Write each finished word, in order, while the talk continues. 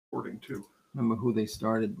recording too. Remember who they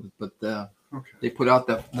started with, but Okay. they put out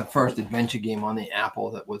the first adventure game on the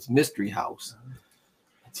Apple that was Mystery House.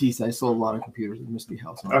 Geez, I sold a lot of computers with Mystery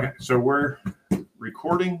House on. Okay, so we're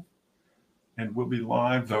recording, and we'll be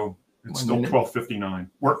live though. It's still 12:59.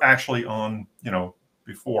 We're actually on,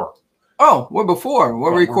 before. Oh, we're before.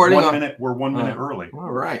 We're recording. We're 1 minute early.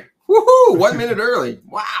 All right. Woohoo! 1 minute early.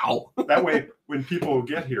 Wow. That way, when people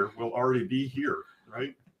get here, we'll already be here,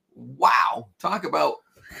 right? Wow. Talk about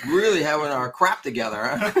really having our crap together,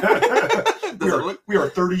 huh? we are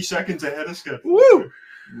 30 seconds ahead of schedule. Woo!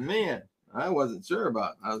 Man, I wasn't sure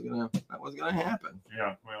about that was gonna happen.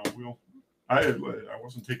 Yeah, well, I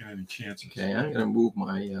wasn't taking any chances. Okay, I'm gonna move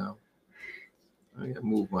my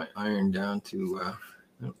iron down to I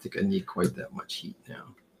don't think I need quite that much heat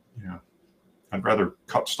now. Yeah. I'd rather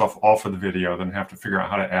cut stuff off of the video than have to figure out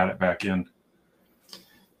how to add it back in.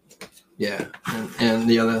 Yeah, and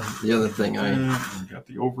the other thing we got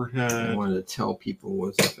the overhead. I wanted to tell people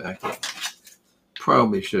was the fact that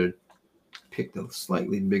probably should have picked a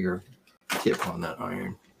slightly bigger tip on that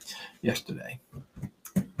iron yesterday.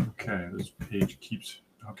 Okay, this page keeps.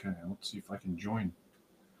 Okay, let's see if I can join.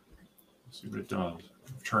 Let's see what it does.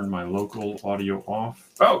 I've turned my local audio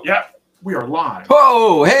off. Oh yeah, we are live.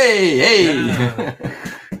 Oh hey.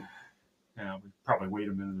 Yeah, we probably wait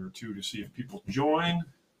a minute or two to see if people join.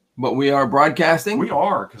 But we are broadcasting. We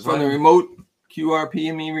are from the remote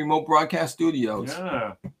QRPME remote broadcast studios.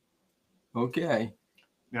 Yeah. Okay.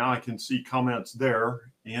 Now I can see comments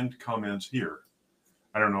there and comments here.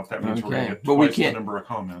 I don't know if that means we're going to get twice the number of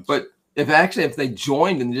comments. But if they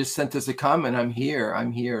joined and just sent us a comment, I'm here,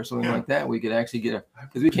 or something like that, we could actually get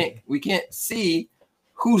because we can't see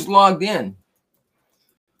who's logged in,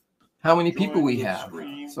 how many people we have,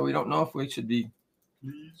 so we don't know if we should be.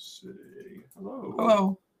 Please say hello.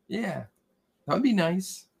 Hello. Yeah, that would be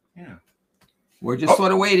nice. Yeah. We're just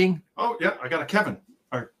sort of waiting. Oh, yeah. I got a Kevin.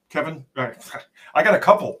 Kevin. I got a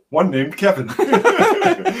couple. One named Kevin.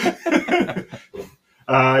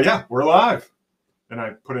 Yeah, we're live. And I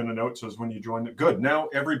put in a note says when you join. Good. Now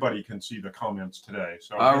everybody can see the comments today.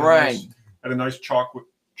 So all right. I had a nice talk.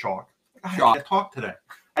 I had a talk today.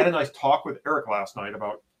 I had a nice talk with Eric last night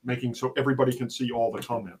about making so everybody can see all the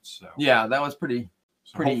comments. So. Yeah, that was pretty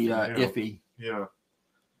iffy. Yeah.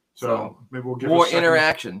 So maybe we'll give more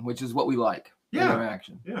interaction, which is what we like. Yeah.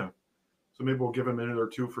 Interaction. Yeah. So maybe we'll give a minute or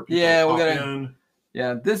two for people to pop in.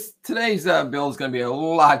 Yeah, today's bill is going to be a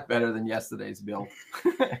lot better than yesterday's bill.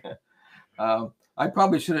 I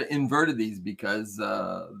probably should have inverted these because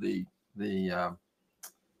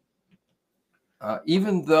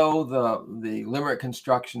even though the Limerick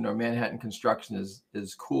construction or Manhattan construction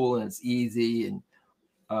is cool and it's easy and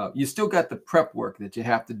you still got the prep work that you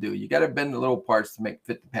have to do. You got to bend the little parts to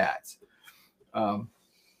fit the pads.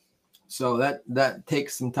 So that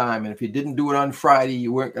takes some time. And if you didn't do it on Friday,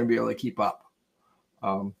 you weren't going to be able to keep up.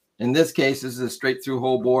 In this case, this is a straight through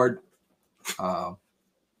hole board,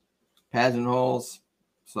 pads and holes.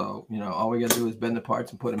 So, all we got to do is bend the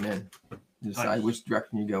parts and put them in. Decide which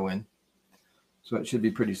direction you go in. So it should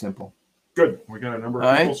be pretty simple. Good. We got a number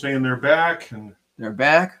of people saying they're back. They're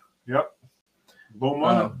back? Yep.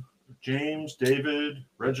 Loma, James, David,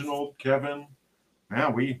 Reginald, Kevin. Yeah,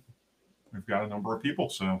 we've got a number of people.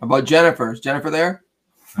 So how about Jennifer? Is Jennifer there?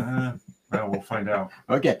 Well, we'll find out.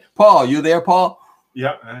 Okay, Paul, you there, Paul?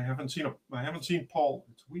 Yeah, I haven't seen Paul.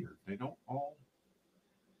 It's weird. They don't all.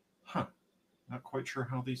 Not quite sure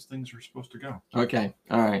how these things are supposed to go. Okay.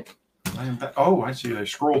 All right. I see. They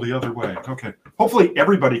scroll the other way. Okay. Hopefully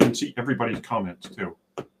everybody can see everybody's comments too.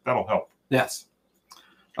 That'll help. Yes.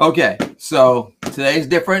 Okay, so today's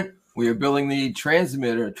different. We are building the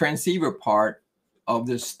transceiver part of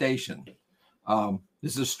this station.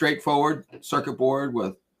 This is a straightforward circuit board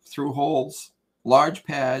with through holes, large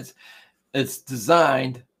pads. It's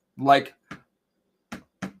designed like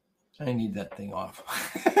I need that thing off.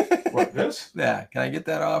 What, this? Yeah, can I get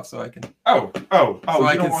that off so I can? So you don't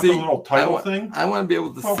want see the little title thing? I want to be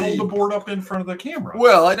able to see. Hold the board up in front of the camera.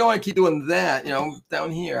 Well, I don't want to keep doing that.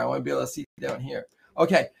 Down here. I want to be able to see down here.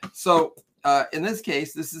 Okay, so in this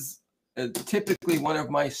case, this is typically one of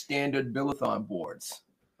my standard Buildathon boards.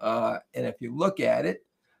 And if you look at it,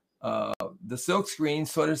 the silk screen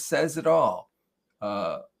sort of says it all.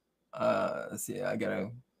 Let's see, I got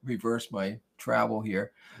to reverse my travel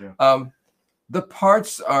here. Yeah. The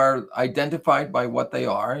parts are identified by what they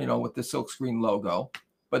are, with the silkscreen logo,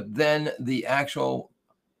 but then the actual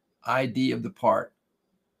ID of the part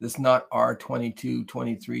is not R22,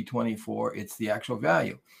 23, 24. It's the actual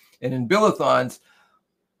value. And in Buildathons,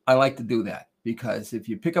 I like to do that because if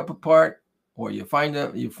you pick up a part or you find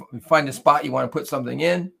a spot you want to put something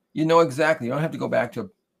in, you know exactly. You don't have to go back to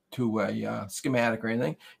a schematic or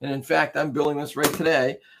anything. And in fact, I'm building this right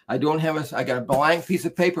today. I got a blank piece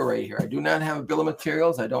of paper right here. I do not have a bill of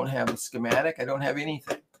materials. I don't have a schematic. I don't have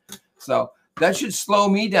anything. So that should slow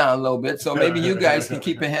me down a little bit. So maybe you guys can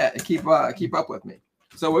keep up with me.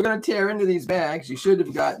 So we're going to tear into these bags. You should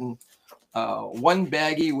have gotten one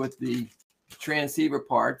baggie with the transceiver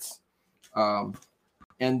parts.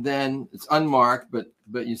 And then it's unmarked,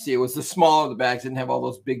 but you see it was the smaller of the bags, didn't have all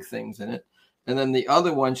those big things in it. And then the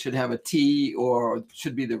other one should have a T, or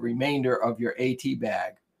should be the remainder of your AT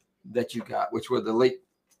bag that you got, which were the late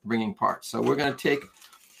bringing parts. So we're going to take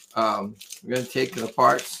the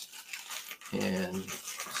parts and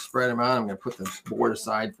spread them out. I'm going to put the board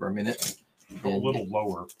aside for a minute. Go a little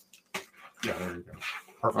lower. Yeah, there you go.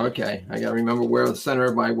 Perfect. Okay, I got to remember where the center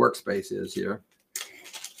of my workspace is here.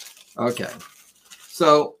 Okay,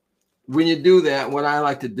 so when you do that, what I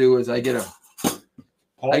like to do is I get a.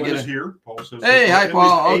 Paul is here. Paul says, hey, hi,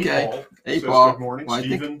 Paul. Okay. Paul hey, says Paul. Good morning. Well,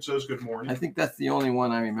 Stephen says good morning. I think that's the only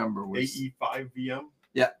one I remember. Was AE5VM.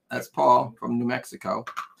 Yeah, that's Paul from New Mexico.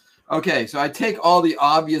 Okay, so I take all the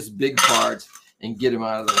obvious big parts and get them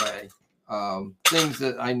out of the way. Things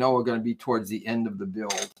that I know are going to be towards the end of the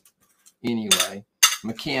build anyway.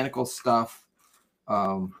 Mechanical stuff,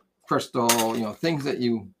 crystal, things that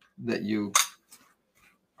you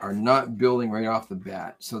are not building right off the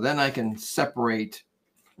bat. So then I can separate.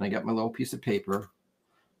 And I got my little piece of paper.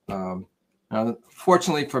 Now,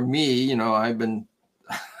 fortunately for me, I've been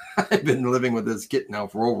living with this kit now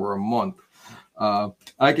for over a month.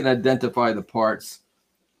 I can identify the parts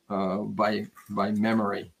by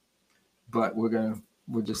memory, but we're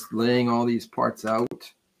just laying all these parts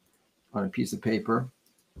out on a piece of paper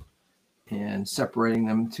and separating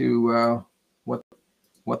them to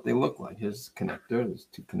what they look like. Here's a connector. There's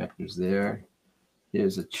two connectors there.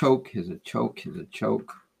 Here's a choke. Here's a choke. Here's a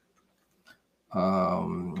choke.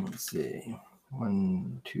 Let's see.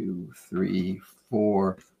 1, 2, 3,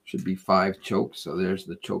 4. Should be 5 chokes. So there's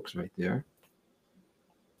the chokes right there.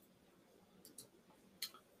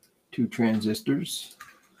 2 transistors.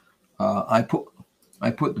 I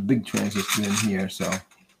put the big transistor in here, so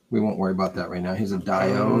we won't worry about that right now. Here's a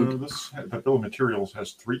diode. The bill of materials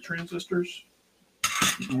has 3 transistors.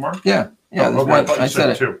 Mark? Yeah. Oh, There's okay. one. I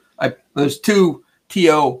said it. 2. There's 2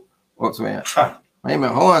 TO. Wait a minute.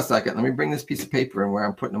 Hold on a second. Let me bring this piece of paper in where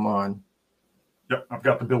I'm putting them on. Yep, I've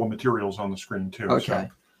got the bill of materials on the screen too. Okay.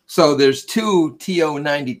 So there's 2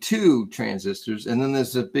 TO92 transistors, and then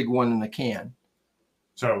there's a big one in the can.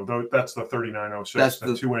 So that's the 3906, that's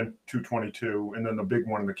the 2N222, and then the big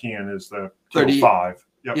one in the can is the TO5.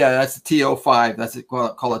 Yep. Yeah, that's the TO5. That's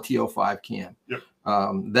called a TO5 can. Yep.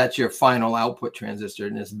 That's your final output transistor,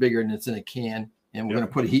 and it's bigger and it's in a can, and we're going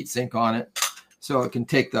to put a heat sink on it so it can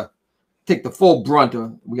take the full brunt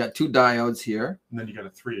of. We got 2 diodes here, and then you got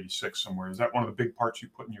a 386 somewhere. Is that one of the big parts you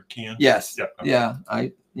put in your can? Yes. Yep. Okay. Yeah.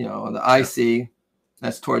 The IC.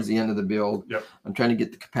 That's towards the end of the build. Yep. I'm trying to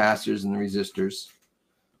get the capacitors and the resistors.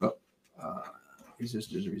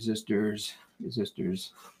 Resistors.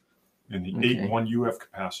 And the 8 1UF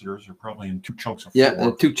capacitors are probably in 2 chunks of 4. Yeah,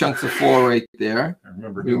 the 2 chunks of 4 right there. I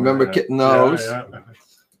remember. You remember kitting those? Yeah.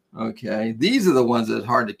 Okay, these are the ones that are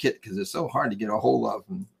hard to kit because they're so hard to get a hold of.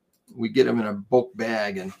 And we get them in a bulk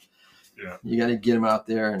bag, and you got to get them out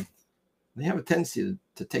there. And they have a tendency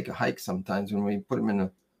to take a hike sometimes when we put them in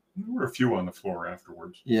the. There were a few on the floor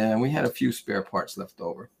afterwards. Yeah, and we had a few spare parts left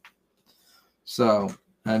over. So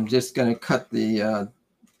I'm just going to cut the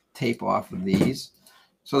tape off of these.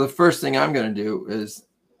 So the first thing I'm going to do is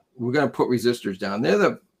we're going to put resistors down.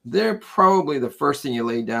 They're probably the first thing you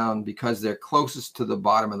lay down because they're closest to the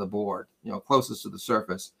bottom of the board, closest to the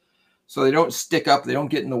surface. So they don't stick up. They don't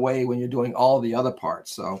get in the way when you're doing all the other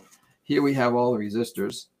parts. So here we have all the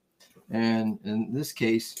resistors. And in this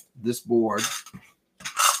case, this board.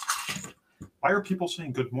 Why are people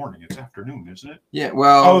saying good morning? It's afternoon, isn't it? Yeah,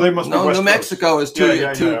 well, they must be West New Mexico is too.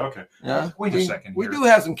 Okay. Yeah? Wait a second. We do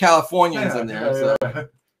have some Californians in there. Yeah. So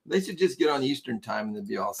they should just get on Eastern time and they'd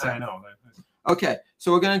be all set. I know. Okay,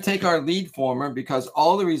 so we're going to take our lead former because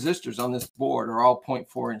all the resistors on this board are all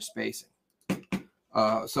 0.4-inch spacing.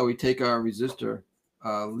 So we take our resistor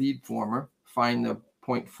lead former, find the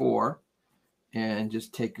 0.4, and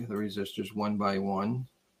just take the resistors one by one,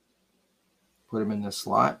 put them in the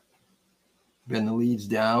slot, bend the leads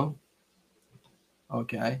down.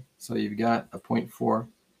 Okay, so you've got a 0.4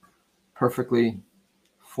 perfectly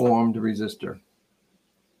formed resistor.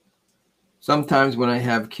 Sometimes when I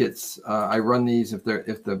have kits, I run these if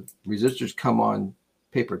the resistors come on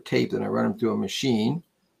paper tape, then I run them through a machine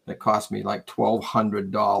that costs me like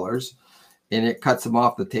 $1,200, and it cuts them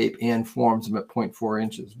off the tape and forms them at 0.4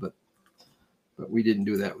 inches. But But we didn't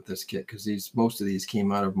do that with this kit because most of these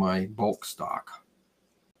came out of my bulk stock.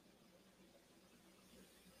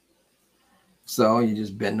 So you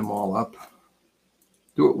just bend them all up.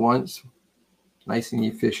 Do it once. Nice and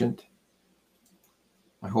efficient.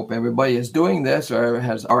 I hope everybody is doing this or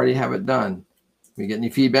has already have it done. We get any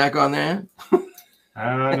feedback on that?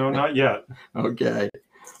 No, not yet. Okay.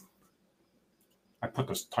 I put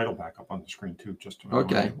this title back up on the screen too, just to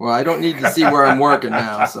okay. Well, I don't need to see where I'm working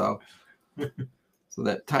now, so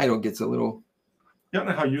that title gets a little. You don't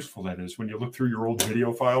know how useful that is when you look through your old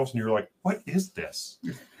video files and you're like, "What is this?"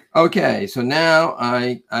 Okay, so now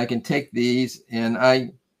I can take these and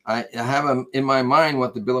I have in my mind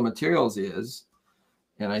what the bill of materials is,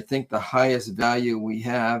 and I think the highest value we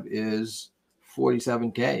have is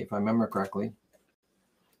 47K, if I remember correctly.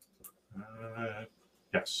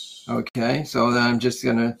 Yes. Okay, so then I'm just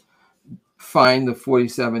gonna find the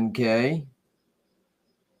 47K.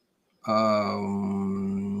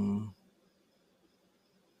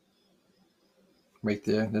 Right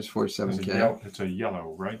there, there's 47K. It's a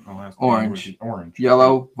yellow, right? Orange. Orange.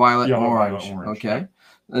 Yellow, violet, yellow, orange. Violet, orange. Okay.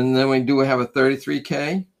 And then we do have a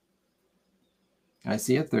 33K. I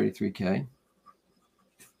see a 33K.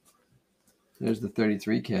 There's the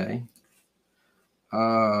 33K.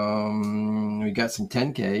 We got some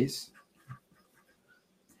 10Ks.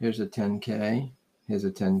 Here's a 10K. Here's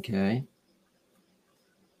a 10K.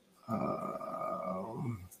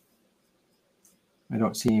 I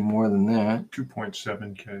don't see any more than that.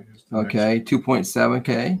 2.7K. Okay,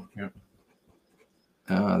 2.7K. Yep.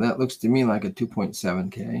 That looks to me like a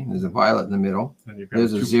 2.7K. There's a violet in the middle. Then you've got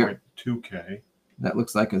There's a 2.2K. That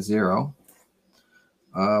looks like a 0.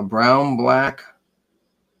 Brown, black.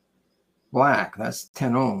 Black, that's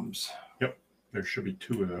 10 ohms. Yep, there should be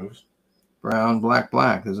 2 of those. Brown, black,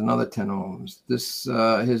 black. There's another 10 ohms. This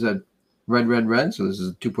here's a red, red, red. So this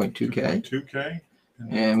is a 2.2K. 2.2K.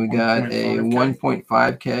 And we got a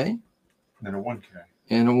 1.5K. And then a 1K.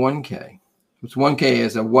 And a 1K. Which 1K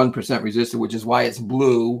is a 1% resistor, which is why it's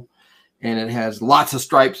blue. And it has lots of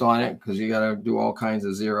stripes on it because you got to do all kinds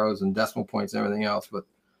of zeros and decimal points and everything else. But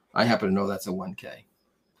I happen to know that's a 1K.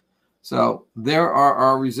 So there are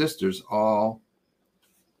our resistors all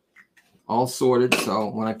sorted. So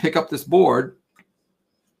when I pick up this board,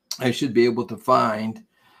 I should be able to find,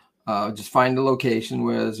 just find the location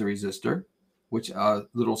where there's a resistor, which are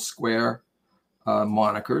little square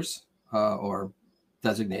monikers or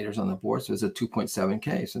designators on the board. So it's a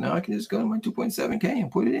 2.7K. So now I can just go to my 2.7K and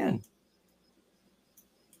put it in.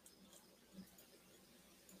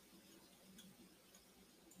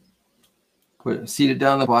 Seat it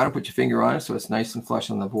down the bottom, put your finger on it so it's nice and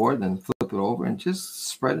flush on the board, then flip it over and just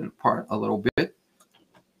spread it apart a little bit.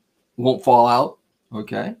 Won't fall out,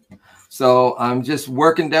 okay? So I'm just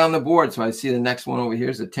working down the board. So I see the next one over here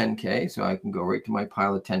is a 10K, so I can go right to my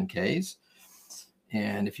pile of 10Ks.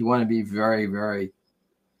 And if you want to be very, very,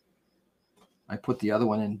 I put the other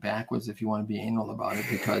one in backwards if you want to be anal about it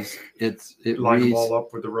because it line reads, them all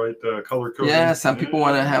up with the right color coding. Yeah, some people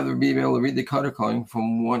want to be able to read the color coding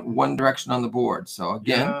from one direction on the board. So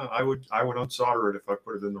again, yeah, I would unsolder it if I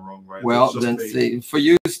put it in the wrong way. Well, then see, for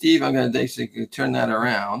you, Steve, I'm going to basically turn that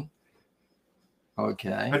around.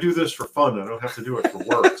 Okay. I do this for fun. I don't have to do it for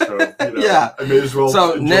work. So yeah, I may as well.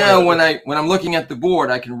 So now when I'm looking at the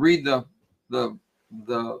board, I can read the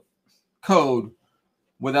code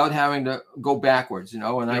without having to go backwards,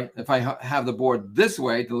 And if I have the board this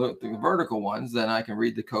way to look at the vertical ones, then I can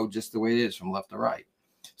read the code just the way it is from left to right.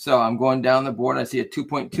 So I'm going down the board. I see a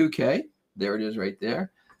 2.2K. There it is right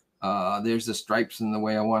there. There's the stripes in the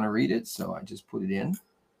way I want to read it. So I just put it in.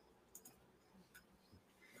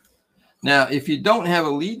 Now, if you don't have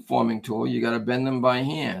a lead forming tool, you got to bend them by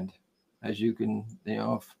hand. As you can,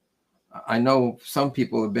 I know some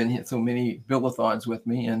people have been here so many build-a-thons with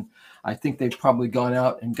me, and I think they've probably gone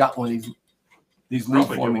out and got one of these lead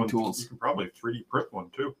forming tools. You can probably 3D print one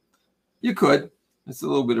too. You could. It's a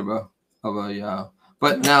little bit of a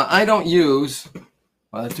but now I don't use.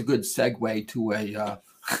 Well, that's a good segue to a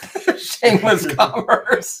shameless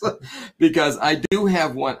commerce because I do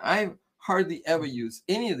have one. I hardly ever use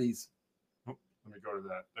any of these. Let me go to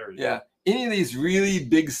that. There you go. Yeah, any of these really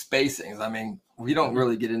big spacings. I mean, we don't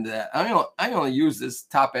really get into that. I only use this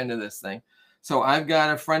top end of this thing. So I've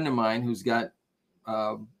got a friend of mine who's got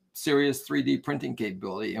serious 3D printing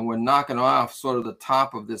capability, and we're knocking off sort of the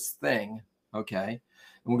top of this thing, okay?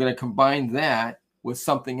 And we're going to combine that with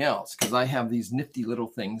something else because I have these nifty little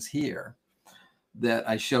things here that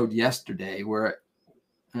I showed yesterday. Where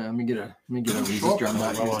let me get a resistor. I'm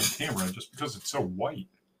not well on camera just because it's so white.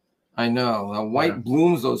 I know white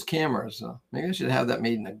blooms those cameras. Maybe I should have that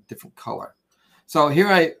made in a different color. So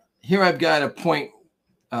here here I've got a point.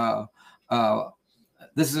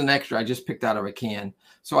 This is an extra I just picked out of a can.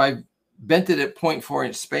 So I bent it at 0.4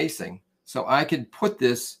 inch spacing. So I could put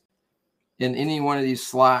this in any one of these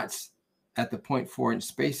slots at the 0.4 inch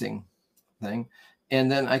spacing thing.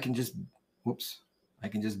 And then I can just, whoops, I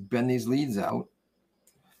can just bend these leads out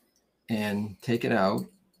and take it out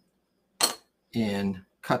and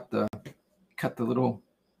cut the little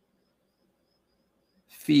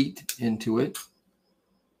feet into it.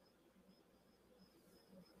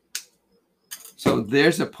 So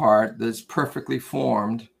there's a part that's perfectly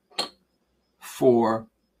formed for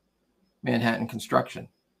Manhattan construction.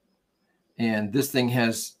 And this thing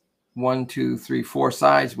has 1, 2, 3, 4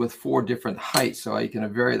 sides with 4 different heights. So you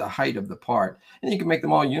can vary the height of the part, and you can make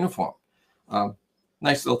them all uniform.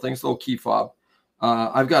 Nice little things, little key fob.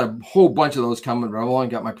 I've got a whole bunch of those coming, but I've only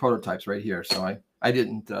got my prototypes right here. So I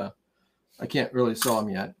can't really sell them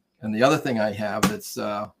yet. And the other thing I have that's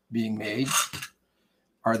being made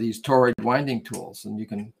are these toroid winding tools. And you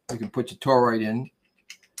can put your toroid in.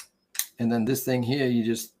 And then this thing here, you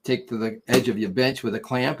just take to the edge of your bench with a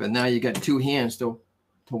clamp, and now you got 2 hands to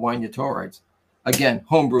wind your toroids. Again,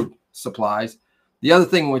 homebrew supplies. The other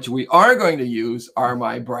thing which we are going to use are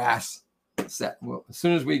my brass set. Well, as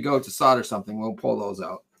soon as we go to solder something, we'll pull those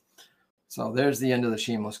out. So there's the end of the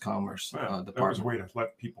shameless commerce department. That was a way to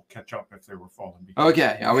let people catch up if they were falling behind.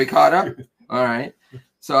 Okay, are we caught up? All right.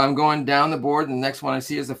 So I'm going down the board, and the next one I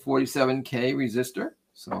see is a 47K resistor.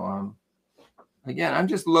 So again, I'm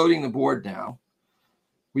just loading the board now.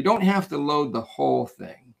 We don't have to load the whole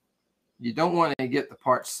thing. You don't want to get the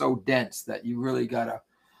part so dense that you really got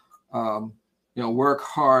to work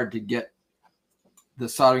hard to get the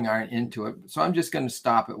soldering iron into it. So I'm just going to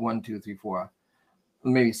stop at 1, 2, 3, 4,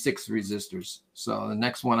 maybe 6 resistors. So the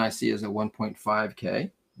next one I see is a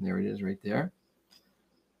 1.5K. There it is right there.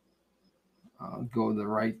 I'll go to the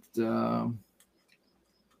right.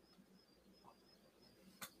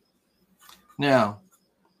 Now,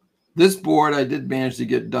 this board I did manage to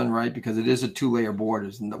get done right because it is a 2-layer board.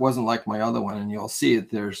 It wasn't like my other one, and you'll see it.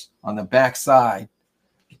 There's on the back side.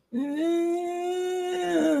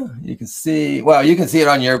 You can see, well, you can see it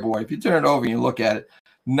on your board. If you turn it over and you look at it,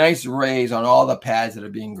 nice rays on all the pads that are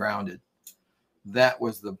being grounded. That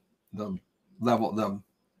was the level,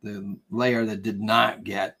 the layer that did not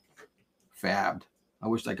get fabbed. I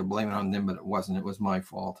wish I could blame it on them, but it wasn't. It was my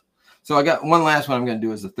fault. So I got one last one I'm going to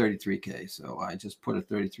do is a 33K. So I just put a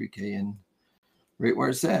 33K in right where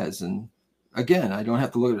it says. And again, I don't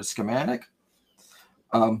have to look at a schematic.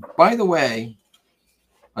 By the way,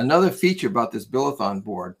 another feature about this Buildathon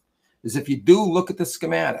board is if you do look at the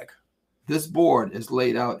schematic, this board is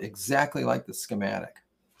laid out exactly like the schematic.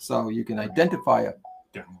 So you can identify it.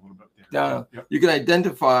 Down a little bit. Down. Yep. You can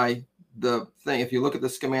identify the thing. If you look at the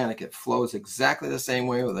schematic, it flows exactly the same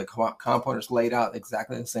way, with the components laid out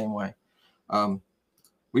exactly the same way.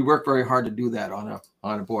 We work very hard to do that on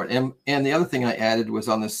a board. And the other thing I added was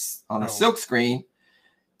on this a silk screen,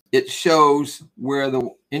 it shows where the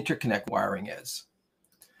interconnect wiring is.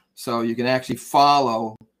 So you can actually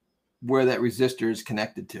follow where that resistor is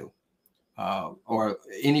connected to, or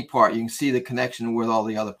any part. You can see the connection with all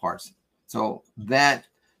the other parts. So that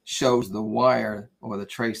shows the wire or the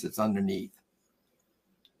trace that's underneath.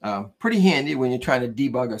 Pretty handy when you're trying to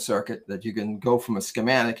debug a circuit, that you can go from a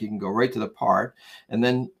schematic, you can go right to the part, and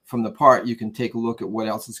then from the part you can take a look at what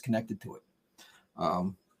else is connected to it.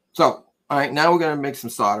 So all right, now we're going to make some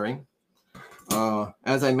soldering.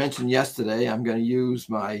 As I mentioned yesterday, I'm going to use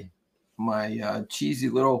my cheesy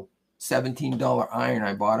little $17 iron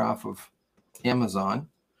I bought off of Amazon.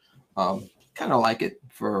 Kind of like it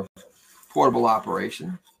for portable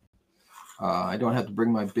operation. I don't have to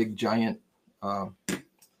bring my big giant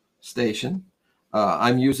station.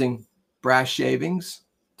 I'm using brass shavings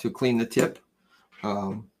to clean the tip.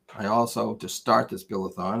 I also, to start this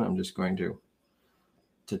Buildathon, I'm just going to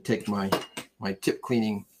take my tip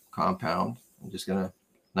cleaning compound. I'm just going to,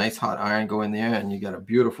 nice hot iron, go in there, and you got a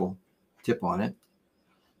beautiful tip on it.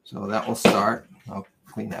 So that will start. I'll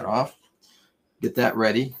clean that off. Get that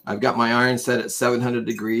ready. I've got my iron set at 700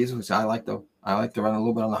 degrees, which I like to run a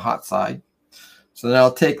little bit on the hot side. So then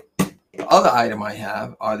I'll take the other item I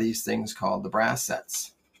have are these things called the brass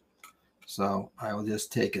sets. So I will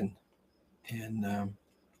just take and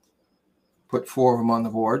put 4 of them on the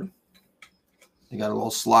board. They got a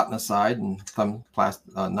little slot in the side and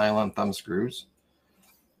nylon thumb screws.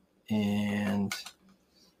 And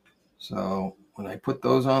so when I put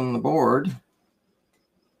those on the board,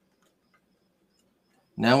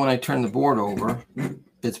 now when I turn the board over,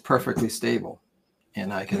 it's perfectly stable.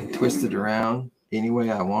 And I can twist it around any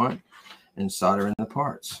way I want and solder in the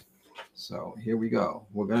parts. So here we go.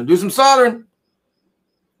 We're going to do some soldering.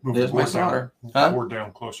 Move There's the my board down. solder. Move the board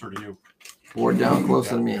down closer to you. Board down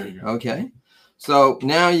closer to Yeah, there me. you go. Okay. So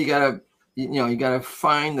now you gotta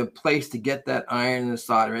find the place to get that iron and the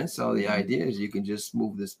solder in. So the idea is you can just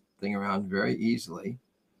move this thing around very easily.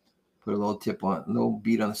 Put a little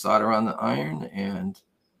bead on the solder on the iron and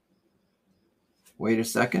wait a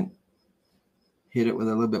second. Hit it with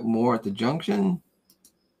a little bit more at the junction.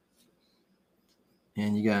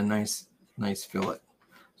 And you got a nice fillet.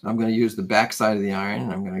 So I'm going to use the back side of the iron,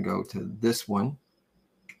 and I'm going to go to this one.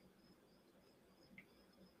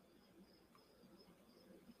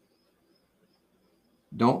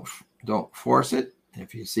 Don't force it.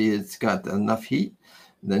 If you see it's got enough heat,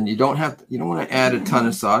 then you don't want to add a ton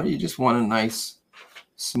of solder. You just want a nice,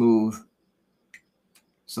 smooth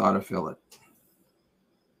solder fillet.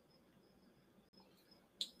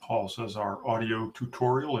 Paul says our audio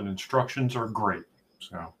tutorial and instructions are great.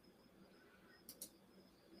 So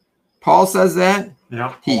Paul says that?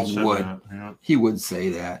 Yeah, He Paul said would. that. Yeah. He would say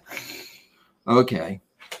that. Okay.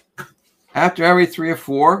 After every 3 or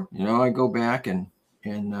 4, I go back and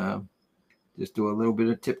just do a little bit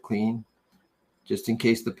of tip clean, just in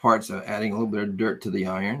case the parts are adding a little bit of dirt to the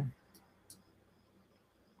iron.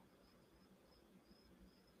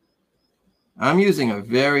 I'm using a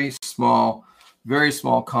very small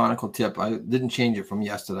conical tip. I didn't change it from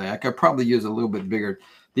yesterday. I could probably use a little bit bigger.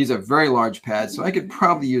 These are very large pads, so I could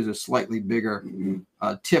probably use a slightly bigger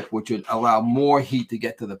tip, which would allow more heat to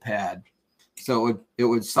get to the pad. So it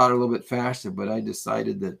would solder a little bit faster, but I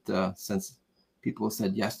decided that since people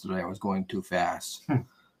said yesterday I was going too fast,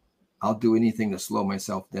 I'll do anything to slow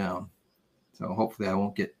myself down. So hopefully I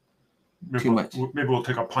won't get too much. Maybe we'll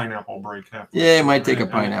take a pineapple break after. Yeah, I might take a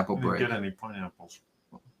pineapple break. Get any pineapples?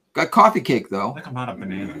 Got coffee cake though. I think I'm out of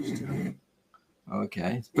bananas too.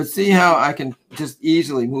 Okay, but see how I can just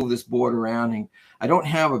easily move this board around, and I don't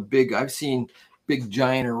have I've seen big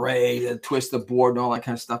giant array that twist the board and all that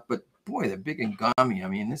kind of stuff, but boy, they're big and gummy. I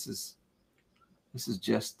mean, this is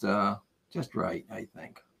just right, I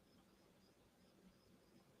think.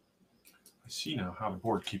 I see now how the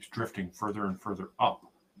board keeps drifting further and further up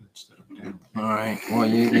instead of down. All right. Well,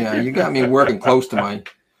 you got me working close to my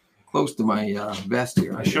vest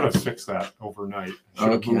here. I should have fixed that overnight. I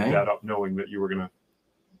should have moved that up knowing that you were going to.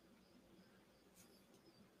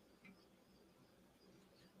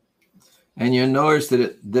 And you'll notice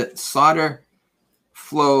that solder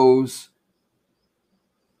flows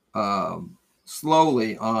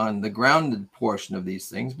slowly on the grounded portion of these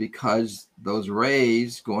things because those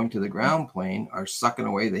rays going to the ground plane are sucking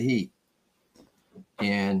away the heat.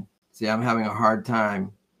 And see, I'm having a hard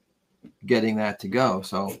time getting that to go.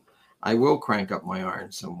 So I will crank up my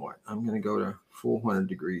iron somewhat. I'm going to go to 400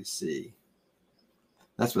 degrees C.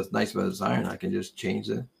 That's what's nice about this iron. I can just change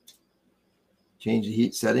the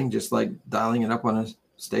heat setting, just like dialing it up on a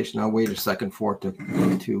station. I'll wait a second for it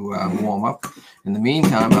to warm up. In the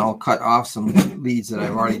meantime, I'll cut off some leads that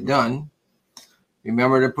I've already done.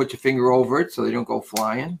 Remember to put your finger over it so they don't go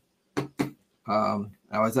flying. I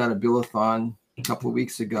was at a Buildathon a couple of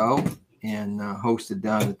weeks ago and hosted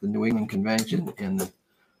down at the New England Convention, and the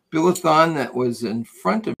Buildathon that was in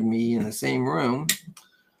front of me in the same room,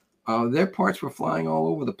 their parts were flying all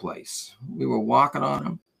over the place. We were walking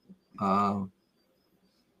on them.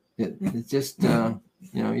 It's just, you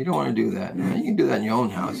don't want to do that. You can do that in your own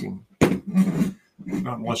house.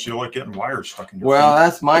 Not unless you like getting wires stuck in your feet.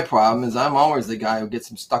 That's my problem, is I'm always the guy who gets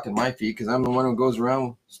them stuck in my feet because I'm the one who goes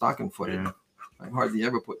around stocking footed. Yeah. I hardly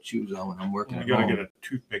ever put shoes on when I'm working at home. You got to get a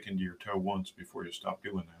toothpick into your toe once before you stop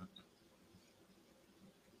doing that.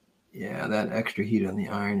 Yeah, that extra heat on the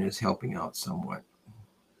iron is helping out somewhat.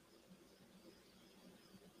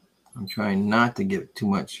 I'm trying not to get too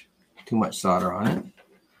much solder on it.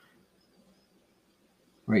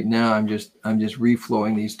 Right now, I'm just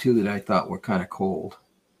reflowing these two that I thought were kind of cold.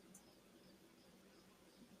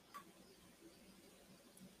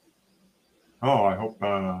 Oh, I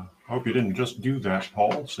hope you didn't just do that.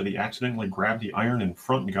 Paul said he accidentally grabbed the iron in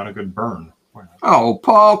front and got a good burn. Oh,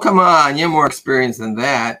 Paul, come on. You're more experienced than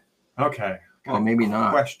that. Okay. Well, maybe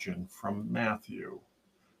not. Question from Matthew.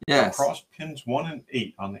 Yes. Cross pins 1 and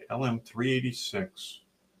 8 on the LM386.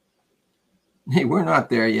 Hey, we're not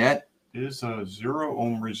there yet. Is a 0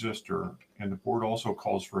 ohm resistor, and the board also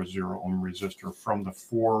calls for a 0 ohm resistor from the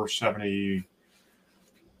 470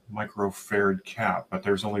 microfarad cap, but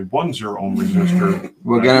there's only one 0 ohm resistor.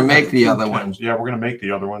 We're going to make the other ones. Yeah, we're going to make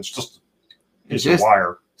the other ones. It's just a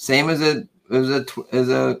wire. Same as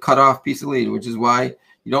a cut-off piece of lead, which is why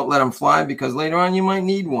you don't let them fly, because later on you might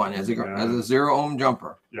need one as a 0 ohm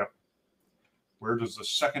jumper. Yep. Where does the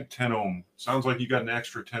second 10 ohm? Sounds like you got an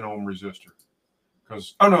extra 10 ohm resistor.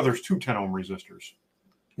 Because, oh no, there's two 10 ohm resistors.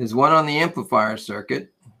 There's one on the amplifier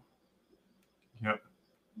circuit. Yep.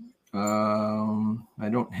 I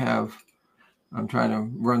don't have, I'm trying to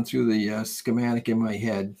run through the schematic in my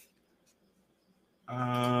head.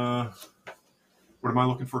 What am I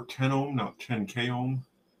looking for? 10 ohm? No, 10K ohm.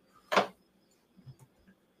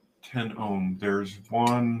 10 ohm. There's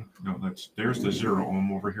one. No, there's the 0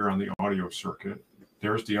 ohm over here on the audio circuit.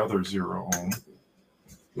 There's the other 0 ohm.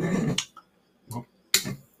 Oh,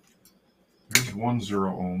 there's one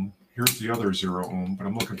 0 ohm. Here's the other 0 ohm, but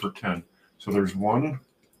I'm looking for 10. So there's one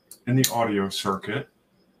in the audio circuit.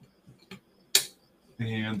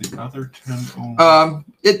 And the other 10 ohm.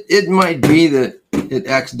 It might be that it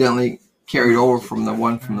accidentally carried over from the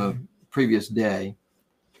one from the previous day.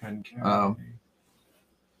 10K.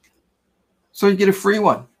 So you get a free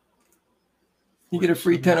one. You get a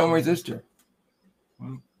free 10 ohm resistor.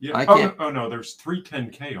 Well, yeah. I can't. Oh no, there's three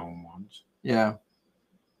 10K ohm ones. Yeah.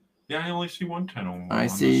 Yeah, I only see one 10 ohm one. I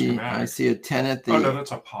see a 10 at the. Oh no,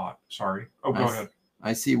 that's a pot. Sorry. Oh, go ahead.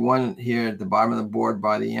 I see one here at the bottom of the board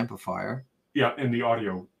by the amplifier. Yeah, in the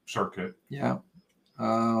audio circuit. Yeah.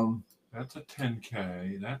 That's a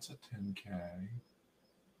 10K. That's a 10K.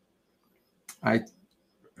 It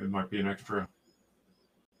might be an extra.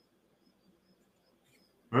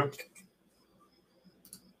 Huh?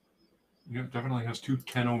 Yeah, it definitely has two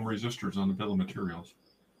 10 ohm resistors on the bill of materials.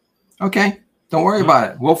 Okay. Don't worry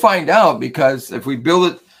about it. We'll find out, because if we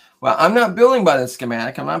build it, well, I'm not building by the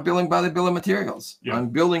schematic. I'm not building by the bill of materials. Yeah. I'm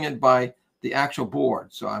building it by the actual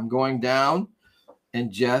board. So I'm going down and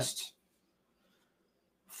just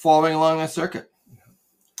following along the circuit.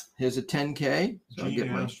 Here's a 10K. So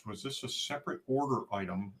was this a separate order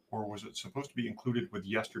item, or was it supposed to be included with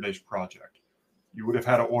yesterday's project? You would have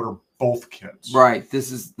had to order both kits. Right.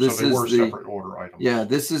 This is separate order items. Yeah,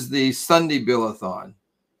 this is the Sunday Buildathon.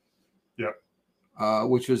 Yep.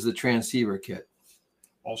 Which was the transceiver kit.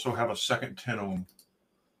 Also have a second 10 ohm.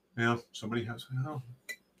 Yeah, somebody has.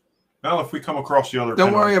 Well, if we come across the other.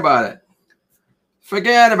 Don't worry about it.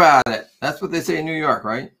 Forget about it. That's what they say in New York,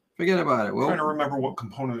 right? Forget about it. I'm trying to remember what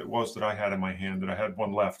component it was that I had in my hand, that I had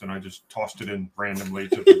one left, and I just tossed it in randomly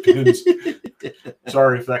to the pins.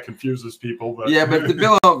 Sorry if that confuses people, but yeah, but if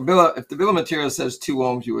the bill of materials says 2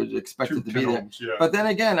 ohms, you would expect it to be there. Yeah. But then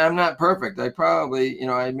again, I'm not perfect. I probably,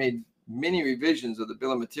 I made many revisions of the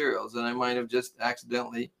bill of materials, and I might have just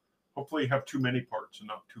accidentally. Hopefully, you have too many parts and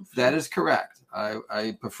not too few. That is correct.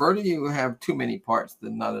 I prefer to you have too many parts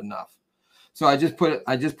than not enough. So I just put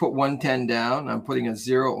 110 down. I'm putting a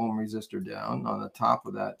 0 ohm resistor down on the top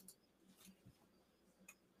of that,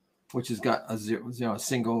 which has got a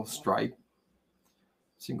single stripe,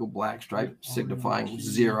 single black stripe signifying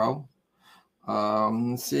 0.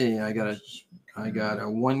 Let's see. I got a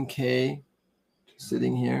 1K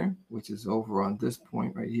sitting here, which is over on this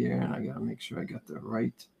point right here, and I got to make sure I got the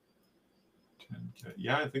right. 10K.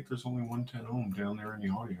 Yeah, I think there's only 110 ohm down there in the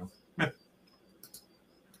audio.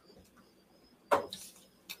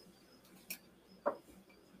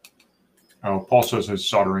 Oh, Paul says his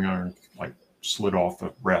soldering iron slid off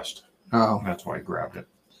the rest. Oh, that's why he grabbed it.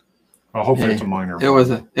 Well, hopefully it's a minor.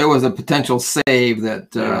 It was a potential save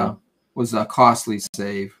that was a costly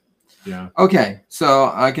save. Yeah. Okay,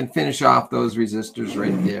 so I can finish off those resistors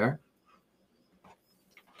right there.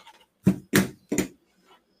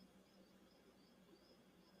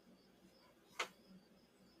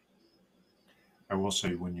 I will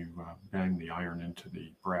say, when you bang the iron into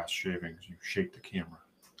the brass shavings, you shake the camera.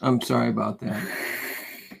 I'm sorry about that.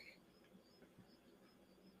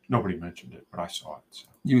 Nobody mentioned it, but I saw it. So.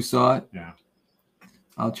 You saw it? Yeah.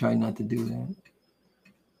 I'll try not to do that.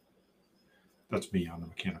 That's me on the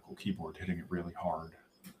mechanical keyboard hitting it really hard.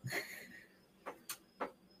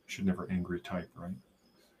 Should never angry type, right?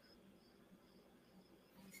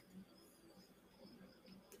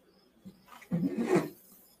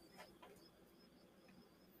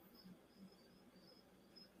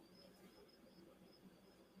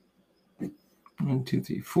 One, 2,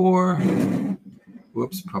 3, 4.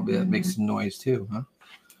 Whoops, probably that makes some noise too, huh?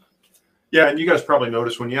 Yeah, and you guys probably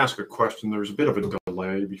notice when you ask a question, there's a bit of a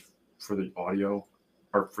delay for the audio,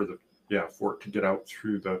 or for it to get out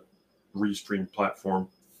through the Restream platform.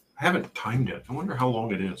 I haven't timed it. I wonder how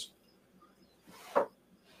long it is.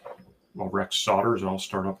 While Rex solders, I'll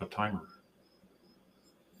start up a timer.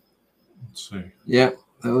 Let's see. Yeah,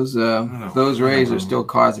 those rays are still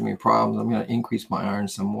causing me problems. I'm going to increase my iron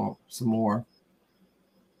some more.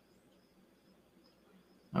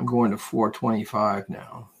 I'm going to 425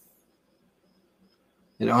 now.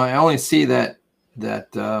 I only see that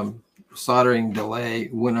soldering delay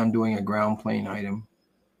when I'm doing a ground plane item.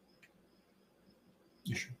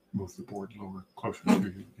 You should move the board lower, closer to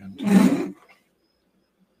you again.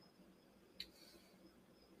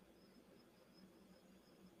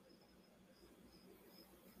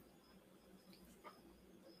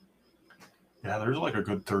 Yeah, there's like a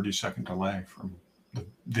good 30-second delay from the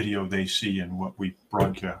video they see and what we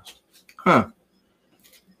broadcast. Huh.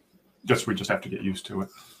 Guess we just have to get used to it.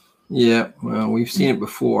 Yeah, well, we've seen it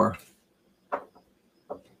before. Oh.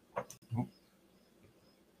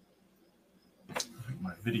 I think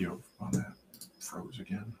my video on that froze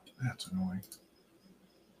again. That's annoying.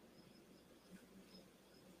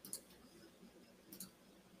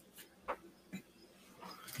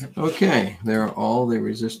 Okay, there are all the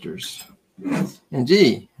resistors. And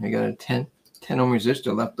gee, I got a 10 ohm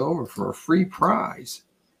resistor left over for a free prize.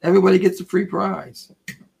 Everybody gets a free prize.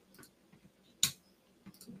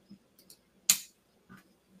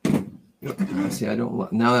 See, I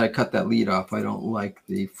don't, now that I cut that lead off, I don't like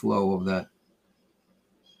the flow of that.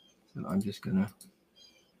 So I'm just gonna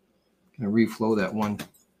reflow that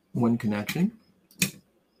one connection.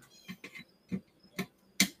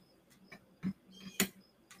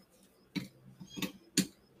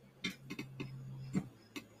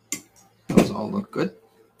 Those all look good.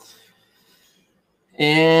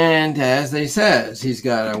 And as they says, he's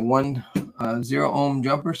got a 0 ohm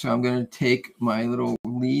jumper. So I'm going to take my little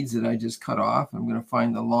leads that I just cut off. I'm going to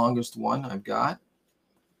find the longest one I've got.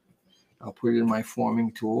 I'll put it in my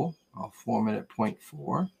forming tool. I'll form it at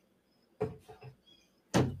 0.4.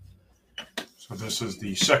 So this is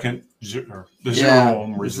the second the 0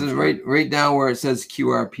 ohm resistor. This is right down where it says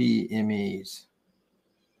QRP MEs.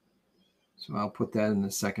 So I'll put that in the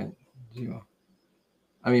second 0.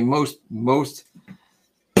 I mean, most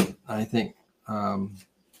I think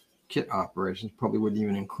kit operations probably wouldn't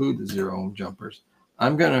even include the 0 ohm jumpers.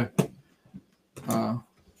 I'm gonna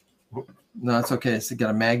no, it's okay. It's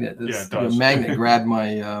got a magnet. Yeah, it does. The magnet grabbed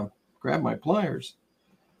my pliers.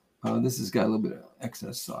 This has got a little bit of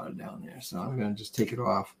excess solder down there, so I'm gonna just take it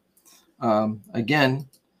off. Again,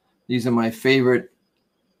 these are my favorite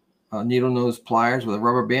needle nose pliers with a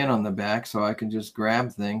rubber band on the back, so I can just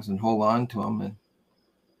grab things and hold on to them, and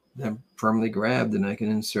they're firmly grabbed, and I can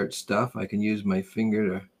insert stuff. I can use my finger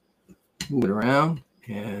to move it around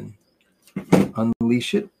and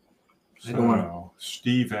unleash it. So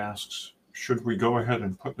Steve asks, should we go ahead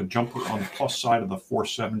and put the jumper on the plus side of the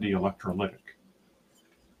 470 electrolytic?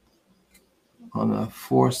 On the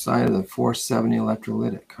side of the 470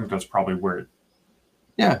 electrolytic. I think that's probably where it...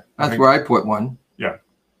 Yeah, that's where I put one. Yeah.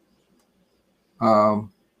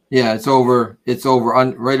 Yeah, it's over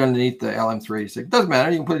right underneath the LM386. It doesn't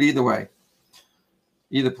matter. You can put it either way,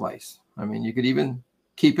 either place. I mean, you could even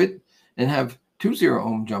keep it and have 2 0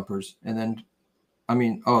 ohm jumpers, and then, I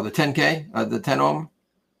mean, oh, the 10K, the 10 ohm.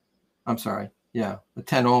 I'm sorry. Yeah, the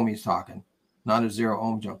 10 ohm he's talking, not a 0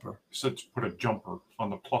 ohm jumper. He said to put a jumper on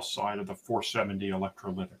the plus side of the 470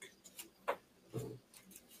 electrolytic.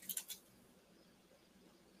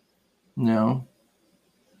 No.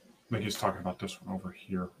 I think he's talking about this one over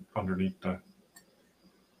here underneath the...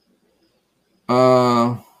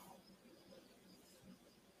 Well,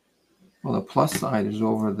 the plus side is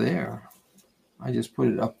over there. I just put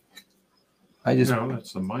it up. No,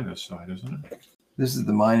 that's the minus side, isn't it? This is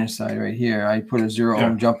the minus side right here. I put a 0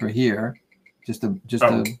 ohm jumper here, just a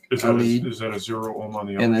lead. Is that a 0 ohm on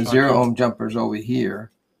the other side? And the 0 ohm jumper's over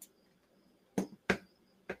here.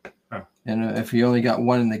 And if you only got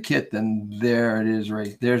one in the kit, then there it is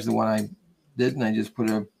right. There's the one I did, and I just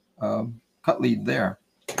put a cut lead there.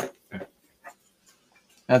 Yeah.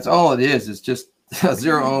 That's all it is. It's just a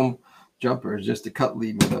 0 ohm jumper. Is just a cut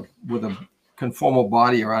lead with a conformal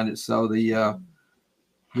body around it. So the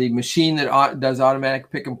machine that does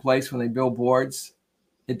automatic pick and place when they build boards,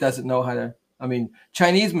 it doesn't know how to. I mean,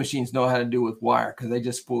 Chinese machines know how to do with wire because they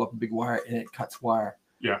just spool up a big wire and it cuts wire.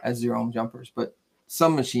 Yeah. As 0 ohm jumpers, but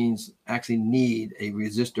some machines actually need a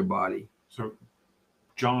resistor body. So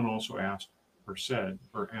John also asked,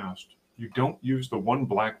 you don't use the 1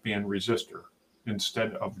 black band resistor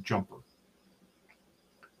instead of jumper.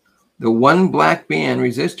 The 1 black band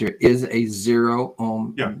resistor is a 0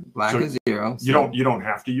 ohm. Yeah. Black is 0. So you don't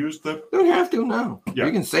have to use the... You don't have to, no. Yeah.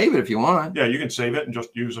 You can save it if you want. Yeah, you can save it and just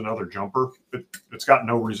use another jumper. It's got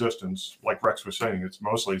no resistance, like Rex was saying. It's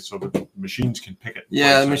mostly so that machines can pick it.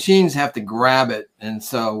 Yeah, the machines have to grab it. And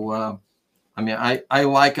so, I mean, I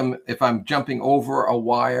like them if I'm jumping over a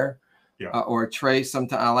wire or a tray.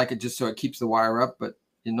 Sometimes I like it just so it keeps the wire up. But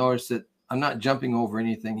you notice that I'm not jumping over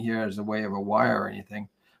anything here as a way of a wire or anything.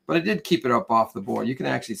 But I did keep it up off the board. You can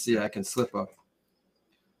actually see I can slip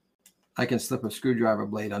I can slip a screwdriver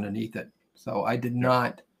blade underneath it. So I did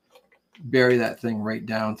not bury that thing right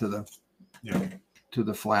down to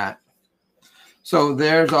the flat. So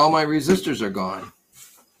there's all my resistors are gone.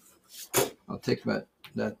 I'll take that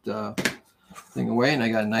thing away, and I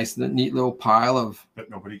got a nice, neat little pile of that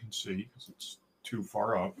nobody can see because it's too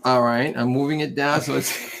far up. All right, I'm moving it down so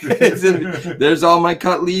there's all my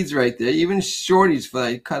cut leads right there. Even shorties that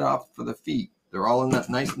I cut off for the feet, they're all in that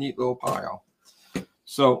nice, neat little pile.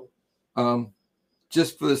 So,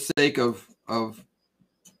 just for the sake of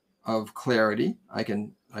clarity, I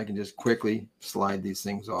can just quickly slide these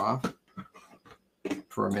things off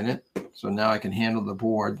for a minute. So now I can handle the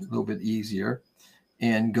board a little bit easier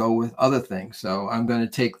and go with other things. So I'm going to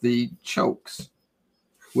take the chokes,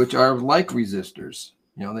 which are like resistors.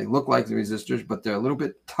 You know, they look like the resistors, but they're a little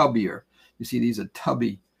bit tubbier. You see, these are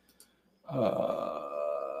tubby. I'm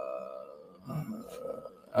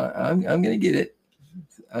going to get it.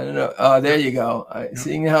 I don't know. Oh, there you go.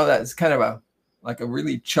 Seeing how that's kind of like a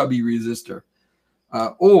really chubby resistor.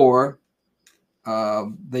 Or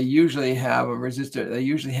they usually have a resistor. They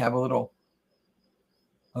usually have a little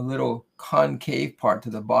concave part to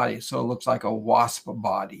the body, so it looks like a wasp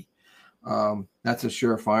body. That's a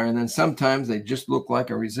surefire. And then sometimes they just look like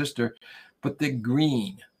a resistor, but they're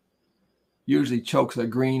green. Usually chokes are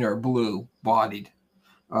green or blue bodied.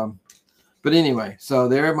 But anyway, so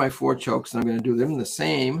there are my 4 chokes, and I'm going to do them the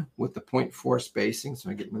same with the 0.4 spacing. So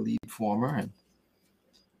I get my lead former and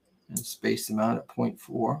space them out at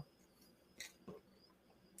 0.4.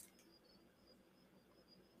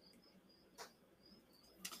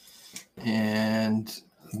 And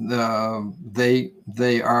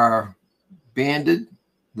they are banded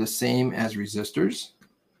the same as resistors.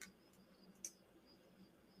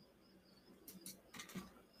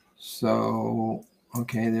 So,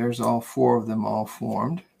 okay, there's all 4 of them all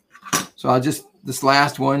formed. So this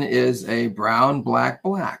last one is a brown, black,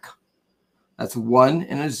 black. That's 1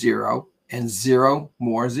 and a 0, and 0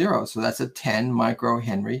 more 0. So that's a 10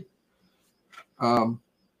 microhenry.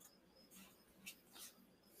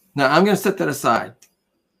 Now I'm going to set that aside.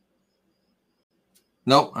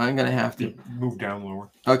 Nope, I'm going to have to move down lower.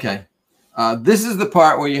 Okay. This is the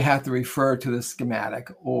part where you have to refer to the schematic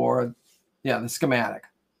the schematic.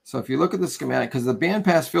 So if you look at the schematic, because the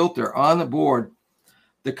bandpass filter on the board,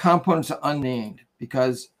 the components are unnamed,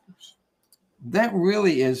 because that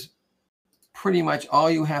really is pretty much all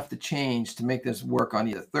you have to change to make this work on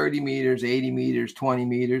either 30 meters, 80 meters, 20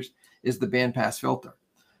 meters is the bandpass filter.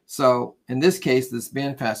 So in this case, this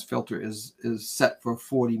bandpass filter is set for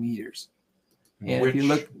 40 meters. And if you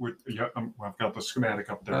look, I've got the schematic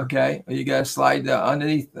up there. Okay, you got to slide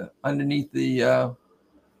underneath the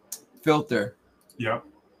filter. Yep.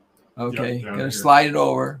 Okay, yep, got to slide it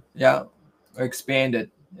over. Yeah, expand it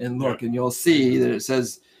and look, and you'll see that it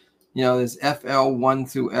says, there's FL1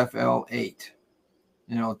 through FL8.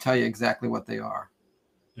 It'll tell you exactly what they are.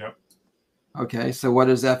 Yep. Okay, so what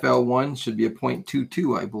is FL1? Should be a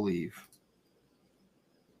 0.22, I believe.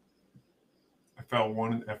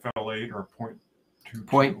 FL1 and FL8 are 0.22.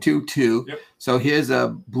 0.22. Yep. So here's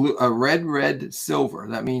a red, silver.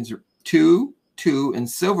 That means 2, and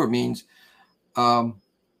silver means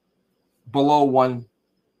below 1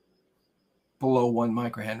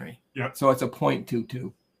 microhenry. Yeah. So it's a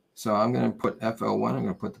 0.22. So I'm going to put FL1. I'm going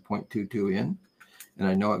to put the 0.22 in, and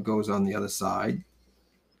I know it goes on the other side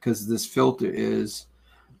because this filter is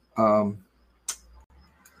like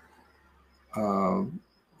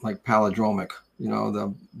palindromic.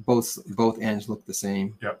 Both ends look the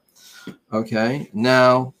same. Yep. Okay.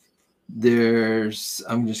 Now I'm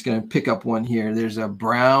just going to pick up one here. There's a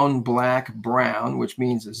brown, black, brown, which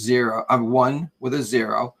means 1 with a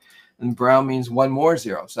 0, and brown means 1 more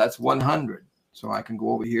 0. So that's 100. So I can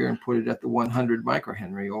go over here and put it at the 100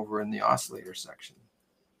 microhenry over in the oscillator section.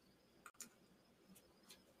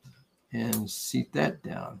 And seat that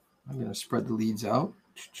down. I'm going to spread the leads out.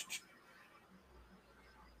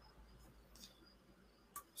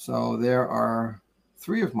 So there are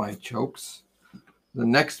 3 of my chokes. The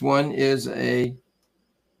next one is a,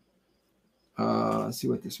 let's see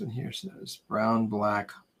what this one here says. Brown,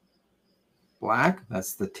 black, black.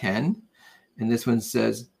 That's the 10. And this one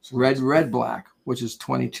says red, black, which is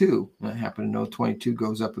 22. And I happen to know 22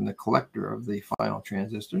 goes up in the collector of the final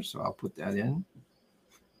transistor. So I'll put that in.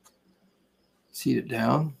 Seat it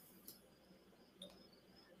down.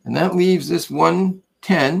 And that leaves this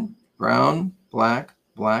 110, brown, black,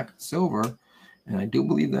 black, silver, and I do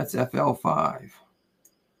believe that's FL5.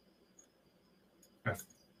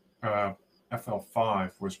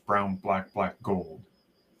 FL5 was brown, black, black, gold.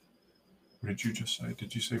 What did you just say?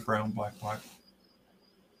 Did you say brown, black, black?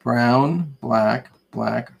 Brown, black,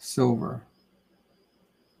 black, silver.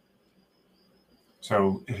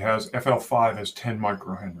 So it has FL5 as 10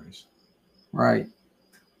 microhenries. Right.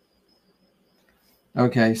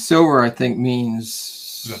 Okay, silver I think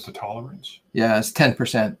means... Is that the tolerance? Yeah, it's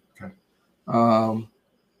 10%. Okay.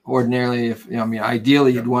 Ordinarily, if I mean,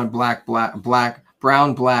 ideally, you'd want black, black, black,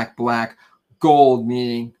 brown, black, black, gold,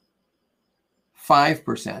 meaning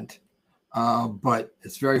 5%. But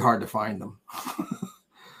it's very hard to find them.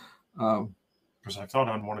 Because I thought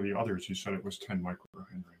on one of the others you said it was 10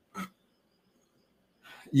 microhenry.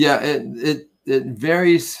 Yeah, it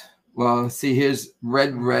varies. Well, see, here's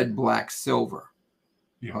red, red, black, silver.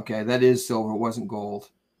 Yeah. Okay, that is silver. It wasn't gold.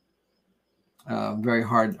 Very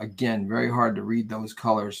hard, again, very hard to read those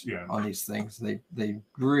colors on these things. They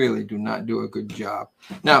really do not do a good job.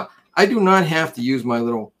 Now, I do not have to use my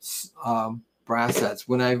little brass sets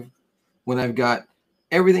when I've got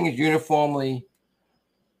everything is uniformly.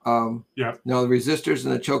 The resistors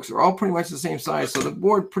and the chokes are all pretty much the same size, so the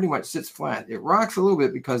board pretty much sits flat. It rocks a little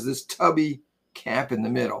bit because this tubby cap in the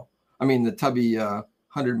middle. I mean, the tubby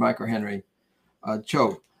 100 microhenry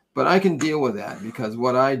choke. But I can deal with that because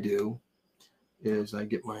what I do is I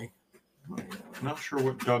get my I'm not sure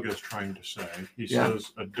what Doug is trying to say. He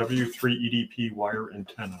says a W3 EDP wire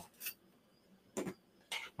antenna.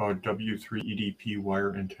 A W3 EDP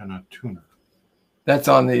wire antenna tuner. That's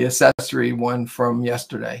on the accessory one from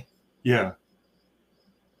yesterday. Yeah.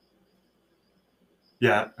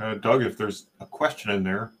 Yeah, Doug, if there's a question in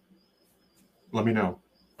there, let me know.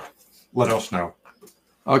 Let us know.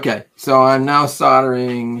 Okay, so I'm now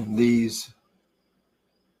soldering these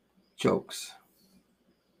chokes.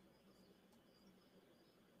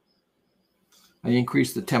 I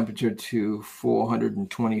increased the temperature to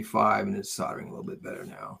 425 and it's soldering a little bit better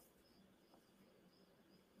now.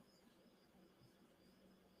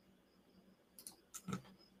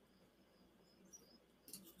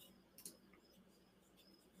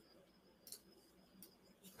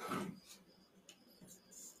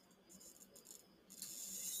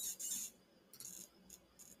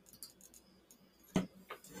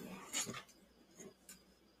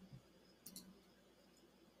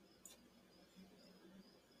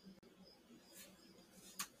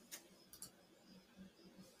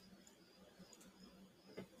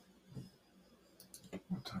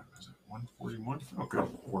 What time is it? 1:41? Okay,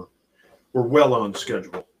 we're well on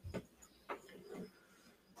schedule.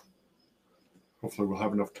 Hopefully we'll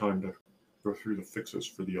have enough time to go through the fixes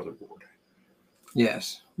for the other board.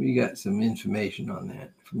 Yes, we got some information on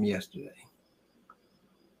that from yesterday.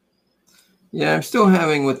 Yeah, I'm still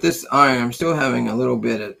having, with this iron, I'm still having a little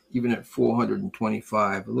bit, even at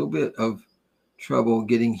 425, a little bit of trouble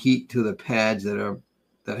getting heat to the pads that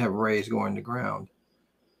have rays going to ground.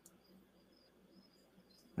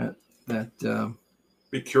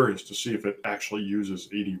 Be curious to see if it actually uses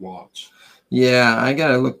 80 watts. Yeah, I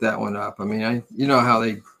gotta look that one up. I mean, you know how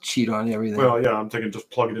they cheat on everything. Well, yeah, I'm thinking just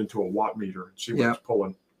plug it into a watt meter and see what it's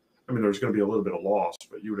pulling. I mean, there's going to be a little bit of loss,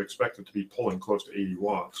 but you would expect it to be pulling close to 80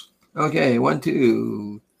 watts. Okay, 1,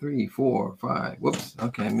 2, 3, 4, 5. Whoops.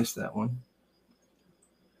 Okay, I missed that one.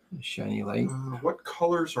 Shiny light. What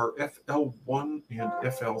colors are FL1 and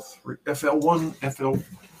FL3? FL1,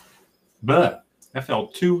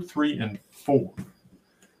 FL2, 3, and 4.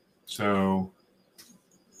 So.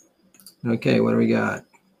 Okay, what do we got?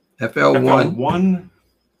 FL1. FL1.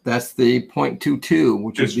 That's the 0.22,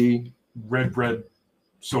 which would be red, red,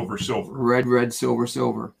 silver, silver. Red, red, silver,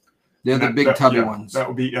 silver. They're the big tubby ones. That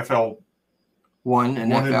would be FL1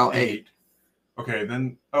 and FL8. Okay,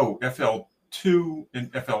 then FL2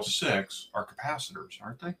 and FL6 are capacitors,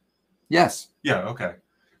 aren't they? Yes. Yeah. Okay.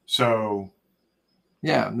 So.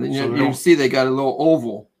 Yeah, you see they got a little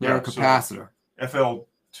oval. They're a capacitor. So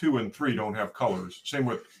FL2 and 3 don't have colors. Same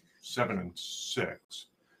with 7 and 6.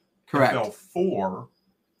 Correct. FL4.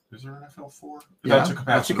 Is there an FL4? Yeah, that's a capacitor.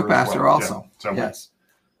 That's a capacitor also. Yeah. So yes.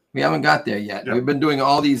 We haven't got there yet. Yeah. We've been doing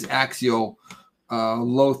all these axial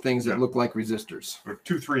low things that look like resistors. But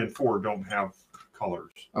 2, 3, and 4 don't have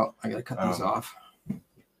colors. Oh, I got to cut these off.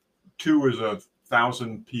 2 is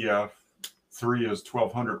 1,000 PF, 3 is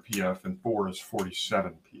 1,200 PF, and 4 is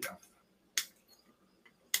 47 PF.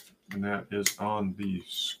 And that is on the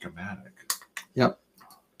schematic. Yep.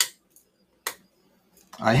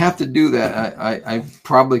 I have to do that. I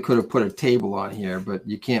probably could have put a table on here, but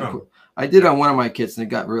you can't put. I did on one of my kits, and it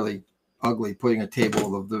got really ugly putting a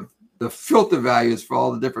table of the filter values for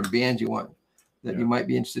all the different bands you want that you might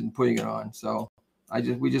be interested in putting it on. So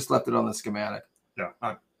we just left it on the schematic. Yeah,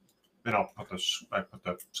 then I put the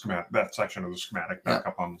schematic, that section of the schematic back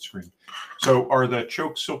up on the screen. So are the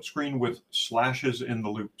chokes silkscreen with slashes in the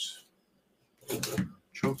loops?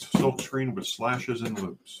 Choked silk screen with slashes and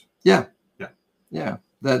loops. Yeah. Yeah. Yeah.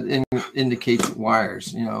 That indicates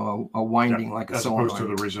wires, you know, a winding like a solenoid. As opposed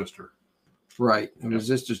to the resistor. Right. The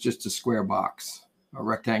resistor is just a square box, a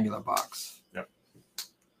rectangular box. Yep.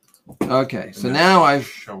 Okay. So now I've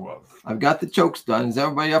show up. I've got the chokes done. Is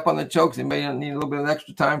everybody up on the chokes? Anybody need a little bit of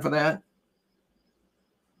extra time for that?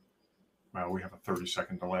 Well, we have a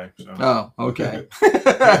 30-second delay. So. Oh, okay.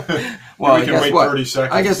 Well, we can wait 30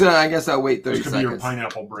 seconds. I guess I'll wait 30 this could seconds. Be your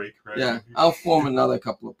pineapple break, right? Yeah, I'll form another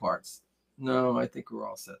couple of parts. No, I think we're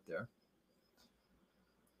all set there.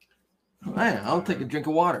 Man, I'll take a drink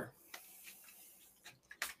of water.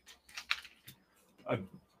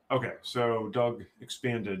 Okay, so Doug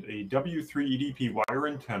expanded a W3 EDP wire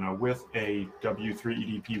antenna with a W3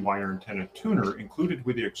 EDP wire antenna tuner included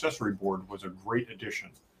with the accessory board was a great addition.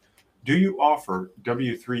 Do you offer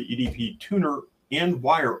W3 EDP tuner and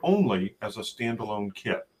wire only as a standalone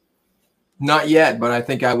kit? Not yet, but I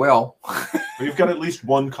think I will. You've got at least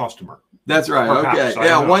one customer. That's right. Perhaps, okay.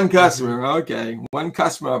 Yeah, one customer. Okay. One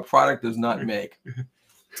customer a product does not make.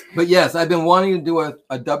 But yes, I've been wanting to do a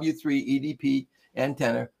W3 EDP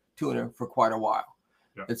antenna tuner for quite a while.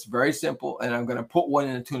 Yeah. It's very simple, and I'm going to put one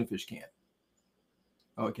in a tuna fish can.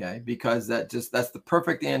 Okay, because that's the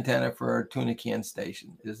perfect antenna for a tuna can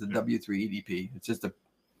station is the W3 EDP. It's just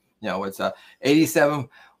it's a 87.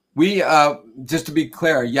 We just to be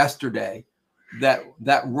clear, yesterday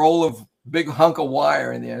that roll of big hunk of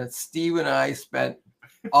wire in there, Steve and I spent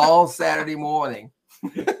all Saturday morning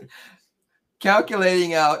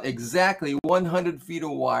calculating out exactly 100 feet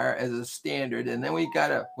of wire as a standard, and then we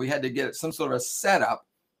had to get some sort of setup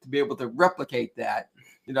to be able to replicate that,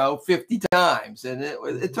 50 times, and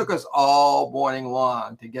it took us all morning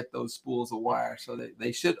long to get those spools of wire, so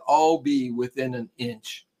they should all be within an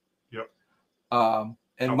inch. Yep.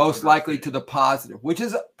 And most likely to the positive, which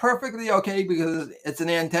is perfectly okay because it's an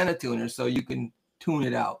antenna tuner, so you can tune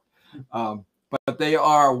it out. But they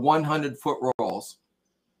are 100-foot rolls.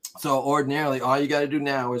 So ordinarily, all you got to do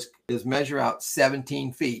now is measure out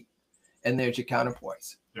 17 feet, and there's your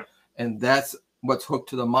counterpoise. Yep. And that's what's hooked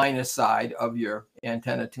to the minus side of your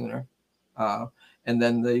antenna tuner. And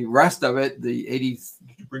then the rest of it, the 80.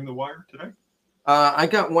 Did you bring the wire today? I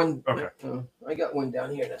got one. Okay. I got one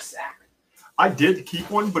down here in a sack. I did keep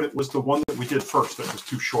one, but it was the one that we did first that was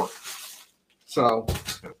too short. So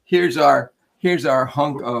here's our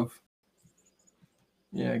hunk of.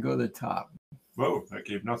 Yeah, go to the top. Whoa, that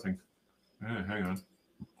gave nothing. Hang on.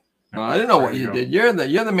 I don't know what you did. You're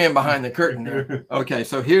the man behind the curtain there. Okay,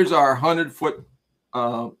 so here's our 100-foot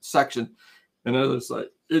section, and as I say,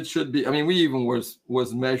 it should be. I mean, we even was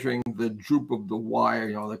measuring the droop of the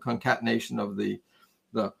wire. The concatenation of the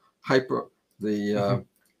Harper, the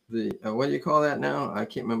what do you call that now? I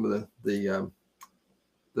can't remember the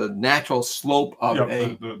natural slope of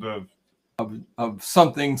of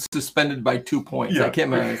something suspended by 2 points. Yeah. I can't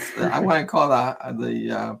remember. I want to call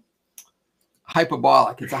the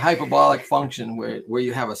hyperbolic. It's a hyperbolic function where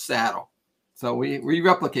you have a saddle. So we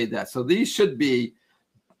replicate that. So these should be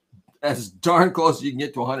as darn close as you can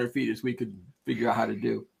get to 100 feet as we could figure out how to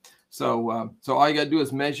do. So all you got to do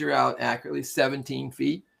is measure out accurately 17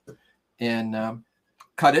 feet and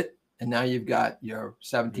cut it. And now you've got your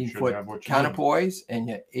 17-foot counterpoise and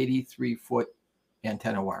your 83-foot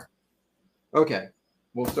antenna wire. Okay,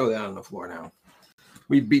 we'll throw that on the floor now.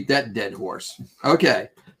 We beat that dead horse. Okay,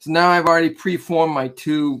 so now I've already preformed my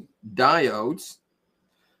two diodes,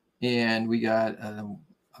 and we got a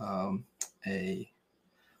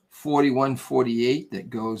 4148 that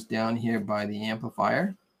goes down here by the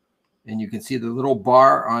amplifier, and you can see the little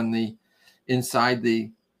bar on the inside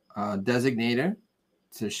the designator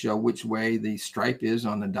to show which way the stripe is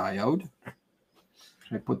on the diode.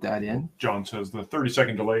 I put that in. John says the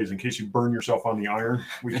 30-second delay is in case you burn yourself on the iron.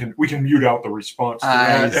 We can mute out the response to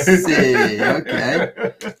I that. see.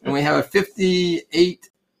 Okay. And we have a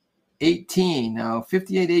 5818. Now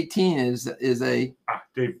 5818 is a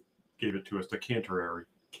Dave gave it to us, the canterary.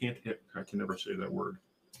 I can never say that word.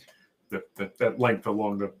 That length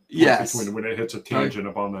along the between when it hits a tangent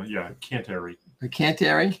upon the canterary. A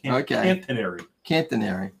canterary? Okay.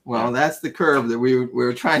 Cantenary. Well, that's the curve that we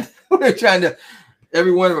were trying to.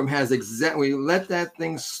 Every one of them has we let that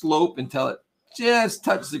thing slope until it just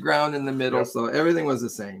touched the ground in the middle. Yep. So everything was the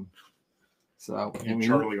same. So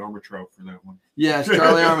Charlie Armitrout for that one. Yes,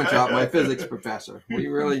 Charlie Armitrout, my physics professor.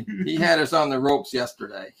 He had us on the ropes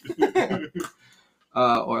yesterday.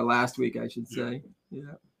 Or last week, I should say.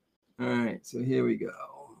 Yeah. All right, so here we go.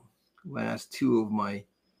 Last two of my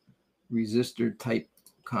resistor type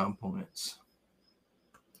components.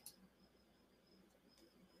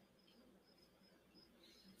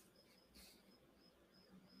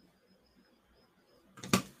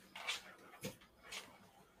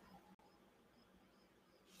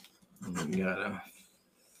 got a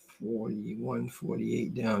 41,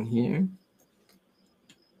 48 down here.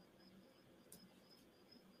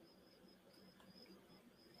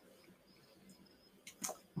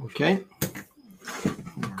 Okay.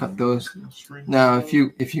 Cut those. Now, if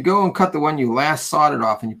you go and cut the one you last soldered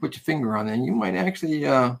off and you put your finger on it, you might actually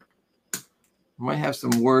might have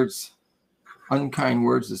some words, unkind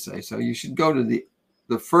words to say. So you should go to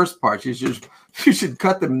the first part. You should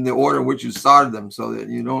cut them in the order in which you soldered them, so that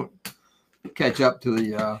you don't catch up to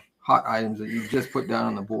the hot items that you just put down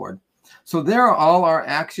on the board. So there are all our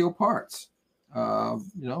axial parts. You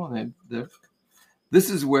know, this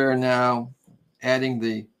is where now adding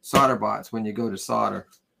the solder bots when you go to solder.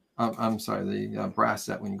 I'm sorry, the brass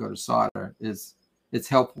set when you go to solder it's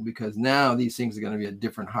helpful, because now these things are going to be at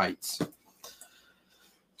different heights.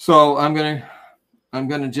 So I'm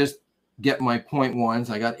gonna just get my 0.1s.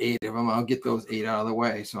 I got 8 of them. I'll get those 8 out of the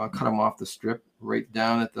way. So I'll cut them off the strip right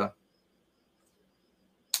down at the.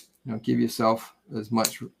 You know, give yourself as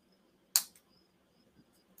much.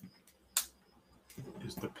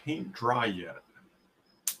 Is the paint dry yet?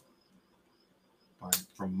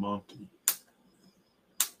 From Monty.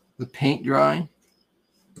 The paint dry?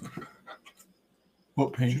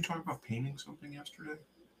 What paint? Did you talk about painting something yesterday?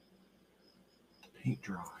 Paint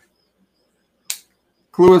dry.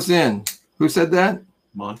 Clue us in. Who said that?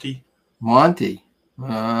 Monty. Monty.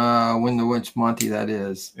 Wonder which Monty that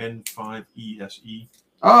is. N5ESE.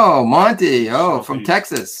 Oh, Monty. Oh, Southeast. from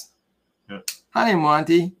Texas. Yeah. Hi,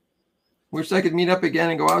 Monty. Wish I could meet up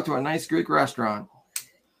again and go out to a nice Greek restaurant.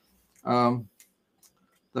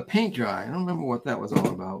 The paint dry. I don't remember what that was all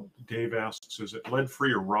about. Dave asks, is it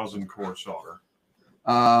lead-free or rosin core solder?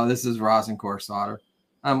 This is rosin core solder.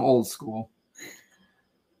 I'm old school.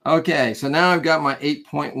 Okay, so now I've got my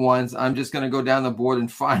 8.1s. I'm just going to go down the board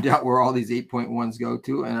and find out where all these 8.1s go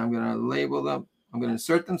to, and I'm going to label them. I'm going to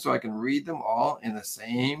insert them so I can read them all in the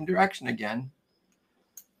same direction again.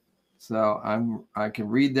 So I can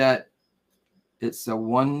read that. It's a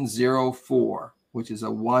 104, which is a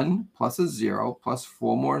 1 plus a 0 plus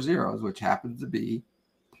 4 more zeros, which happens to be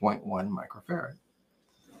 0.1 microfarad.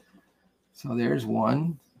 So there's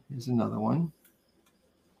one. Here's another one.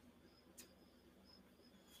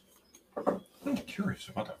 I'm curious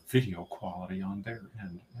about the video quality on their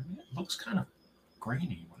end. I mean, it looks kind of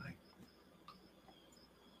grainy when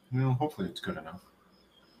hopefully it's good enough.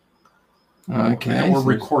 Okay. We're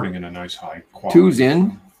recording in a nice high quality. 2's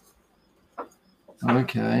in.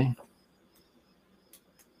 Okay.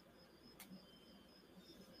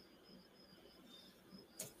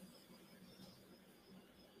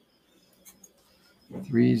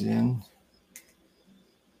 Three's in.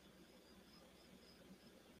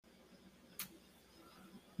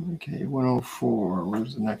 Okay, 104.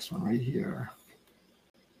 Where's the next one? Right here.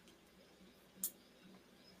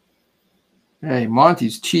 Hey,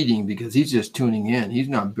 Monty's cheating because he's just tuning in. He's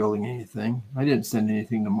not building anything. I didn't send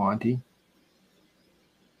anything to Monty.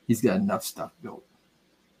 He's got enough stuff built.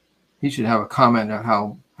 He should have a comment on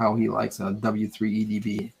how he likes a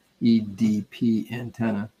W3 EDP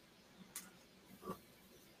antenna.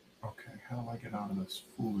 Okay, how do I get out of this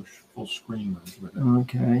foolish full screen mode with it?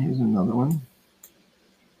 Okay, here's another one.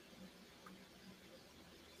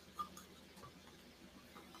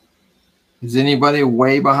 Is anybody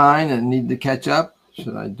way behind and need to catch up?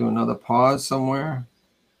 Should I do another pause somewhere?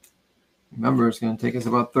 Remember, it's going to take us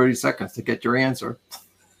about 30 seconds to get your answer.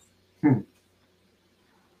 There's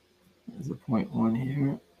a 0.1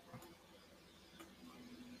 here.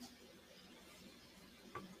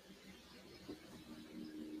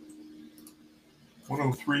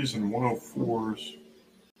 .103s and 104s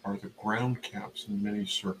are the ground caps in many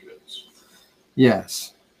circuits.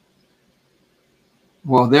 Yes.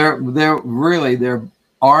 Well, they're RF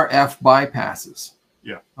bypasses.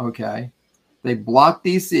 Yeah. Okay. They block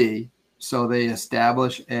DC, so they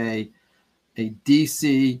establish a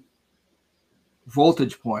DC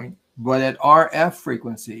voltage point, but at RF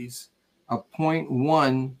frequencies, a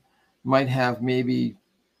 0.1 might have maybe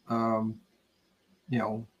 1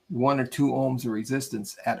 or 2 ohms of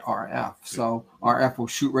resistance at RF. So RF will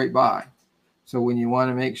shoot right by. So when you want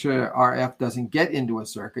to make sure RF doesn't get into a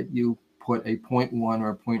circuit, you put a 0.1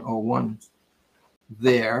 or a 0.01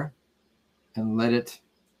 there and let it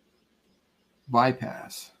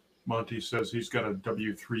bypass. Monty says he's got a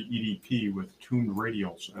W3 EDP with tuned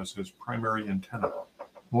radials as his primary antenna.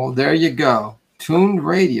 Well, there you go. Tuned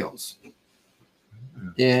radials.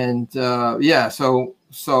 And there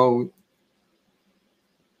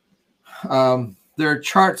are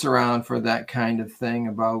charts around for that kind of thing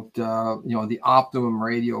about the optimum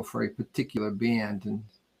radio for a particular band, and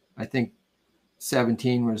I think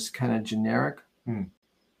 17 was kind of generic,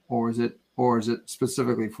 or is it or is it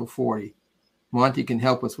specifically for 40? Monty can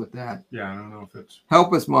help us with that. Yeah, I don't know if it's...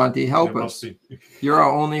 Help us, Monty. Help us. You're our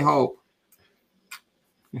only hope.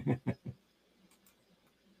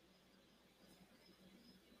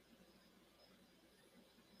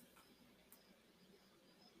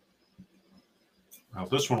 Well,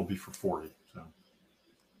 this one will be for 40. So.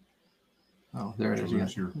 Oh, there it is.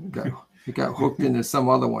 It got hooked into some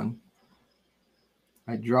other one.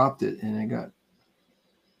 I dropped it and it got...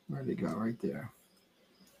 Where'd it go? Right there.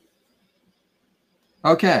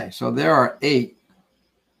 Okay, so there are 8.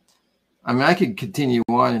 I mean, I could continue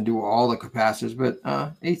on and do all the capacitors, but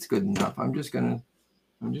 8's good enough. I'm just gonna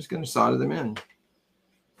solder them in.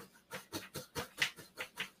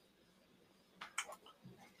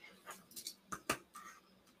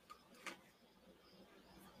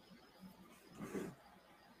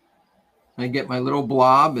 I get my little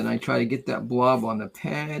blob and I try to get that blob on the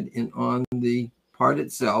pad and on the part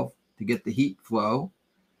itself to get the heat flow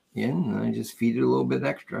in, and I just feed it a little bit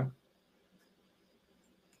extra.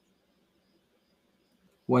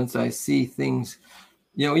 Once I see things,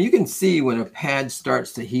 you know, you can see when a pad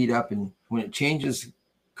starts to heat up, and when it changes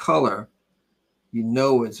color, you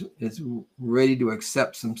know it's ready to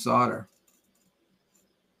accept some solder.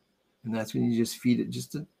 And that's when you just feed it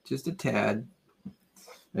just a tad.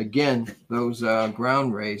 Again, those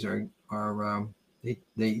ground rays are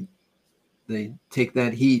they take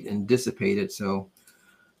that heat and dissipate it, so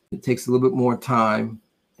it takes a little bit more time,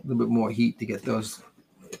 a little bit more heat to get those.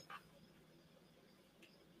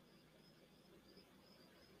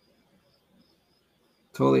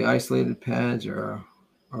 Totally isolated pads are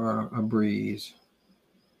a breeze.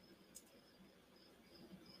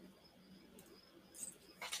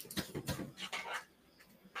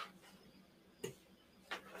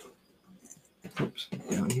 Oops,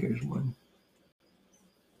 down here's one.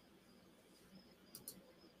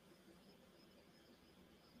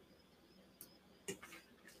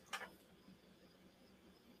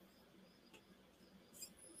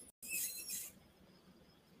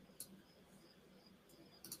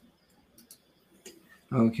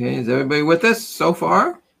 Okay, is everybody with us so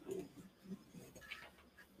far?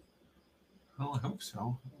 Well, I hope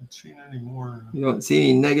so. I haven't seen any more. You don't see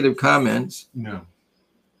any negative comments? No.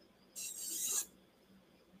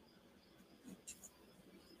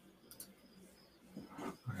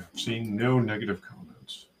 I have seen no negative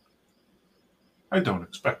comments. I don't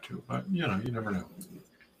expect to, but you know, you never know.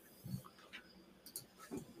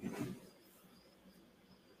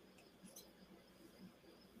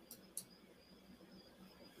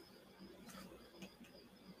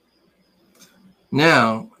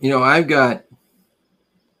 Now, you know, I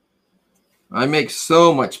make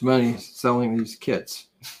so much money selling these kits.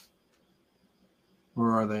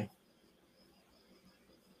 Where are they?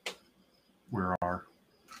 Where are?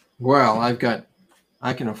 Well,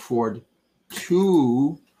 I can afford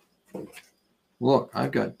 2. Look,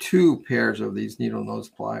 I've got 2 pairs of these needle nose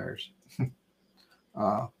pliers.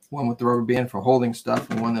 One with the rubber band for holding stuff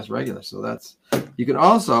and one that's regular. So that's, you can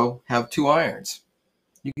also have 2 irons.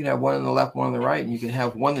 You can have one on the left, one on the right, and you can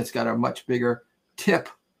have one that's got a much bigger tip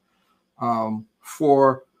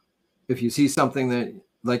for if you see something that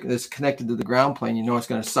like that's connected to the ground plane, you know it's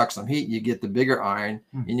going to suck some heat. You get the bigger iron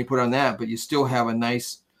and you put on that, but you still have a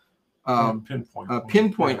nice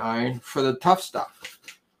pinpoint iron for the tough stuff.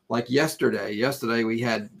 Like yesterday we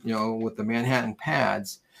had, you know, with the Manhattan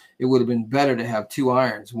pads, it would have been better to have 2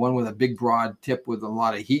 irons, one with a big broad tip with a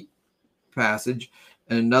lot of heat passage,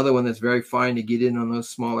 and another one that's very fine to get in on those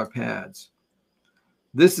smaller pads.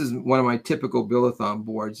 This is one of my typical Buildathon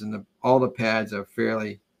boards, and all the pads are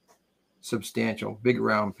fairly substantial, big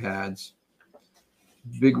round pads,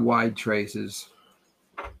 big wide traces.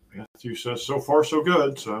 Matthew says so far so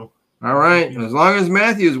good. So all right, as long as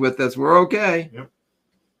Matthew's with us, we're okay. Yep.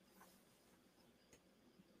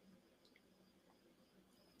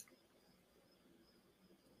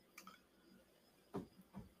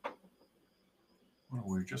 Well,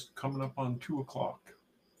 we're just coming up on 2 o'clock.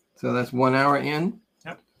 So that's 1 hour in.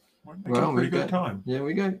 Yep. Well, pretty good time. Yeah,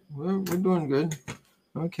 we're doing good.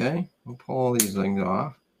 Okay, we'll pull all these things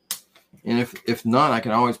off. And if not, I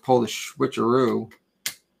can always pull the switcheroo.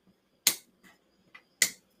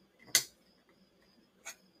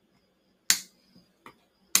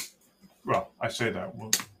 Well, I say that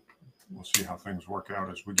we'll see how things work out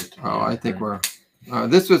as we get to. I think we're.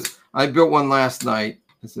 I built one last night.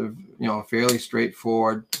 It's fairly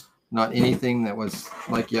straightforward. Not anything that was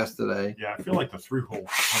like yesterday. Yeah, I feel like the through-hole built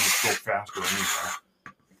faster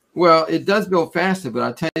anyway. Well, it does build faster, but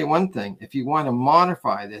I'll tell you one thing. If you want to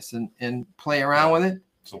modify this and play around with it,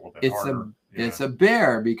 it's a little bit harder. Yeah. It's a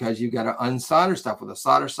bear because you got to unsolder stuff with a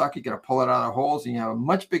solder sucker. You got to pull it out of holes, and you have a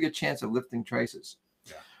much bigger chance of lifting traces.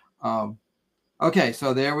 Yeah. Okay,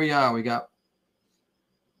 so there we are. We got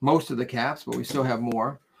most of the caps, but we still have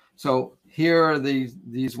more. So here are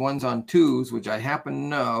these ones on 2s, which I happen to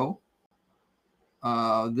know.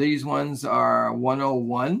 These ones are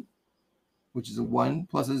 101, which is a 1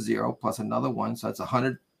 plus a 0 plus another 1. So that's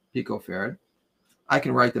 100 picofarad. I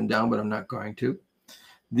can write them down, but I'm not going to.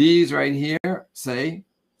 These right here say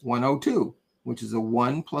 102, which is a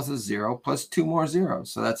 1 plus a 0 plus 2 more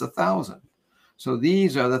zeros. So that's 1,000. So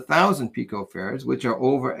these are the 1,000 picofarads, which are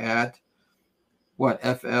over at what,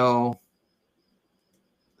 FL,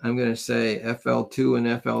 I'm going to say FL2 and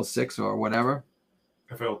FL6 or whatever.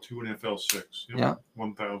 FL2 and FL6. Yeah.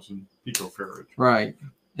 1,000 picofarads. Right.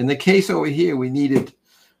 In the case over here, we needed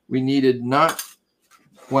not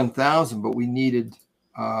 1,000, but we needed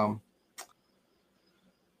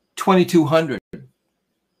 2,200.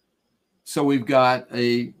 So we've got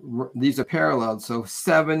these are paralleled. So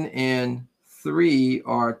 7 and 3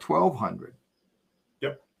 are 1,200.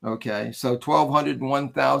 Yep. Okay. So 1,200 and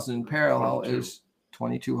 1,000 parallel is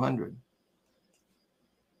 2,200.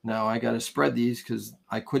 Now I got to spread these because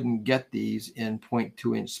I couldn't get these in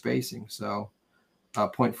 0.2 inch spacing. So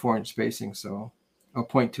 0.4 inch spacing. So,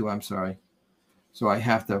 0.2, I'm sorry. So I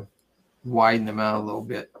have to widen them out a little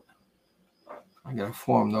bit. I got to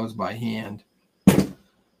form those by hand.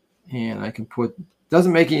 And I can put,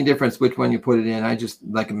 doesn't make any difference which one you put it in. I just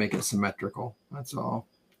like to make it symmetrical. That's all.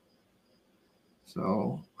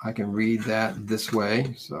 So I can read that this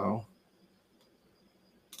way. So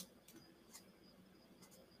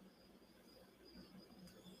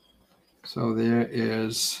there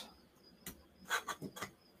is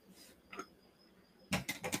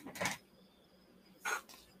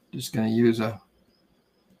just going to use a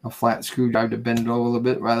flat screwdriver to bend it over a little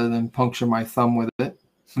bit rather than puncture my thumb with it.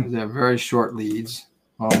 They're very short leads.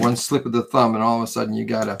 One slip of the thumb and all of a sudden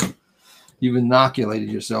you've inoculated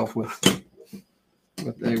yourself with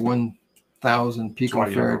a 1,000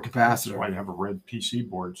 picofarad capacitor. That's why you have a red PC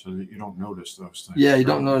board so that you don't notice those things. Yeah, you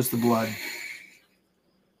don't notice the blood.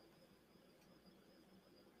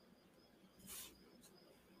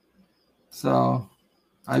 So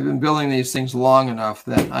I've been building these things long enough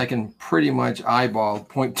that I can pretty much eyeball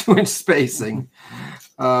 0.2 inch spacing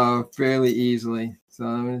fairly easily. So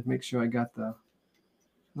I'm going to make sure I got the,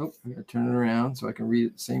 nope, I got to turn it around so I can read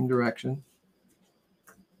it the same direction.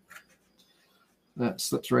 That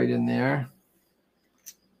slips right in there.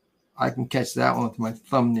 I can catch that one with my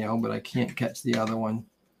thumbnail, but I can't catch the other one.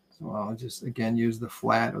 So I'll just, again, use the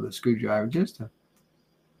flat or the screwdriver just to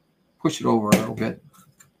push it over a little bit.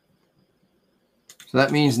 So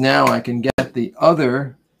that means now I can get the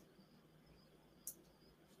other,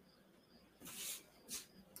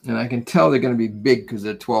 and I can tell they're going to be big because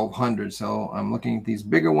they're 1,200. So I'm looking at these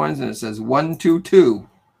bigger ones, and it says 122.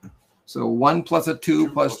 So 1 plus a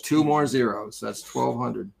 2 plus 2 more zeros. So that's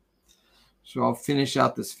 1,200. So I'll finish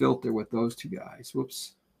out this filter with those two guys.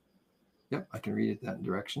 Whoops. Yep, I can read it that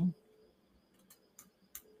direction.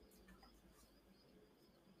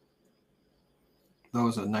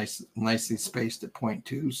 Those are nicely spaced at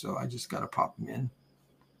 0.2, so I just got to pop them in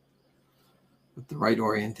with the right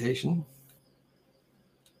orientation.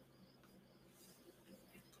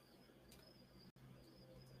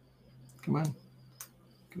 Come on.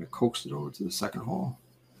 Gonna coax it over to the second hole.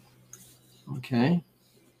 Okay.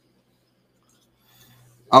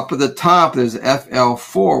 Up at the top, there's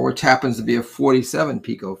FL4, which happens to be a 47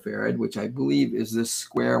 picofarad, which I believe is this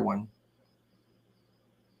square one.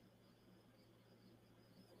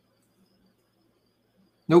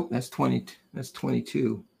 Nope, that's 20. That's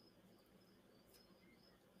 22.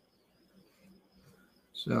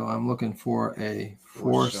 So I'm looking for a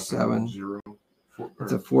 470.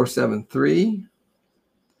 It's a 473.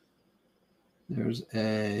 There's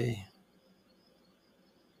a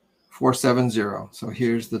 470. So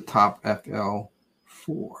here's the top FL4.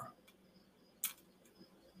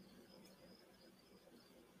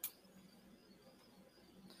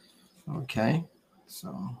 Okay.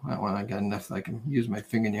 So that one I got enough that I can use my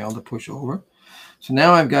fingernail to push over. So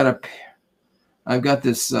now I've got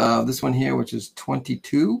this this one here, which is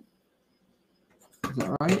 22. Is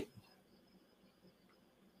that right?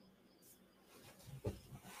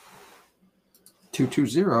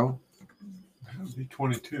 $220. That would be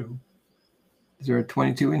 22. Is there a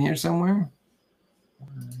 22 in here somewhere?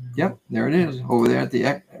 Yep, there it is. Over there at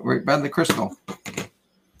the right by the crystal.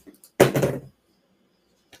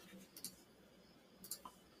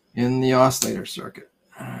 In the oscillator circuit.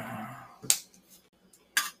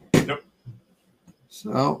 Yep.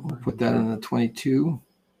 So we'll put that in the 22.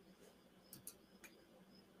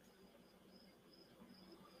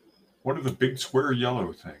 What are the big square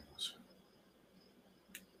yellow things?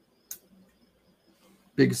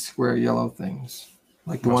 Big square yellow things,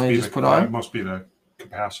 like the one I just put on. It must be the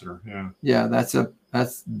capacitor. Yeah. Yeah,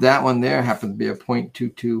 that one there happened to be a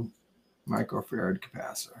 0.22 microfarad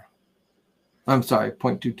capacitor. I'm sorry,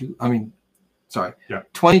 0.22. I mean, sorry. Yeah.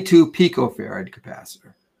 22 picofarad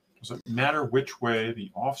capacitor. Does it matter which way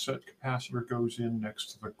the offset capacitor goes in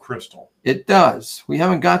next to the crystal? It does. We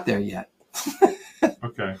haven't got there yet.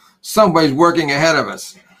 Okay. Somebody's working ahead of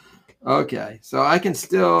us. Okay, so I can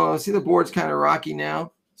still see the board's kind of rocky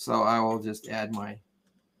now, so I will just add my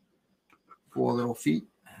 4 little feet.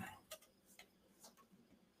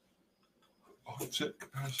 Offset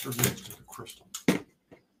capacitor next to the crystal.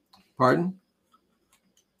 Pardon?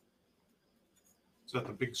 Is that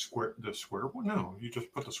the big square, the square one? No, you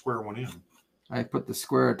just put the square one in. I put the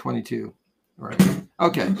square at 22. Right.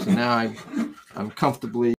 Okay, so now I'm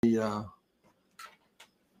comfortably.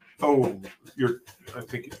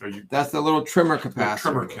 That's the little trimmer capacitor.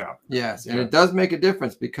 Trimmer cap. Yes, and it does make a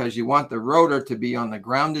difference because you want the rotor to be on the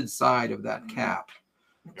grounded side of that cap,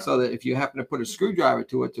 so that if you happen to put a screwdriver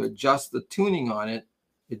to it to adjust the tuning on it,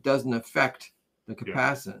 it doesn't affect the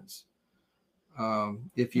capacitance.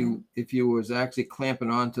 If you was actually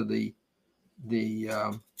clamping onto the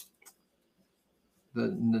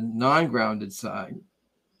non-grounded side,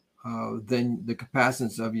 then the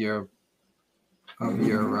capacitance of your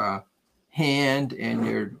hand and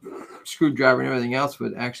your screwdriver and everything else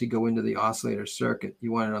would actually go into the oscillator circuit.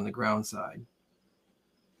 You want it on the ground side.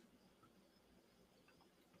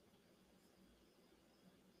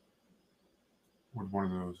 Would one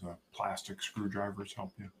of those plastic screwdrivers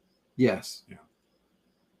help you? Yes. Yeah.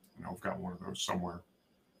 I know I've got one of those somewhere.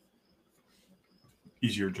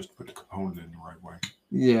 Easier just to put the component in the right way.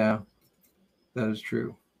 Yeah, that is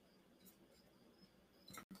true.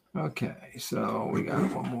 Okay, so we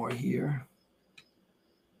got one more here.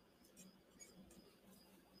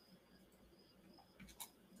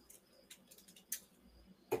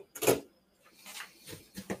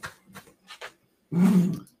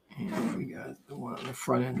 And we got the one on the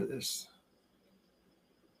front end of this.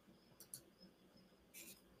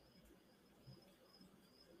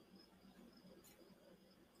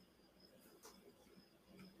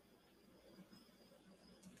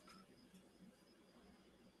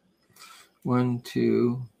 One,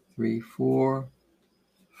 2, 3, 4,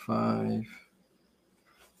 5. And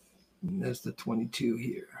there's the 22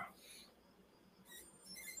 here.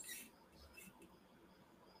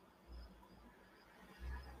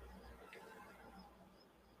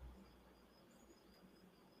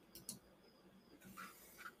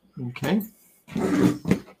 Okay.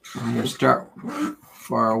 I'm going to start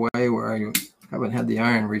far away where I haven't had the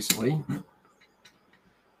iron recently.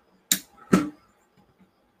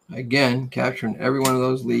 Again, capturing every one of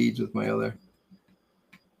those leads with my other.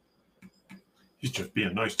 He's just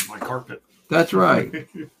being nice to my carpet. That's right.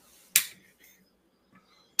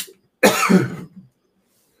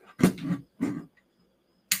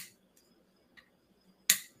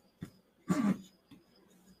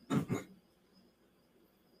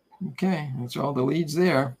 Okay, that's all the leads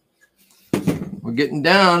there. We're getting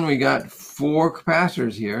down. We got 4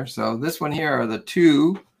 capacitors here. So this one here are the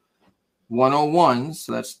 2 101s.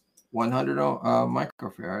 So that's 100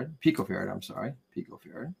 picofarad. I'm sorry,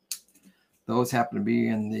 picofarad. Those happen to be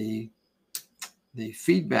in the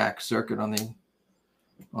feedback circuit on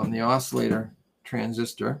the oscillator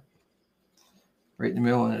transistor, right in the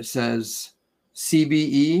middle, and it says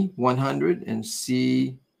CBE 100 and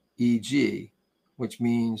CEG, which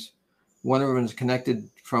means one of them is connected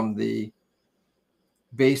from the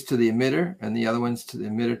base to the emitter, and the other one's to the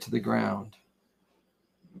emitter to the ground.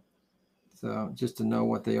 So just to know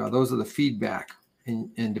what they are, those are the feedback,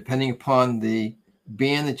 and depending upon the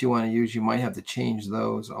band that you want to use, you might have to change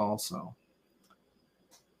those also.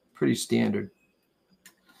 Pretty standard.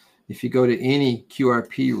 If you go to any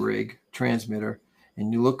QRP rig transmitter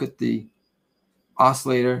and you look at the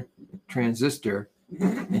oscillator transistor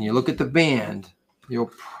and you look at the band,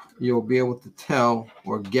 you'll be able to tell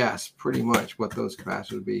or guess pretty much what those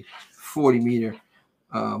capacitors would be. 40 meter,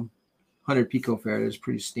 100 picofarad is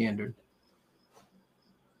pretty standard.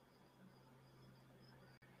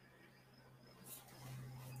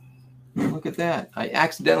 Look at that. I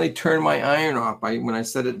accidentally turned my iron off when I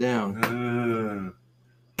set it down.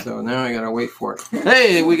 So now I got to wait for it.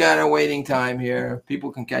 Hey, we got a waiting time here.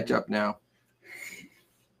 People can catch up now.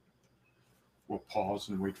 We'll pause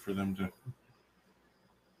and wait for them to...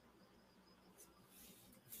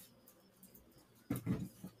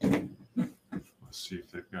 Let's see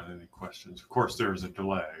if they've got any questions. Of course, there's a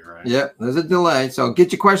delay, right? Yep, there's a delay. So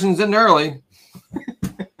get your questions in early.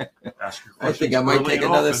 Ask your I think I might take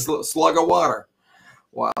another slug of water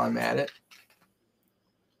while I'm at it.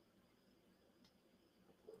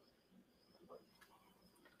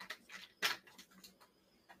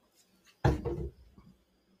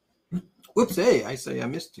 Whoops! Hey, I say I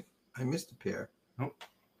missed a pair. Nope.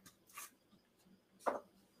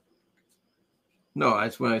 No,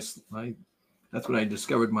 that's when that's when I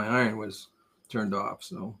discovered my iron was turned off.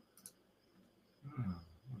 So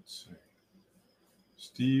let's see.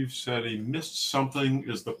 Steve said he missed something.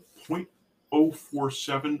 Is the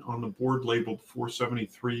 0.047 on the board labeled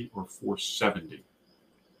 473 or 470?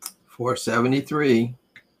 473.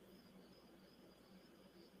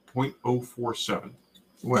 0.047.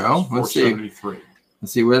 Well, let's see.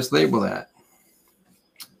 Let's see where it's labeled at.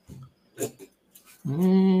 It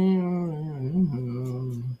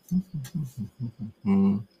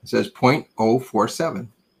says 0.047.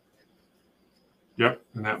 Yep,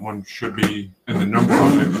 and that one should be, and the number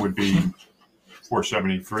on it would be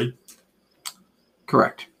 473.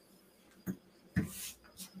 Correct.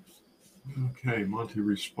 Okay, Monty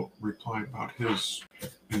replied about his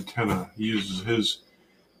antenna. He uses his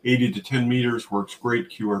 80 to 10 meters, works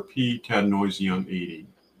great, QRP, tad noisy on 80.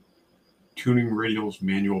 Tuning radials,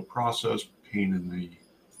 manual process, pain in the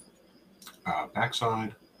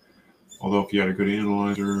backside. Although if you had a good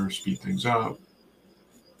analyzer, speed things up.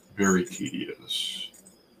 Very tedious.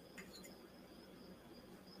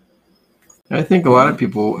 I think a lot of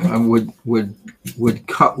people would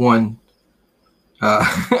cut one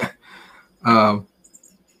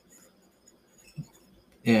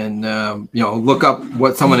and look up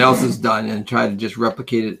what someone else has done and try to just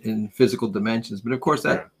replicate it in physical dimensions. But of course,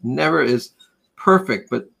 that never is perfect.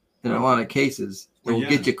 But in a lot of cases, it will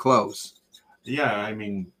get you close. Yeah, I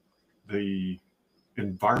mean, the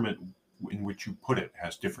environment in which you put it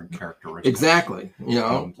has different characteristics. Exactly.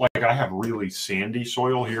 Like I have really sandy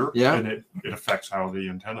soil here, and it affects how the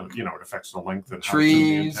antenna, it affects the length and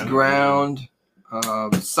trees, ground,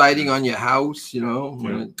 sighting on your house,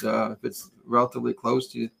 when if it's relatively close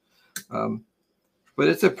to you. But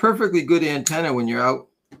it's a perfectly good antenna when you're out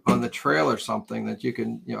on the trail or something that you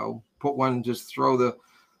can, put one, just throw the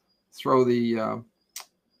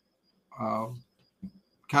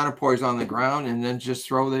counterpoise on the ground and then just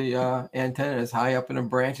throw the antenna as high up in a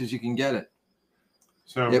branch as you can get it.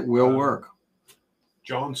 So it will work.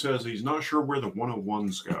 John says he's not sure where the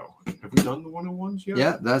 101s go. Have we done the 101s yet?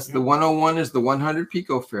 Yeah, that's the 101 is the 100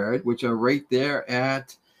 picofarad, which are right there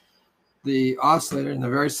at the oscillator in the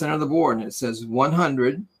very center of the board. And it says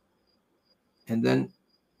 100. And then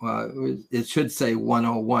it should say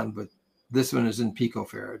 101, but this one is in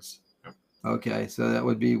picofarads. Yep. Okay, so that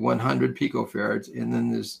would be 100 picofarads. And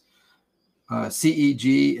then there's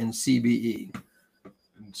CEG and CBE.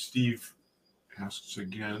 And Steve asks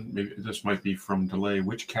again, maybe this might be from delay,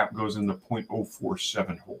 which cap goes in the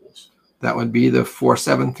 0.047 holes? That would be the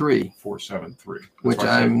 473. 473. Which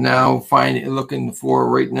I'm now looking for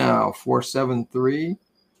right now. 473.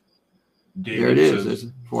 There it is. There's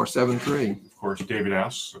 473. Of course, David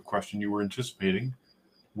asks a question you were anticipating.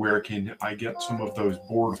 Where can I get some of those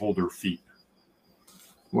board holder feet?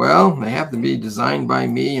 Well, they have to be designed by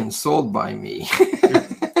me and sold by me.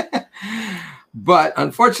 But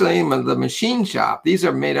unfortunately, the machine shop, these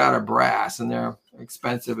are made out of brass and they're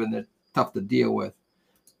expensive and they're tough to deal with.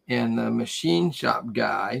 And the machine shop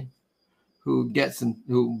guy who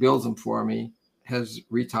builds them for me has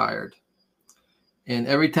retired. And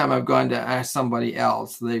every time I've gone to ask somebody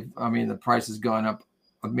else, the price has gone up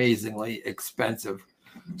amazingly expensive.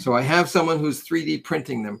 So I have someone who's 3D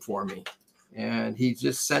printing them for me. And he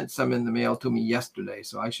just sent some in the mail to me yesterday.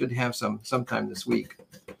 So I should have some sometime this week.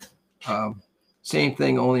 Same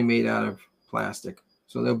thing, only made out of plastic.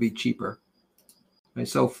 So they'll be cheaper. I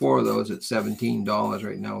sell 4 of those at $17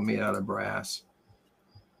 right now, made out of brass.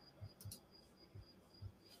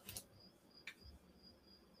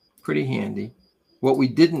 Pretty handy. What we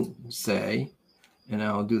didn't say, and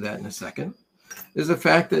I'll do that in a second, is the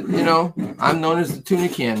fact that, I'm known as the tuna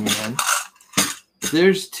can man.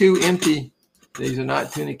 There's 2 empty. These are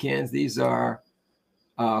not tuna cans. These are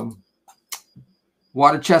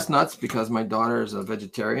water chestnuts because my daughter is a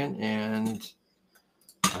vegetarian and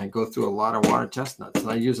I go through a lot of water chestnuts. And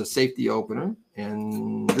I use a safety opener.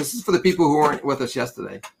 And this is for the people who weren't with us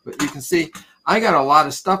yesterday. But you can see I got a lot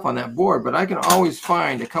of stuff on that board, but I can always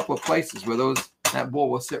find a couple of places where that bowl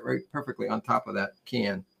will sit right perfectly on top of that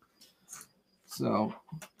can. So,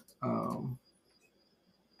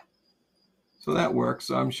 so that works.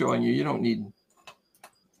 So I'm showing you don't need,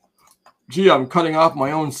 I'm cutting off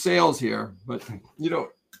my own sales here, but you don't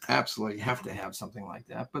absolutely have to have something like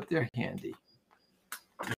that, but they're handy.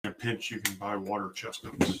 In a pinch, you can buy water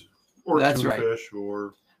chestnuts. Or That's tuna right. fish,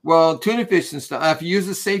 or well, tuna fish and stuff. If you use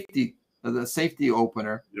the safety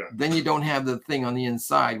opener, yeah. then you don't have the thing on the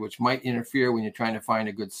inside, which might interfere when you're trying to find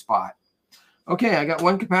a good spot. Okay, I got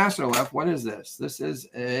one capacitor left. What is this? This is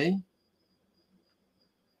a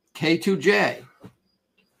K2J.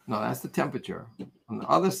 No, that's the temperature. On the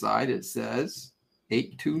other side, it says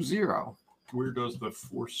 820. Where does the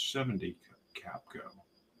 470 cap go?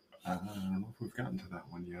 I don't know if we've gotten to that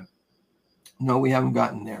one yet. No, we haven't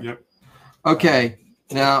gotten there. Yep. Okay,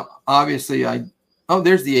 now obviously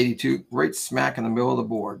there's the 82, right smack in the middle of the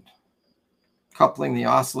board, coupling the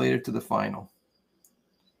oscillator to the final.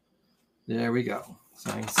 There we go.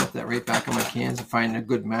 So I can set that right back in my cans and find a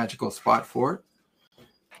good magical spot for it.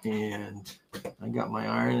 And I got my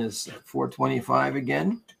iron is 425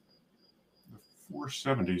 again. The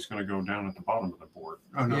 470 is going to go down at the bottom of the board.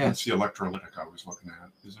 Oh, no, Yes. that's the electrolytic I was looking at.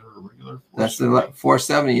 Is there a regular 470? That's the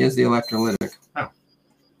 470 is the electrolytic. Oh.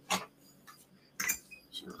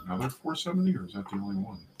 Is there another 470 or is that the only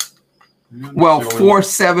one? Yeah, Well,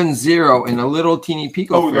 470 in a little teeny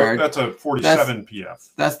picofarad. Oh, that's a 47 PF.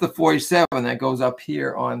 That's the 47 that goes up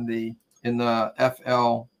here in the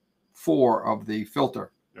FL4 of the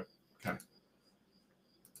filter. Yep. Okay.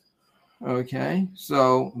 Okay,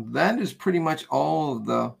 so that is pretty much all of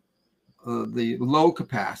the low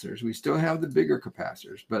capacitors. We still have the bigger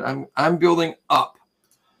capacitors, but I'm building up.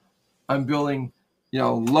 I'm building,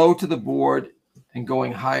 low to the board and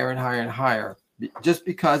going higher and higher and higher, just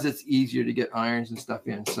because it's easier to get irons and stuff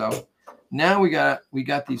in. So now we got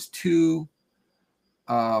these two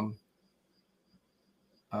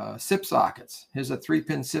SIP sockets. Here's a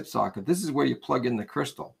 3-pin SIP socket. This is where you plug in the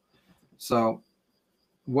crystal. So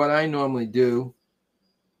what I normally do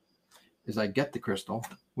is I get the crystal,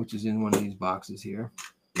 which is in one of these boxes here,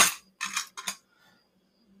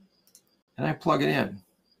 and I plug it in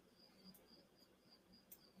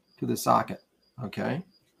to the socket. Okay.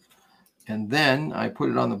 And then I put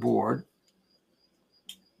it on the board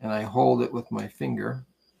and I hold it with my finger.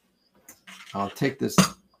 I'll take this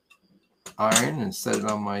iron and set it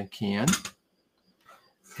on my can,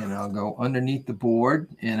 and I'll go underneath the board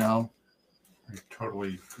and You're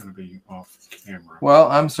totally going to be off camera. Well,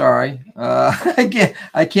 I'm sorry.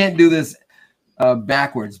 I can't do this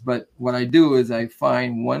backwards, but what I do is I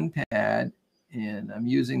find one pad and I'm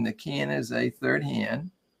using the can as a third hand.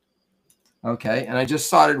 Okay, and I just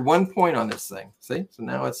soldered one point on this thing. See? So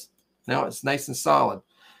now it's nice and solid.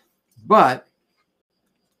 But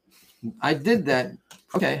I did that.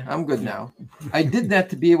 Okay, I'm good now. I did that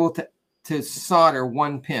to be able to solder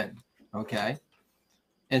one pin, okay,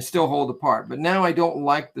 and still hold apart. But now I don't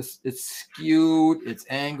like this. It's skewed, it's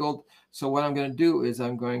angled. So what I'm going to do is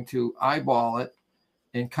I'm going to eyeball it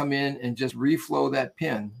and come in and just reflow that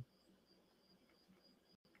pin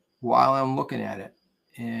while I'm looking at it.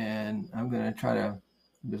 And I'm going to try to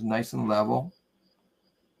just nice and level.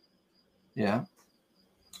 Yeah.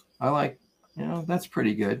 I like, that's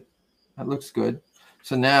pretty good. That looks good.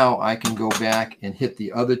 So now I can go back and hit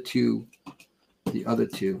the other two.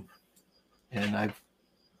 And I've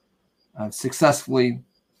successfully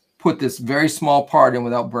put this very small part in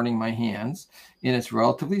without burning my hands. And it's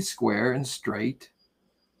relatively square and straight.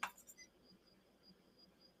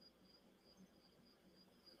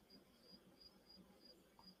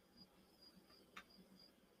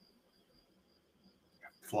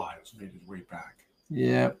 Fly has made his way back.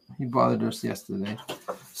 Yeah, he bothered us yesterday.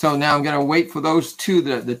 So now I'm going to wait for those two,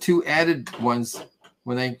 the two added ones,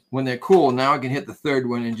 when they're cool. Now I can hit the third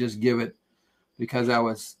one and just give it, because I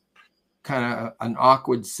was kind of an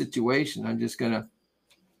awkward situation. I'm just going to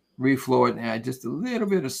reflow it and add just a little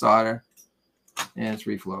bit of solder, and it's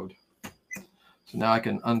reflowed. So now I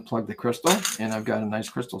can unplug the crystal, and I've got a nice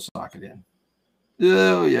crystal socket in.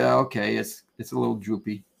 Oh yeah, okay, it's a little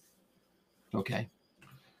droopy. Okay.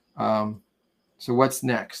 So what's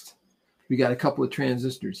next? We got a couple of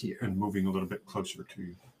transistors here. And moving a little bit closer to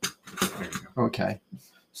you. There you go. Okay.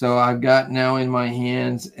 So I've got now in my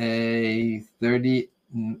hands a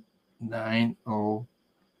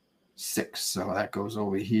 3906. So that goes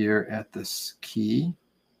over here at this key.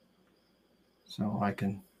 So I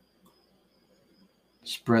can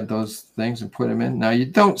spread those things and put them in. Now you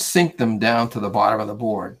don't sink them down to the bottom of the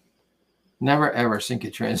board. Never, ever sink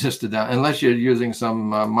your transistor down unless you're using some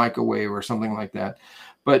microwave or something like that.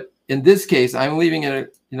 But in this case, I'm leaving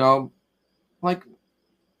it, a little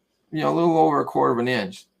over 1/4 of an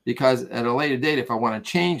inch, because at a later date, if I want to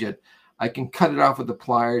change it, I can cut it off with the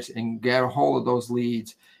pliers and get a hold of those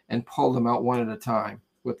leads and pull them out one at a time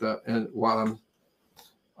while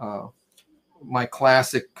I'm my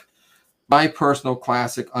personal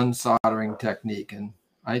classic unsoldering technique. And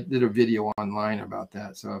I did a video online about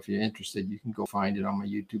that. So if you're interested, you can go find it on my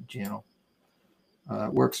YouTube channel.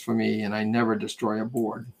 It works for me, and I never destroy a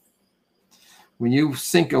board. When you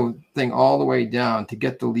sink a thing all the way down to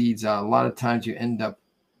get the leads out, a lot of times you end up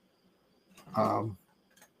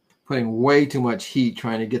putting way too much heat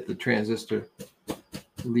trying to get the transistor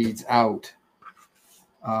leads out.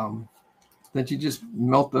 That you just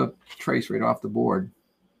melt the trace right off the board.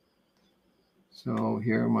 So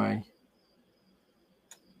here are my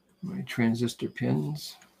transistor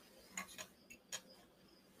pins.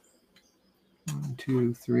 1,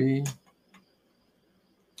 2, 3.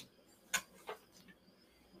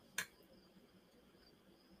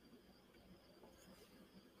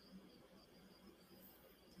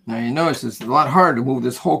 Now you notice it's a lot harder to move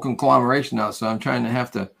this whole conglomeration out, so I'm trying to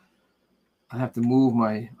have to move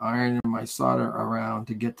my iron and my solder around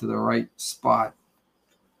to get to the right spot.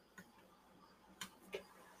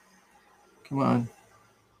 Come on.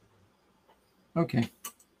 Okay.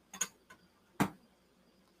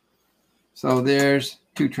 So there's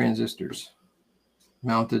 2 transistors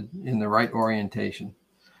mounted in the right orientation.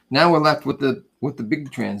 Now we're left with the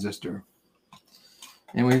big transistor.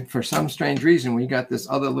 And for some strange reason, we got this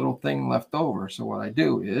other little thing left over. So what I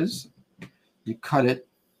do is you cut it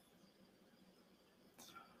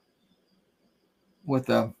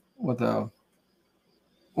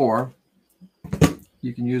or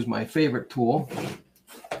you can use my favorite tool,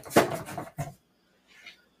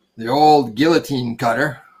 the old guillotine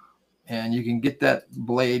cutter, and you can get that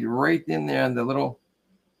blade right in there, and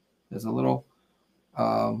there's a little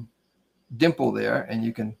dimple there, and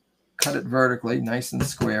you can cut it vertically, nice and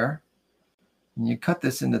square. And you cut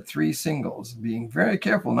this into 3 singles, being very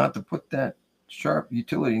careful not to put that sharp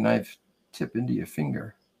utility knife tip into your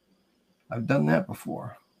finger. I've done that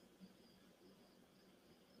before.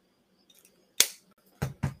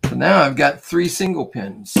 So now I've got 3 single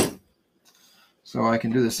pins. So I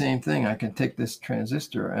can do the same thing. I can take this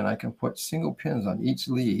transistor and I can put single pins on each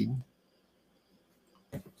lead.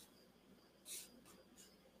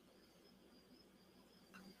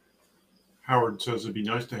 Howard says it'd be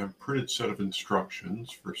nice to have a printed set of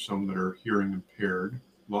instructions for some that are hearing impaired.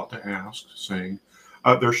 A lot to ask, saying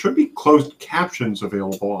there should be closed captions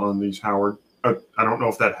available on these, Howard. I don't know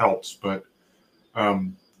if that helps, but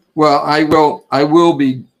well, I will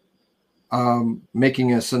be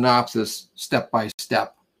making a synopsis step by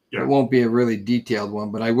step. Yeah. It won't be a really detailed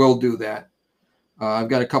one, but I will do that. I've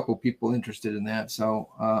got a couple people interested in that, so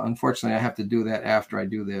unfortunately, I have to do that after I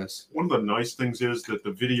do this. One of the nice things is that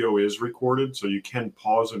the video is recorded, so you can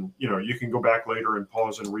pause and you can go back later and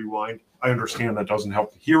pause and rewind. I understand that doesn't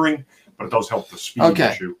help the hearing, but it does help the speed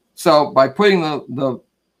issue. So by putting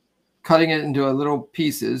cutting it into little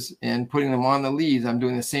pieces and putting them on the leads, I'm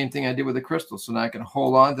doing the same thing I did with the crystal. So now I can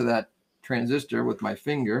hold on to that transistor with my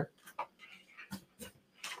finger.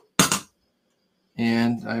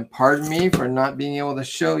 And pardon me for not being able to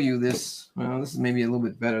show you this. Well, this is maybe a little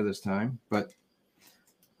bit better this time, but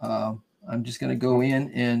I'm just going to go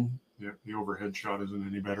in and... Yeah, the overhead shot isn't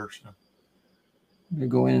any better. So. I'm going to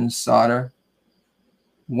go in and solder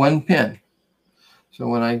 1 pin. So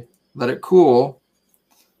when I let it cool,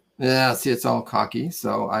 see, it's all cocky.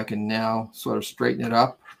 So I can now sort of straighten it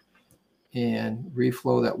up and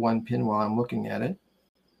reflow that 1 pin while I'm looking at it.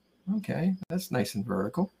 Okay, that's nice and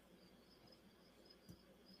vertical.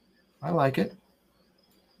 I like it.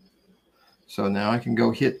 So now I can go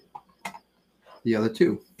hit the other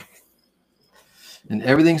 2. And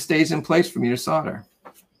everything stays in place for me to solder.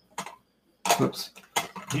 Whoops.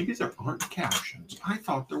 Maybe there aren't captions. I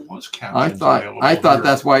thought there was captions. I thought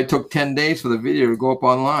that's why it took 10 days for the video to go up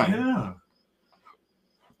online. Yeah.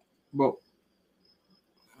 Well,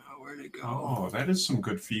 where'd it go? Oh, that is some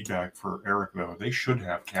good feedback for Eric, though. They should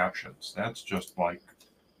have captions. That's just like...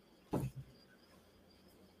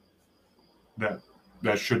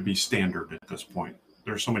 That should be standard at this point.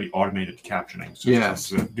 There's so many automated captioning systems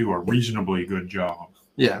that do a reasonably good job.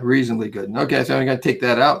 Yeah, reasonably good. Okay, so I'm going to take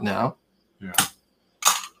that out now. Yeah.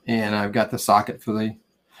 And I've got the socket for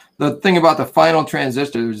the thing about the final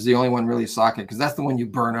transistor is the only one really socket, because that's the one you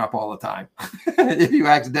burn up all the time. If you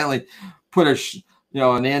accidentally put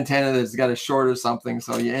an antenna that's got a short or something,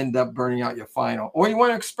 so you end up burning out your final. Or you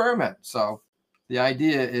want to experiment. So the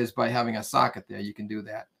idea is by having a socket there, you can do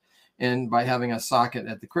that. And by having a socket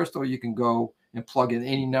at the crystal, you can go and plug in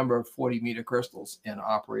any number of 40-meter crystals and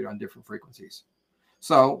operate on different frequencies.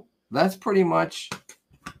 So that's pretty much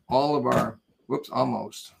all of our, whoops,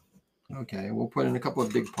 almost. Okay, we'll put in a couple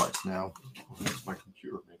of big parts now. Oh, that's my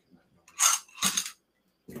computer making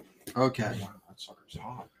that noise. Okay. Wow, that sucker's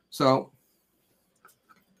hot. So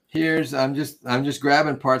Here's I'm just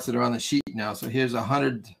grabbing parts that are on the sheet now. So here's a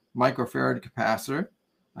 100 microfarad capacitor.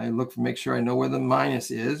 I look for make sure I know where the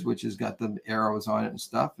minus is, which has got the arrows on it and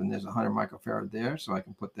stuff. And there's 100 microfarad there, so I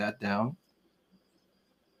can put that down.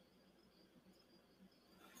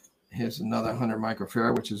 Here's another 100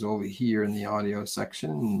 microfarad, which is over here in the audio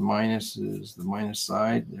section. Minus is the minus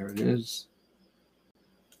side. There it is.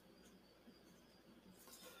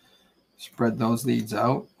 Spread those leads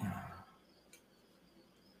out.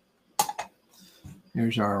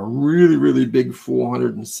 Here's our really, really big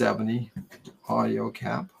 470 audio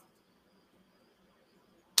cap.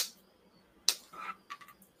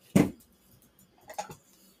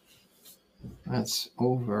 That's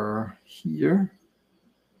over here.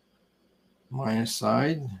 Minus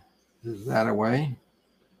side is that away.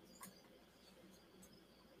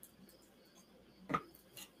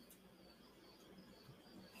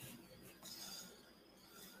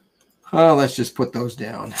 Oh, let's just put those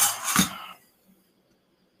down.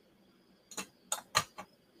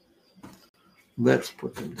 Let's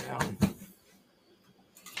put them down.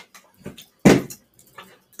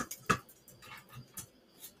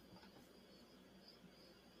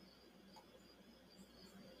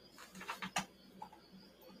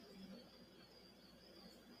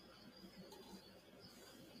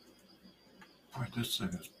 Boy, this thing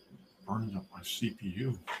is burning up my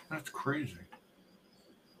CPU. That's crazy.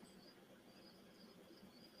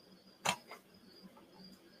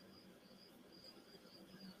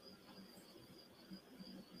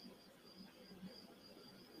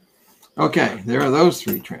 Okay, there are those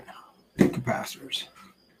three capacitors.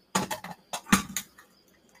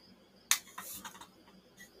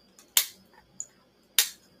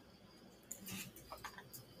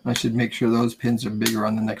 I should make sure those pins are bigger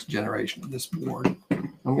on the next generation of this board.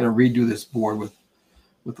 I'm going to redo this board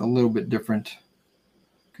with a little bit different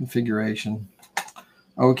configuration.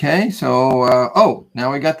 Okay, so, oh,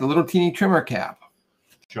 now we got the little teeny trimmer cap.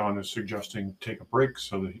 John is suggesting take a break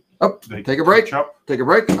so that they take a break. catch up. Take a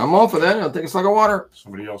break. I'm all for that. I'll take a slug of water.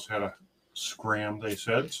 Somebody else had a scram, they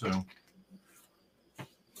said, so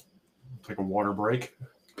take a water break.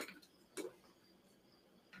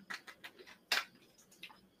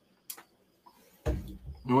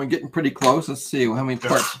 We're getting pretty close. Let's see how many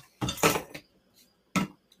parts.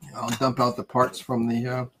 I'll dump out the parts from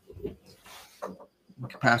the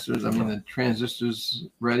capacitors. I mean, the transistors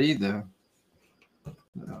ready. The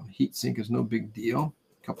heat sink is no big deal.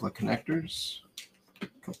 A couple of connectors, a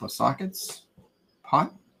couple of sockets,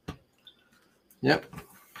 pot. Yep.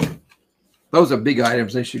 Those are big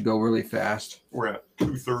items. They should go really fast. We're at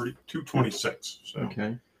 2:30, 2:26. So okay.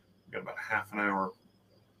 We've got about half an hour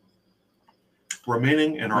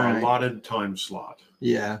remaining in our allotted time slot.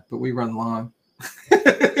 Yeah, but we run long.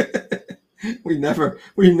 we never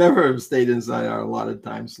stayed inside our allotted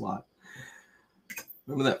time slot.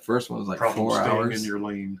 Remember that first one was like Problem 4 staying hours in your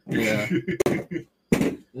lane. Yeah.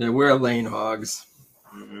 Yeah, we're lane hogs.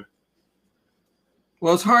 Mm-hmm.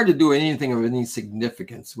 Well, it's hard to do anything of any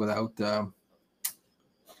significance without taking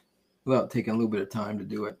a little bit of time to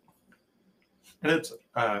do it. And it's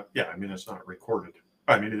yeah, I mean, it's not recorded.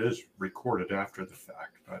 I mean, it is recorded after the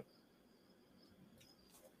fact, but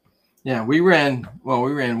yeah, we ran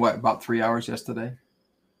what, about 3 hours yesterday?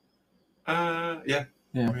 Yeah.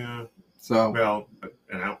 So well,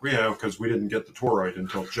 because we didn't get the toroid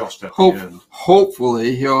until just at the end.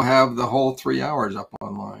 Hopefully, he'll have the whole 3 hours up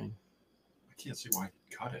online. I can't see why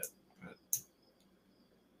he cut it, but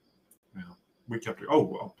yeah, we kept it.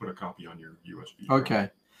 Oh, I'll put a copy on your USB.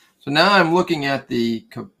 Okay. So now I'm looking at the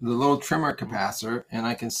little trimmer capacitor, and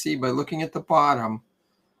I can see by looking at the bottom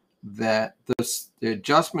that the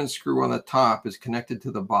adjustment screw on the top is connected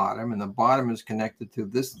to the bottom, and the bottom is connected to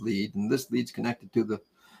this lead, and this lead's connected to the.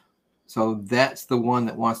 So that's the one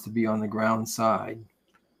that wants to be on the ground side.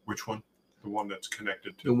 Which one? The one that's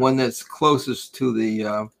connected to the one that's closest to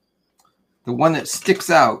the one that sticks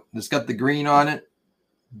out. That's got the green on it.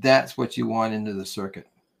 That's what you want into the circuit.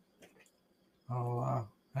 Oh,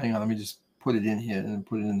 hang on. Let me just put it in here and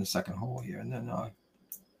put it in the second hole here, and then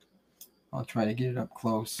I'll try to get it up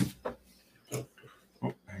close. Oh,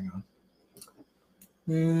 hang on.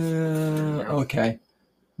 Okay.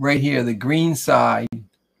 Right here, the green side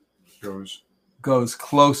goes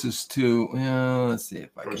closest to, let's see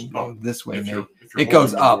if I can go this way. Maybe. It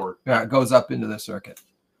goes up. Yeah, it goes up into the circuit.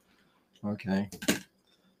 Okay.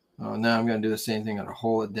 Now I'm going to do the same thing. I'm going to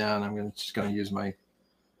hold it down. I'm just going to use my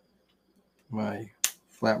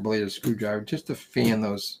flat bladed screwdriver just to fan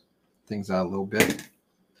those things out a little bit.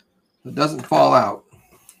 It doesn't fall out.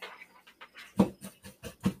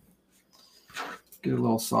 Get a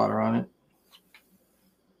little solder on it.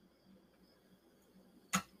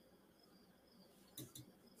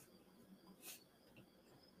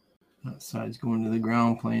 side's going to the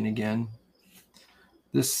ground plane again.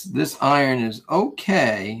 This iron is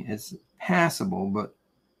okay. It's passable, but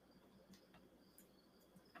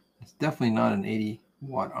it's definitely not an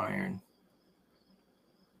 80-watt iron.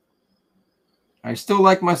 I still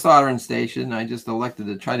like my soldering station. I just elected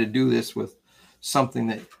to try to do this with something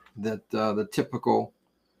that the typical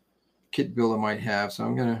kit builder might have. So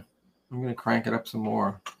I'm gonna crank it up some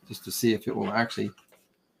more just to see if it will actually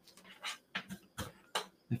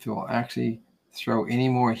throw any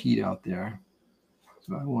more heat out there.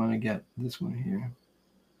 So I want to get this one here.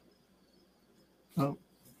 Oh,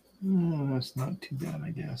 that's not too bad, I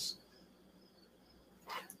guess.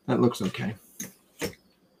 That looks okay.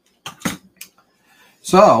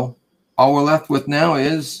 So all we're left with now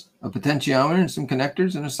is a potentiometer and some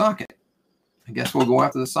connectors and a socket. I guess we'll go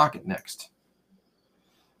after the socket next.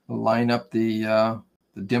 We'll line up the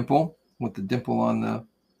dimple with the dimple on the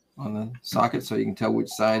socket so you can tell which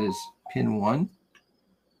side is pin 1.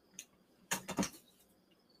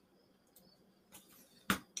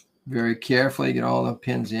 Very carefully get all the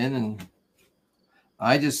pins in, and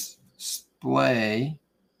I just splay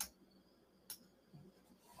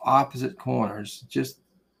opposite corners just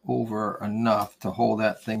over enough to hold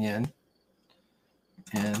that thing in,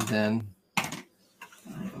 and then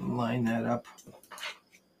line that up.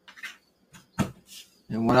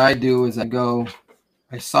 And what I do is I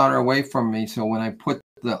solder away from me, so when I put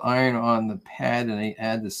the iron on the pad and I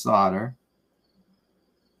add the solder,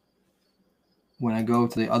 when I go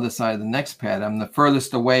to the other side of the next pad, I'm the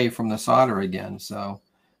furthest away from the solder again. So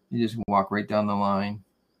you just walk right down the line.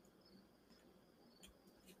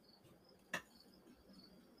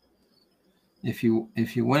 If you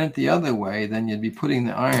went it the other way, then you'd be putting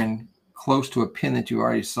the iron close to a pin that you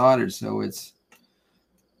already soldered. So it's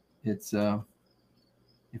if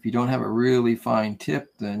you don't have a really fine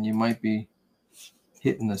tip, then you might be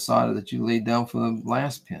hitting the solder that you laid down for the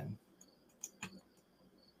last pin.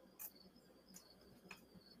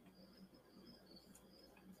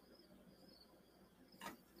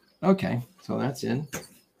 Okay, so that's in.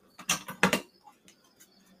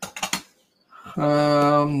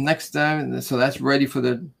 Next time, so that's ready for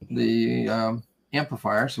the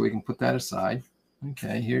amplifier, so we can put that aside.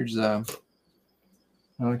 Okay, here's the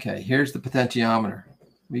potentiometer.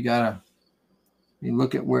 We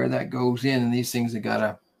look at where that goes in, and these things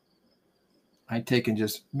I take and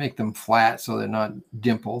just make them flat so they're not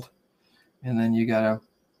dimpled, and then you gotta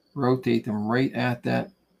rotate them right at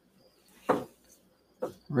that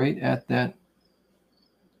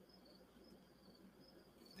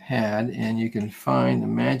pad, and you can find the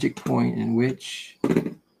magic point in which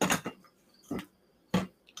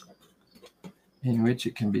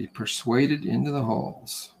it can be persuaded into the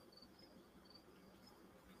holes.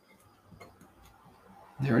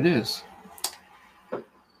 There it is.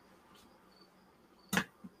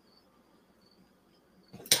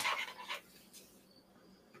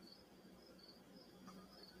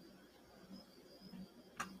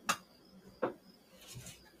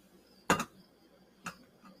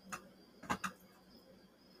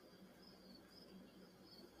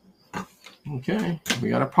 Okay, we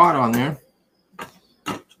got a pot on there.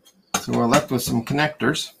 So we're left with some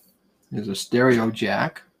connectors. There's a stereo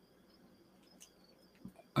jack.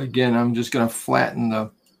 Again, I'm just going to flatten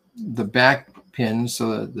the back pins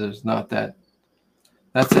so that there's not that.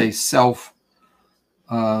 That's a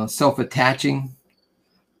self-attaching,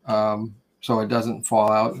 so it doesn't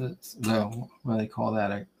fall out. It's what do they call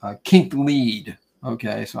that? A kinked lead.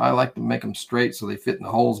 Okay, so I like to make them straight so they fit in the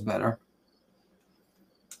holes better.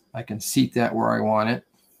 I can seat that where I want it,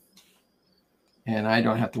 and I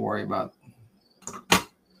don't have to worry about it.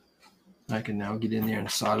 I can now get in there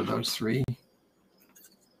and solder those 3.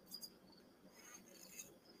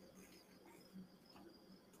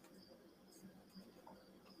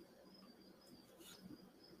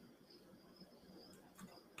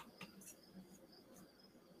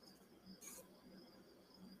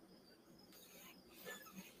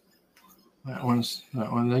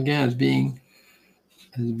 That one again is being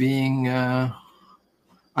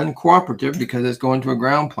uncooperative because it's going to a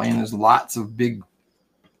ground plane. There's lots of big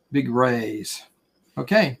rays.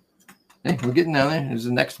 Okay, hey, we're getting down there. Here's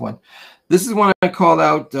the next one. This is one I called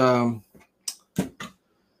out.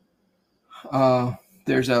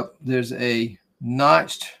 There's a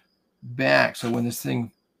notched back, so when this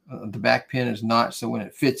thing, the back pin is notched, so when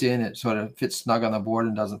it fits in, it sort of fits snug on the board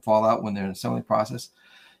and doesn't fall out when they're in the assembly process.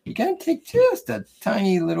 You can take just a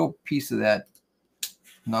tiny little piece of that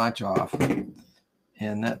notch off,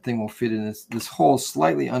 and that thing will fit in this hole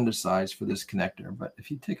slightly undersized for this connector. But if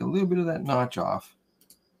you take a little bit of that notch off,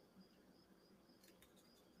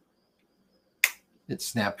 it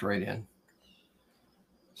snapped right in.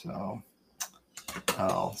 So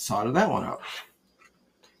I'll solder that one out.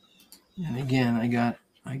 And again, I got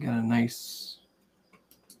a nice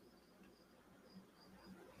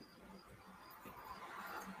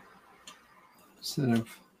set of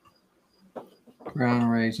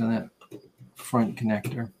ground rays on that front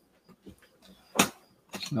connector.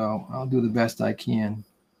 So I'll do the best I can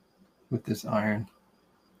with this iron.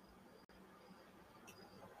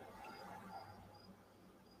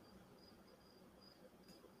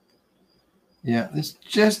 Yeah, this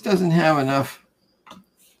just doesn't have enough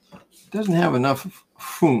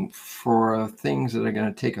oomph for things that are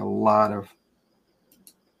going to take a lot of.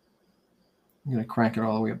 I'm going to crank it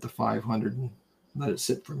all the way up to 500 and let it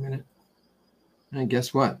sit for a minute. And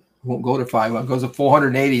guess what? It won't go to 500. It goes to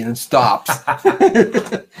 480 and then stops.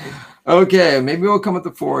 Okay, maybe we'll come up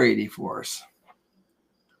to 480 for us.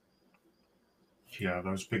 Yeah,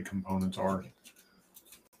 those big components are.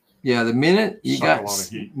 Yeah, the minute you Suck got a lot of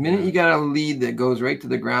heat. you got a lead that goes right to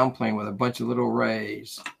the ground plane with a bunch of little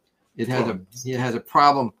rays, it has a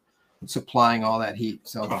problem supplying all that heat.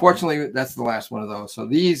 So fortunately, that's the last one of those. So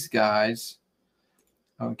these guys,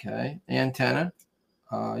 okay, antenna,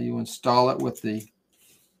 you install it with the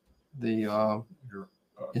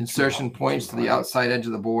insertion points to the outside edge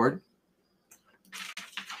of the board.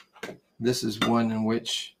 This is one in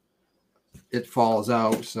which it falls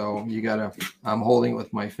out, so you gotta. I'm holding it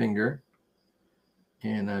with my finger,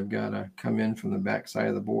 and I've got to come in from the back side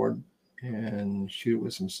of the board and shoot it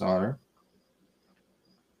with some solder.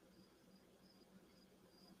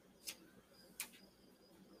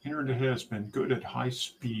 Internet has been good at high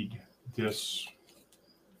speed this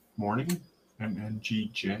morning.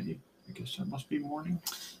 MNGJ, I guess that must be morning.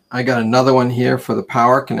 I got another one here for the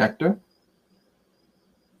power connector.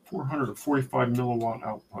 445 milliwatt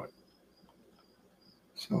output.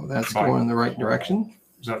 So that's going in the right direction.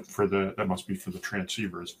 Is that for that must be for the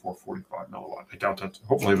transceiver is 445 milliwatt. I doubt that.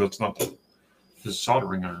 Hopefully that's not the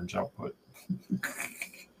soldering iron's output.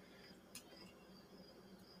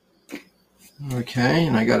 Okay,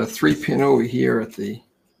 and I got a 3-pin over here at the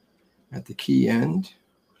key end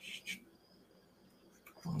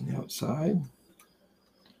on the outside.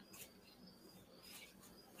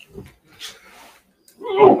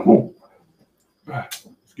 Oh,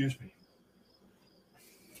 excuse me.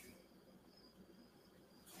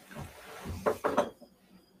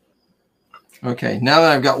 Okay, now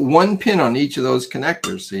that I've got one pin on each of those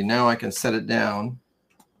connectors, see, now I can set it down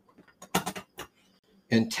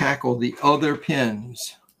and tackle the other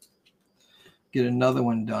pins. Get another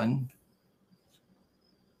one done.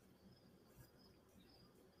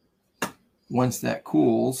 Once that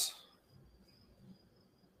cools,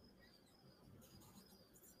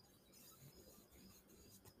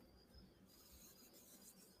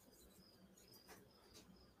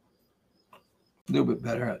 a little bit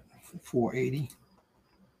better at 480.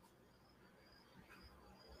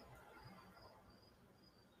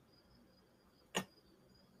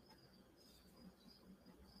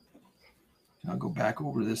 I'll go back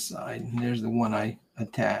over to this side, and there's the one I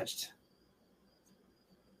attached.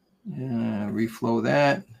 Reflow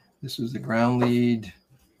that. This was the ground lead.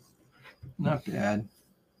 Not bad.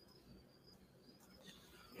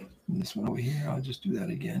 And this one over here, I'll just do that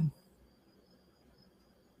again.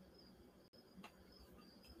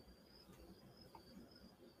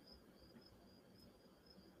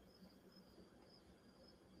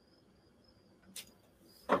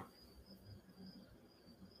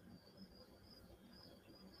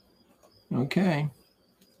 Okay.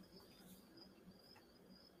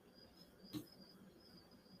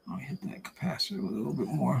 I'll hit that capacitor with a little bit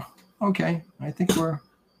more. Okay, I think we're,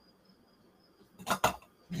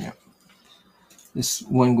 yeah. This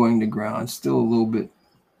one going to ground, still a little bit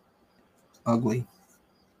ugly.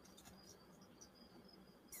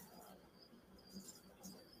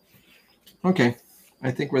 Okay,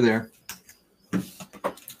 I think we're there.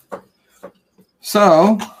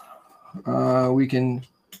 So we can,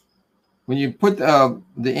 when you put the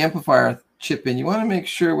amplifier chip in, you want to make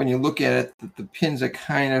sure when you look at it that the pins are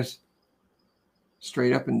kind of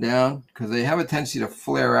straight up and down, because they have a tendency to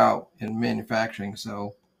flare out in manufacturing.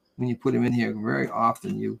 So when you put them in here, very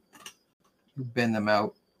often you bend them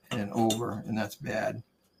out and over, and that's bad.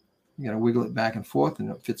 You got to wiggle it back and forth,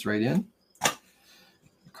 and it fits right in.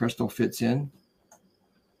 The crystal fits in.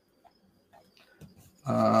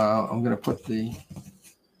 I'm going to put the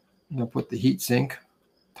heat sink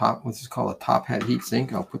top, what's called a top hat heat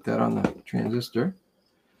sink. I'll put that on the transistor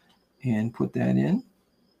and put that in.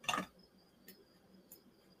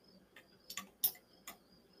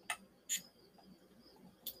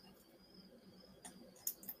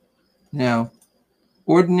 Now,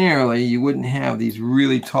 ordinarily you wouldn't have these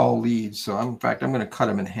really tall leads. So in fact, I'm going to cut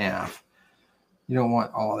them in half. You don't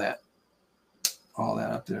want all that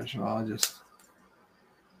up there. So I'll just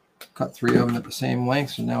cut 3 of them at the same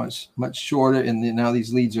length. So now it's much shorter, and then now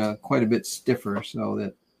these leads are quite a bit stiffer. So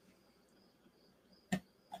that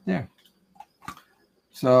there.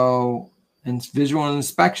 So in visual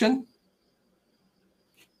inspection,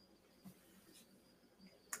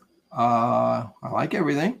 I like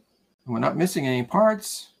everything. We're not missing any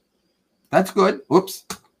parts. That's good. Whoops.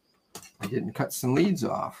 I didn't cut some leads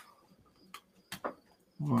off.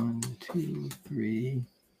 1, 2, 3.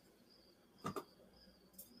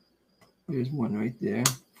 There's one right there.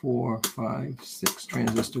 4, 5, 6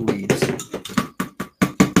 transistor leads.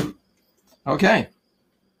 Okay.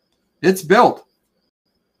 It's built.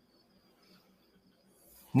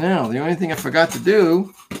 Now, the only thing I forgot to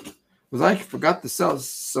do was I forgot to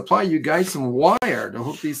supply you guys some wire to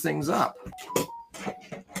hook these things up.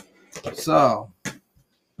 So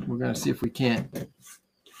we're going to see if we can't.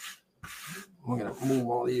 We're going to move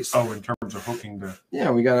all these. Oh, in terms of hooking the.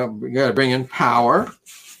 Yeah, we gotta bring in power.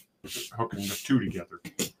 Hooking the two together.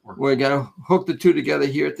 We got to hook the two together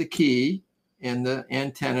here at the key and the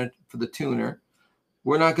antenna for the tuner.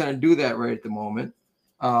 We're not going to do that right at the moment.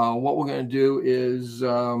 What we're going to do is,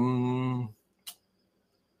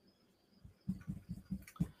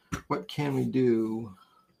 what can we do?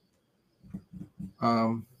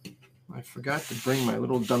 I forgot to bring my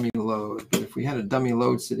little dummy load. But if we had a dummy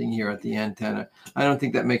load sitting here at the antenna, I don't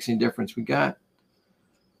think that makes any difference. We got.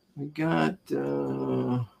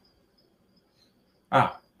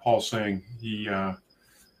 Paul's saying he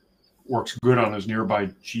works good on his nearby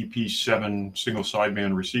GP7 single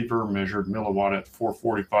sideband receiver, measured milliwatt at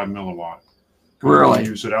 445 milliwatt. Really?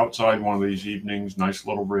 Use it outside one of these evenings. Nice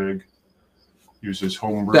little rig. Uses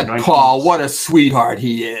homebrew. That Paul, what a sweetheart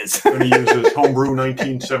he is. And he uses homebrew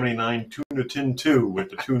 1979 Tuna Tin 2 with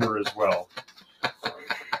the tuner as well.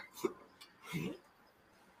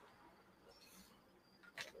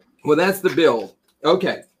 Well, that's the build.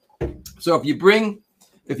 Okay. So if you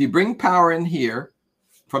bring power in here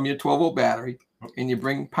from your 12-volt battery, and you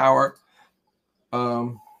bring power,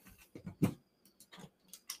 well,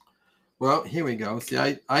 here we go. See,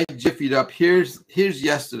 I jiffied up. Here's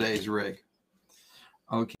yesterday's rig.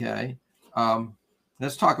 Okay.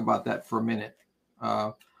 Let's talk about that for a minute.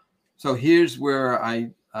 So here's where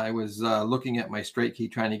I was looking at my straight key,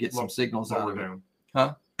 trying to get some signals out of it.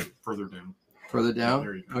 Huh? Further down. Further down?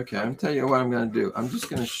 There you go. Okay, I'm telling you what I'm going to do. I'm just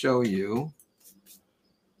going to show you.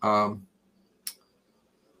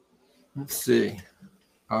 Let's see.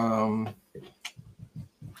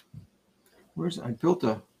 Where's I built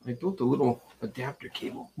a little adapter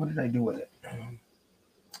cable. What did I do with it?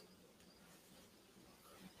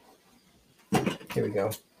 Here we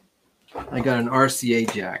go. I got an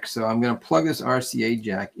RCA jack. So I'm going to plug this RCA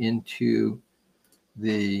jack into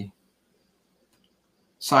the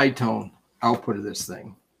side tone output of this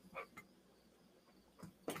thing.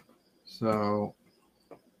 So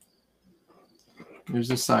there's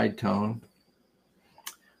the side tone.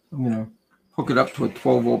 I'm going to hook it up to a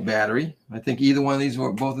 12-volt battery. I think either one of these,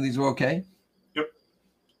 both of these are okay. Yep.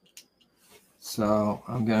 So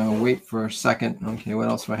I'm going to wait for a second. Okay, what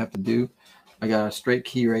else do I have to do? I got a straight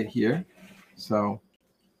key right here. So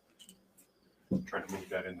I'm trying to move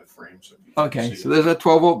that in the frame. Okay, so there's a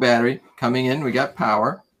 12-volt battery coming in. We got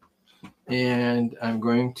power. And I'm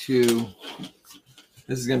going to,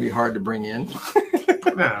 this is going to be hard to bring in.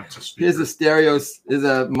 Nah, it's a speaker. Here's a stereo, is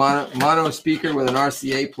a mono speaker with an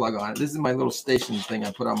RCA plug on it. This is my little station thing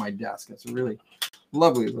I put on my desk. It's a really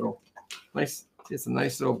lovely little, nice, it's a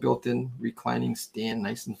nice little built-in reclining stand,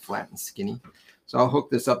 nice and flat and skinny. So I'll hook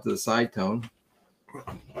this up to the side tone. You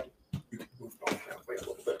can move it off that way a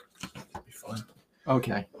little bit. That'll be fine.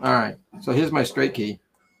 Okay, all right. So here's my straight key.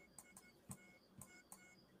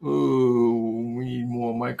 Ooh, we need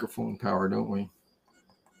more microphone power, don't we?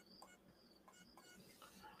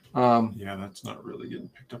 Yeah, that's not really getting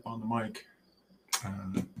picked up on the mic.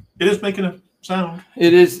 It is making a sound.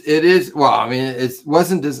 It is. Well, I mean, it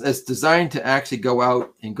wasn't. It's designed to actually go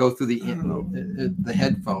out and go through the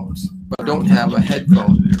headphones, but don't have a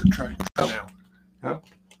headphone. Try now. Huh?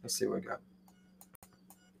 Let's see what I got.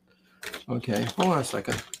 Okay, hold on a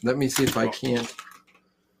second. Let me see if I can't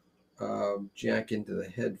jack into the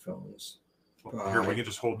headphones. Here, we can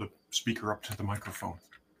just hold the speaker up to the microphone.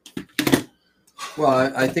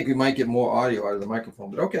 Well, I think we might get more audio out of the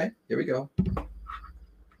microphone, but okay, here we go.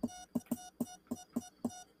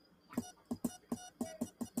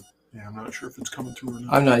 Yeah, I'm not sure if it's coming through or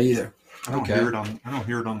not. I'm not either. I don't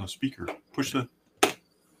hear it on the speaker. Push the.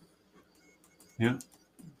 Yeah.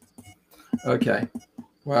 Okay.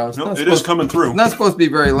 Well, it's no, it is coming through. It's not supposed to be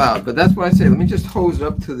very loud, but that's why I say let me just hose it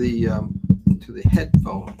up to the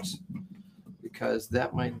headphones, because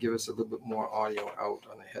that might give us a little bit more audio out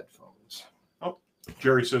on the headphones. Oh,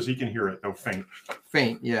 Jerry says he can hear it though, faint.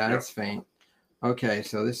 Faint, yeah, it's faint. Okay,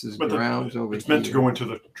 so this is grounds over here. It's meant to go into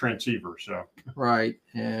the transceiver, so. Right,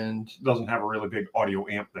 and it doesn't have a really big audio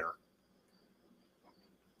amp there.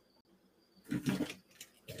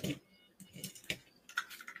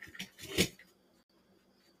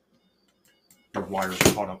 Your wires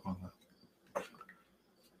caught up on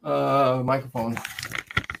the microphone.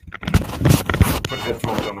 Put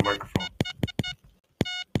headphones on the microphone.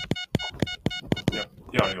 Yeah,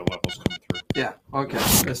 the audio level's coming through. Yeah, okay.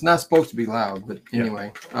 It's not supposed to be loud, but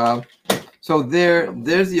anyway. Yeah. So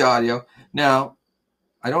there's the audio. Now,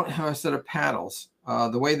 I don't have a set of paddles.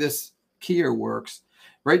 The way this keyer works,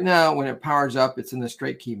 right now when it powers up, it's in the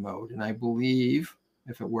straight key mode, and I believe,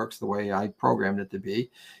 if it works the way I programmed it to be,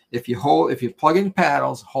 if you plug in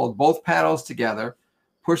paddles, hold both paddles together,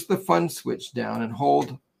 push the fun switch down and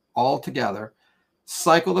hold all together,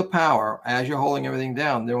 cycle the power as you're holding everything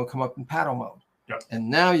down, they will come up in paddle mode. Yep. And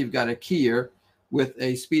now you've got a keyer with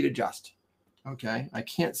a speed adjust. Okay, I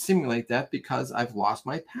can't simulate that because I've lost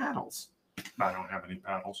my paddles. I don't have any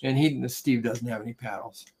paddles. And Steve doesn't have any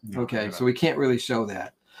paddles. No, okay, so we can't really show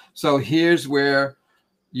that. So here's where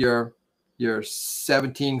your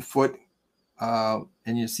 17-foot,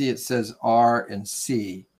 and you see it says R and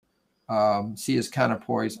C. C is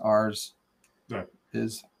counterpoise, R's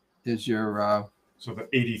is your so the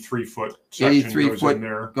 83-foot section 83 goes foot in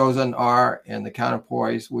there. Goes on R, and the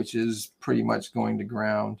counterpoise, which is pretty much going to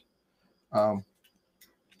ground.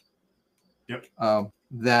 Yep.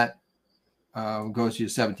 That goes to your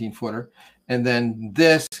 17-footer, and then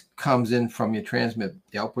this comes in from your transmit,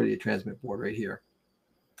 the output of your transmit board right here.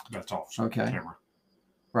 That's off camera.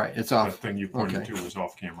 Right, it's off. That thing you pointed to is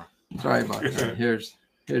off camera. Sorry about that. Here's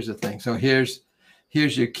the thing. So here's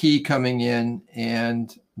your key coming in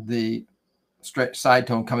and the side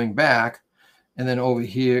tone coming back, and then over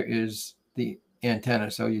here is the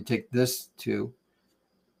antenna. So you take this two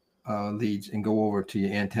leads and go over to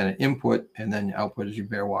your antenna input, and then your output is your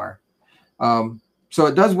bare wire. So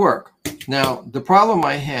it does work. Now the problem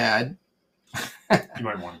I had. You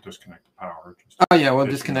might want to disconnect the power. Oh yeah, we'll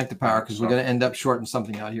disconnect the power because we're going to end up shorting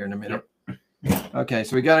something out here in a minute. Yep. Okay,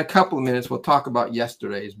 so we got a couple of minutes. We'll talk about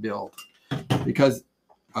yesterday's build, because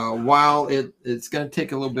while it's going to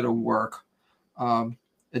take a little bit of work,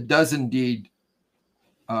 it does indeed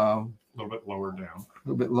a little bit lower down. A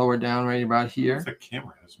little bit lower down, right about here. The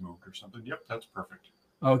camera has moved or something. Yep, that's perfect.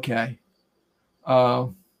 Okay.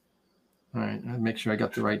 All right, I'll make sure I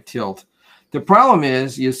got the right tilt. The problem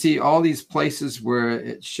is you see all these places where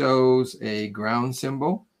it shows a ground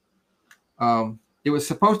symbol. It was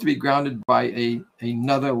supposed to be grounded by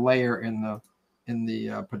another layer in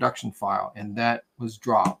the production file, and that was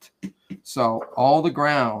dropped. So all the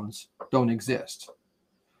grounds don't exist.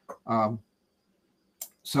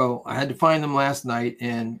 So I had to find them last night,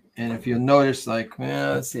 and if you notice, like,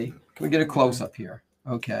 let's see, can we get a close up here?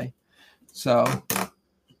 Okay, so.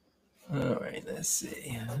 All right, let's see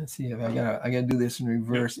if I gotta do this in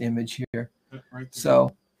reverse image here. Right,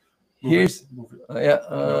 so here's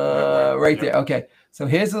right there. Okay, so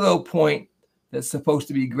here's a little point that's supposed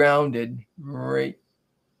to be grounded right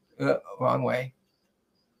wrong way,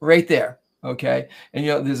 right there. Okay, and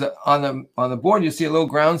there's on the board you see a little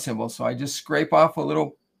ground symbol. So I just scrape off a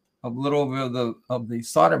little of the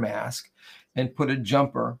solder mask and put a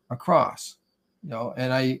jumper across.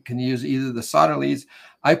 And I can use either the solder leads.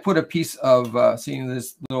 I put a piece of seeing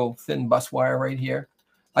this little thin bus wire right here.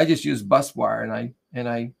 I just used bus wire, and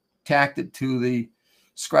I tacked it to the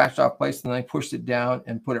scratched off place, and then I pushed it down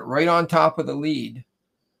and put it right on top of the lead,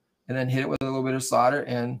 and then hit it with a little bit of solder,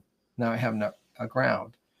 and now I have a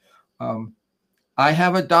ground. I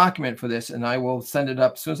have a document for this, and I will send it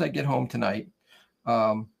up as soon as I get home tonight.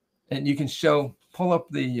 And you can pull up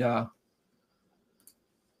the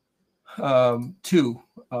 2.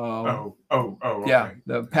 Okay. Yeah,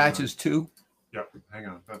 the patches 2. Yep. Hang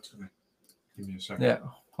on. That's gonna give me a second. Yeah.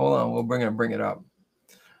 Hold on. We'll bring it up.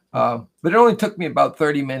 But it only took me about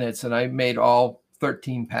 30 minutes, and I made all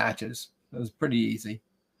 13 patches. It was pretty easy.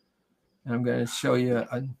 And I'm going to show you.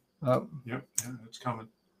 Yep. Yeah, it's coming.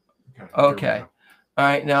 Okay. All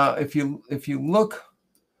right. Now, if you look,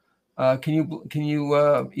 can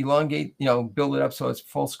you elongate? Build it up so it's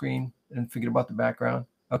full screen and forget about the background.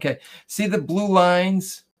 Okay. See the blue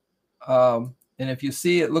lines? And if you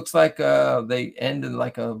see, it looks like they end in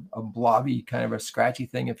like a blobby kind of a scratchy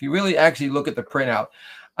thing. If you really actually look at the printout,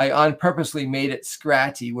 I on purposely made it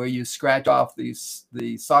scratchy, where you scratch off the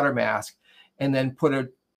solder mask, and then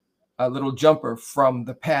put a little jumper from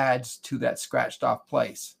the pads to that scratched off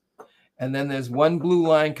place. And then there's one blue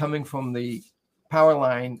line coming from the power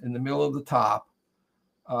line in the middle of the top.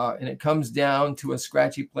 And it comes down to a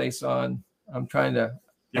scratchy place on, I'm trying to,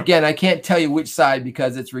 again, I can't tell you which side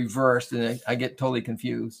because it's reversed and I get totally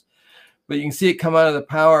confused. But you can see it come out of the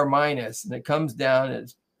power minus, and it comes down,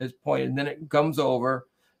 it's pointed, and then it comes over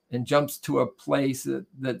and jumps to a place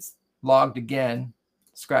that's logged again,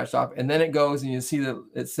 scratched off. And then it goes, and you see that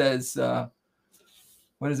it says,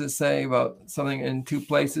 what does it say about something in two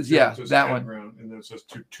places? Yeah, that one. And then it says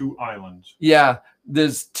two islands. Yeah,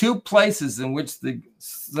 there's two places in which the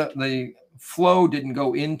flow didn't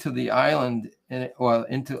go into the island or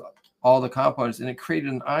into all the components, and it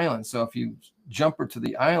created an island. So if you jumper to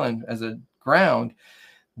the island as a ground,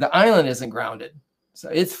 the island isn't grounded, so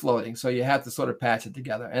it's floating. So you have to sort of patch it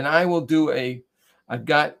together. And I will do I've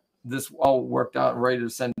got this all worked out and ready to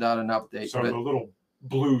send out an update. So the little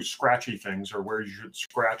blue scratchy things are where you should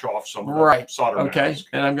scratch off some of the solder mask.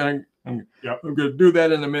 And I'm gonna do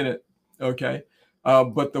that in a minute. Okay.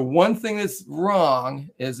 But the one thing that's wrong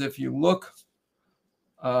is if you look,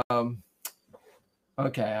 I'm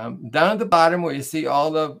down at the bottom where you see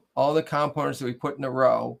all the components that we put in a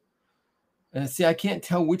row, and see, I can't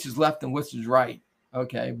tell which is left and which is right.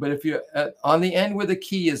 Okay. But if you're on the end where the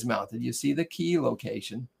key is mounted, you see the key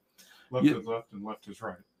location. Left is left and left is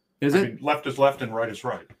right. Is I mean, left is left and right is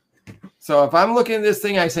right. So if I'm looking at this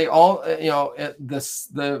thing, I say all, the.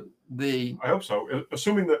 I hope so.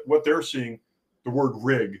 Assuming that what they're seeing, the word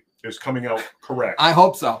rig is coming out correct. I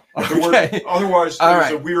hope so. Okay. Otherwise,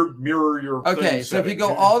 there's a weird mirror your Okay, thing so if you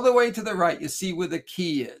go all the way to the right, you see where the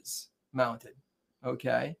key is mounted.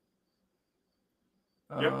 Okay.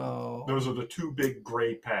 Yep. Oh. Those are the two big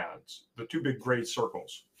gray pads, the two big gray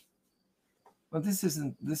circles. Well, this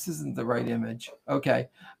isn't the right image. Okay.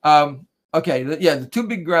 The two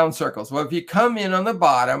big ground circles. Well, if you come in on the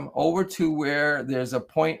bottom over to where there's a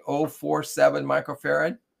 0.047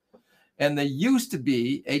 microfarad, and there used to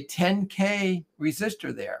be a 10K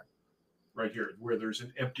resistor there. Right here, where there's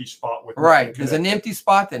an empty spot with there's an empty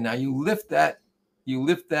spot there. Now you lift that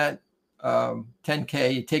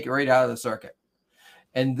 10K, you take it right out of the circuit.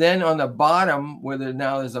 And then on the bottom where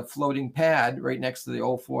there's a floating pad right next to the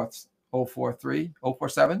 043,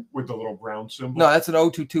 047. With the little brown symbol. No, that's an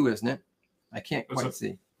 022, isn't it? I can't quite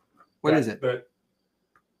see. What is it?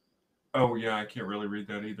 Oh, yeah, I can't really read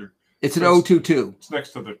that either. It's an 022. It's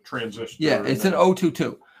next to the transistor. Yeah, it's an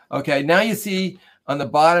 022. Okay, now you see on the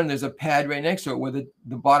bottom, there's a pad right next to it where the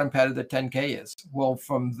bottom pad of the 10K is. Well,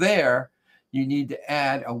 from there, you need to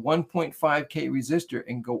add a 1.5K resistor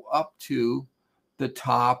and go up to the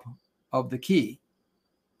top of the key,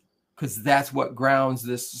 because that's what grounds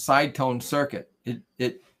this side tone circuit.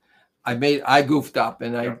 I goofed up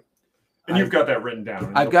and And you've got that written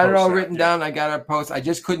down. I've got it all written down. I got a post. I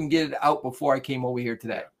just couldn't get it out before I came over here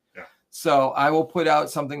today. Yeah. So I will put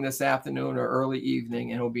out something this afternoon or early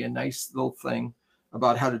evening, and it'll be a nice little thing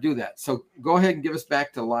about how to do that. So go ahead and give us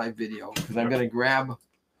back to live video, because I'm going to grab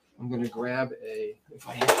if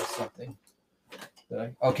I have something.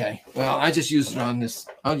 Okay. Well, I just used it on this.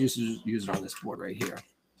 I'll just use it on this board right here.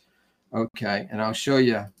 Okay. And I'll show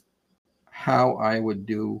you how I would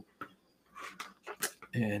do.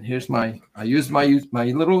 And here's I used my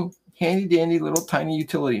little handy dandy little tiny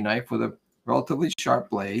utility knife with a relatively sharp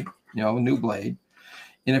blade, a new blade.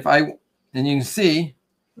 And you can see,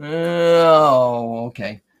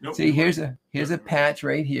 okay. Nope. See, here's a patch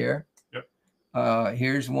right here. Yep.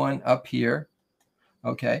 Here's one up here.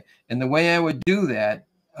 Okay. And the way I would do that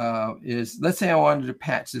is, let's say I wanted to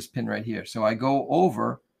patch this pin right here. So I go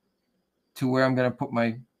over to where I'm going to put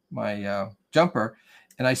my jumper,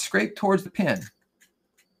 and I scrape towards the pin.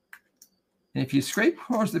 And if you scrape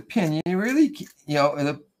towards the pin, you really,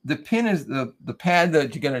 the pin is the pad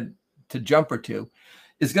that you're going to jumper to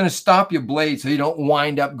is going to stop your blade so you don't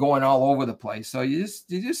wind up going all over the place. So you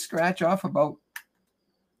just scratch off about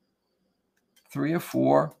 3 or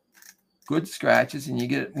 4 good scratches, and you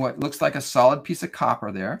get what looks like a solid piece of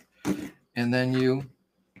copper there. And then you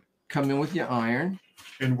come in with your iron.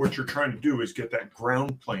 And what you're trying to do is get that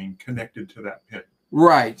ground plane connected to that pin.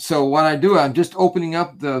 Right. So what I do, I'm just opening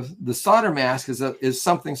up the solder mask is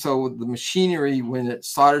something so the machinery, when it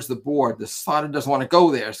solders the board, the solder doesn't want to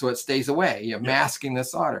go there, so it stays away. You're masking the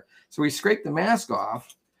solder. So we scrape the mask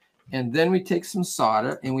off, and then we take some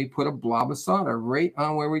solder and we put a blob of solder right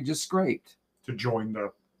on where we just scraped. To join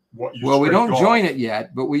what you Well, we don't off. join it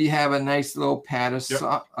yet, but we have a nice little pad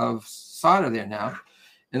of solder there now.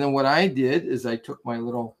 And then what I did is I took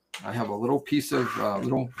I have a little piece of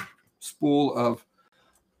little spool of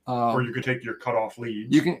Or you could take your cutoff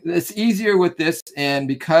leads. You can. It's easier with this, and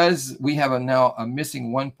because we have now a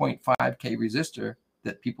missing 1.5K resistor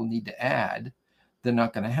that people need to add, they're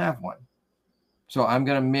not going to have one. So I'm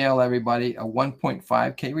going to mail everybody a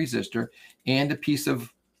 1.5K resistor and a piece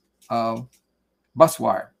of bus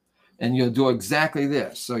wire, and you'll do exactly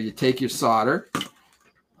this. So you take your solder.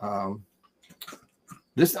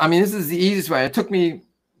 This is the easiest way. It took me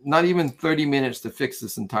not even 30 minutes to fix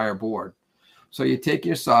this entire board. So you take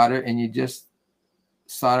your solder and you just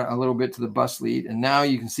solder a little bit to the bus lead, and now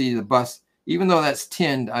you can see the bus. Even though that's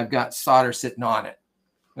tinned, I've got solder sitting on it.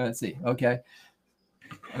 Let's see. Okay.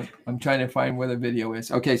 I'm trying to find where the video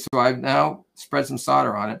is. Okay, so I've now spread some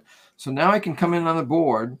solder on it. So now I can come in on the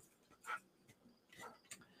board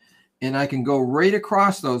and I can go right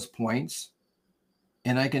across those points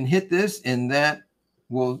and I can hit this, and that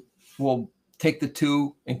will take the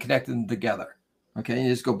two and connect them together. Okay, you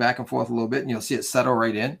just go back and forth a little bit and you'll see it settle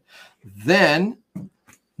right in. Then,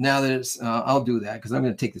 now that it's, I'll do that because I'm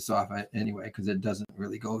going to take this off anyway because it doesn't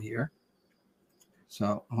really go here.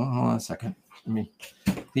 So hold on a second. Let me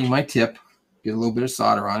clean my tip, get a little bit of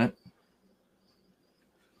solder on it.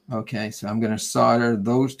 Okay, so I'm going to solder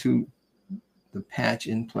those two, the patch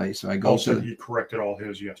in place. So I go also, he corrected all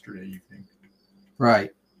his yesterday evening.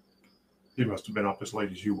 Right. He must have been up as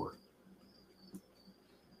late as you were.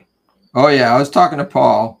 Oh, yeah. I was talking to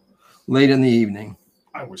Paul late in the evening.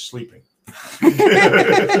 I was sleeping.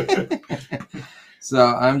 So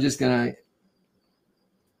I'm just going to.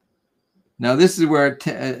 Now, this is where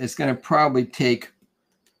it's going to probably take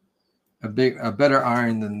a better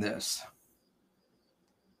iron than this,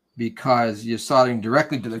 because you're soldering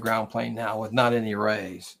directly to the ground plane now with not any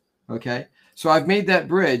rays. Okay. So I've made that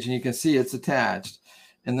bridge and you can see it's attached.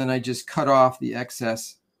 And then I just cut off the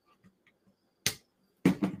excess.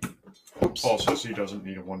 Oops. Paul says he doesn't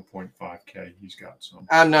need a 1.5K. He's got some.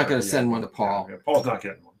 I'm not going to send one to Paul. Yeah, Paul's not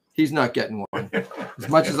getting one. He's not getting one. As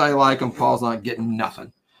much as I like him, Paul's not getting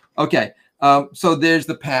nothing. Okay. So there's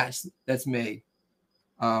the patch that's made.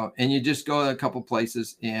 And you just go to a couple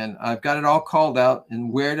places, and I've got it all called out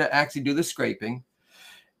and where to actually do the scraping.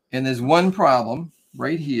 And there's one problem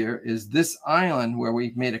right here is this island where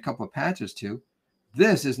we've made a couple of patches to.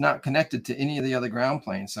 This is not connected to any of the other ground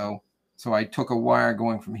planes. So I took a wire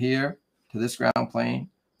going from here to this ground plane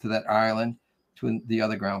to that island to the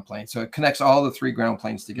other ground plane. So it connects all the three ground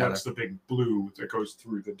planes together. That's the big blue that goes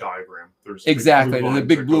through the diagram. There's exactly the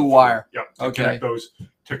big blue wire. Yep. Okay.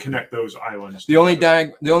 Connect those islands. The only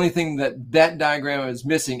thing that diagram is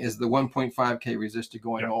missing is the 1.5K resistor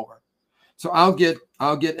going over. So I'll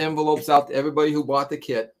get envelopes out to everybody who bought the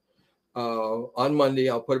kit on Monday.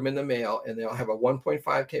 I'll put them in the mail, and they'll have a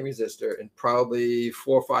 1.5K resistor and probably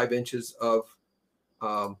 4 or 5 inches of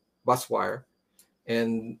bus wire.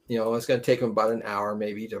 And it's going to take them about an hour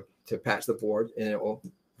maybe to patch the board, and it will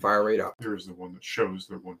fire right up. There's the one that shows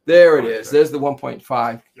the one. There it is. There's the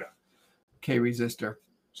 1.5K resistor.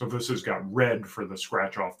 So this has got red for the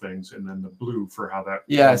scratch off things, and then the blue for how that.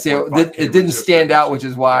 Yeah, see, it didn't stand out, which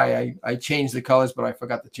is why I changed the colors, but I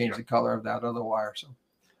forgot to change the color of that other wire. So,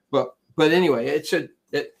 but anyway,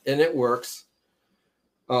 it works.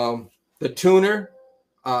 The tuner,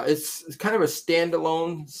 it's kind of a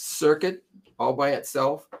standalone circuit all by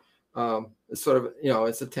itself. It's sort of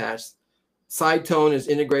it's attached. Side tone is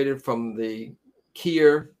integrated from the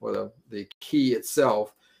keyer or the key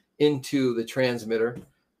itself into the transmitter.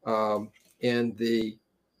 And the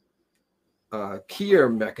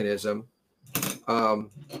keyer mechanism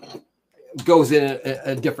goes in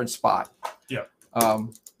a different spot. Yeah.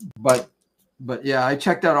 But yeah, I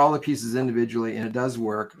checked out all the pieces individually, and it does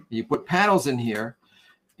work. You put paddles in here,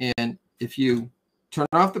 and if you turn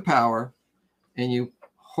off the power and you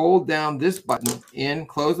hold down this button and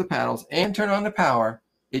close the paddles and turn on the power,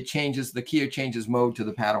 the keyer changes mode to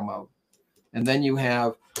the paddle mode. And then you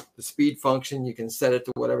have the speed function. You can set it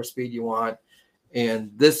to whatever speed you want.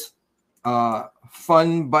 And this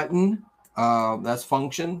fun button, that's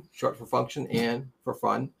function, short for function and for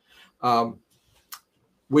fun.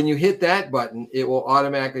 When you hit that button, it will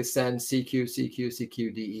automatically send CQ, CQ,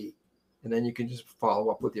 CQ, DE. And then you can just follow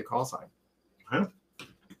up with your call sign. Huh?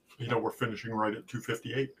 We're finishing right at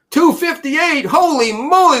 2:58. 2:58! Holy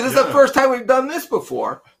moly! This is the first time we've done this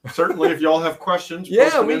before. Certainly, if y'all have questions.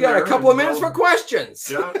 Yeah, we got a couple of minutes for questions.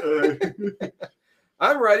 Yeah.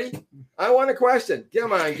 I'm ready. I want a question.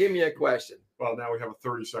 Come on, give me a question. Well, now we have a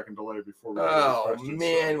 30-second delay before we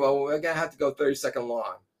man. So. Well, we're going to have to go 30-second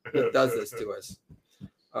long. It does this to us.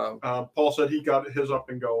 Paul said he got his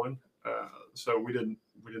up and going. So we didn't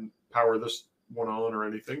power this one on or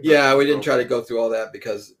anything. Yeah, we didn't try to go through all that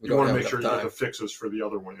because we don't want to make sure time. you have the fixes for the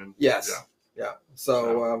other one. Yes. Yeah.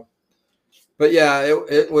 So, but yeah,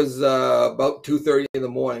 it was about 2:30 in the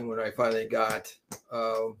morning when I finally got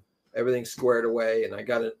everything squared away, and I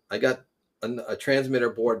got a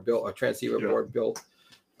transmitter board built, a transceiver board built,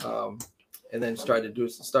 and then started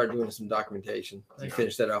doing some documentation. I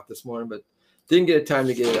finished that off this morning, but didn't get a time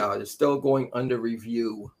to get it out. It's still going under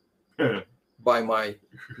review by my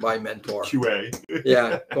mentor. QA.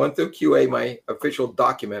 Yeah, going through QA, my official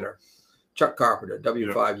documenter, Chuck Carpenter,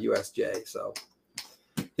 W5USJ. So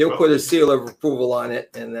he'll put a seal of approval on it,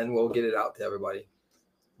 and then we'll get it out to everybody.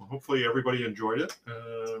 Well, hopefully everybody enjoyed it.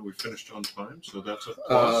 We finished on time, so that's a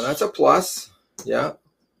plus. That's a plus. Yeah.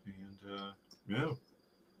 And yeah.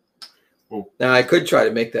 Well, now I could try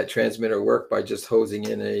to make that transmitter work by just hosing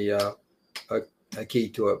in a key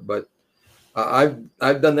to it, but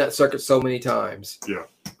I've done that circuit so many times. Yeah.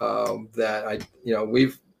 That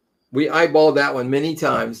we eyeballed that one many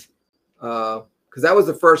times because that was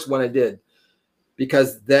the first one I did,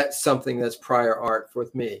 because that's something that's prior art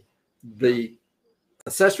with me. The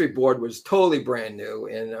accessory board was totally brand new,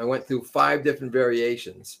 and I went through 5 different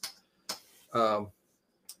variations.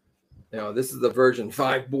 This is the version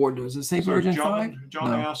 5 board. Does it say version 5?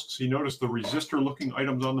 John asks, he noticed the resistor-looking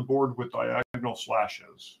items on the board with diagonal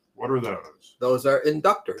slashes. What are those? Those are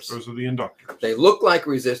inductors. Those are the inductors. They look like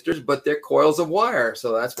resistors, but they're coils of wire.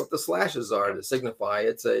 So that's what the slashes are to signify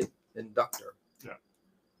it's a inductor. Yeah.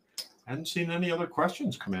 Hadn't seen any other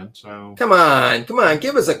questions come in, so. Come on.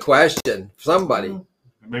 Give us a question. Somebody.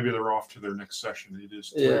 Maybe they're off to their next session. It is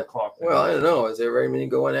 3 o'clock. Well, I don't know. Is there very many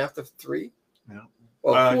going after 3? Yeah.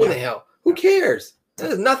 Well, who the hell? Who cares?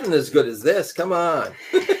 There's nothing as good as this. Come on.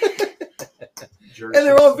 And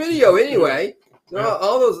they're all video anyway.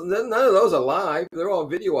 All those, none of those are live. They're all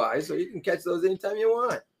videoized, so you can catch those anytime you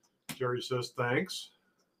want. Jerry says thanks.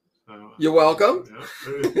 You're welcome. Yeah.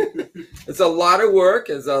 It's a lot of work.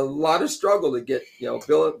 It's a lot of struggle to get,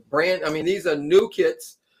 build brand. I mean, these are new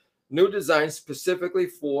kits, new designs specifically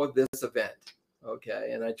for this event. Okay,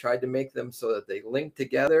 and I tried to make them so that they link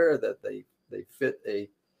together, that they fit a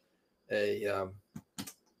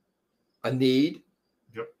need.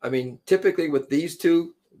 Yep. I mean, typically with these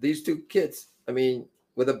two kits, I mean,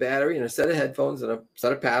 with a battery and a set of headphones and a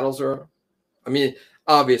set of paddles,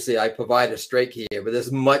 obviously I provide a straight key here, but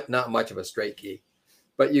there's not much of a straight key.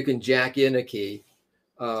 But you can jack in a key,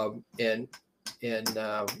 and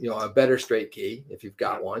a better straight key if you've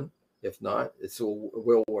got one. If not, it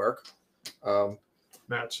will work.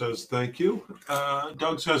 Matt says thank you.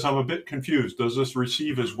 Doug says I'm a bit confused. Does this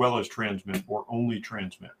receive as well as transmit, or only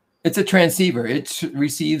transmit? It's a transceiver. It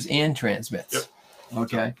receives and transmits. Yep.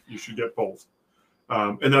 Okay. So you should get both.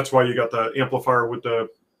 And that's why you got the amplifier with the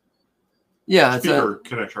speaker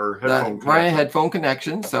connection or headphone connection. Right, headphone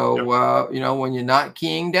connection. So, when you're not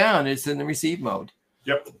keying down, it's in the receive mode.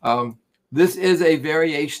 Yep. This is a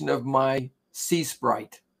variation of my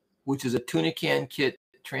C-Sprite, which is a Tunican kit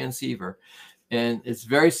transceiver. And it's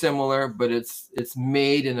very similar, but it's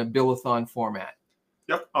made in a Buildathon format.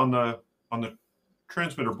 Yep. On the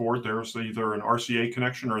transmitter board, there's either an RCA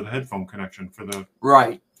connection or the headphone connection for the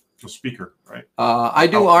speaker, right? I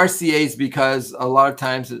do RCAs because a lot of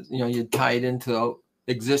times, you tie it into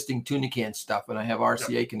existing Tunican stuff, and I have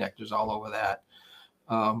RCA connectors all over that.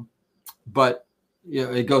 But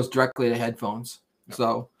it goes directly to headphones,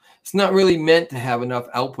 so it's not really meant to have enough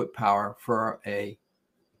output power for a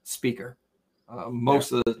speaker.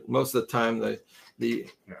 Most of the time, the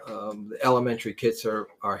elementary kits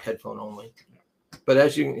are headphone only. But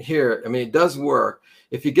as you can hear, it does work.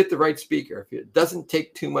 If you get the right speaker, if it doesn't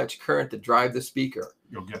take too much current to drive the speaker,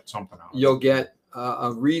 you'll get something out of it. You'll get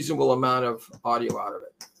a reasonable amount of audio out of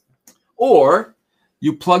it. Or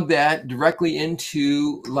you plug that directly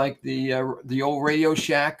into like the old Radio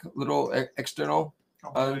Shack little external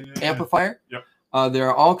amplifier. Yep. There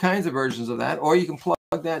are all kinds of versions of that. Or you can plug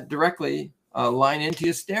that directly line into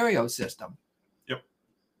your stereo system.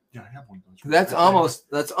 Yeah, I have one of those.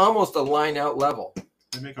 That's almost a line out level.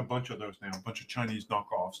 They make a bunch of those now, a bunch of Chinese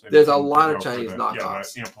knockoffs. There's a lot of Chinese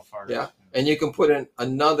knockoffs. Yeah, amplifiers. Yeah, and you can put in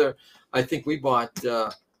another. I think we bought.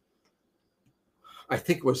 I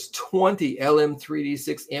think it was 20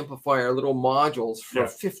 LM3D6 amplifier little modules for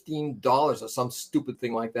 $15 or some stupid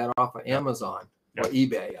thing like that off of Amazon or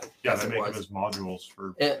eBay. Yeah, they make them as modules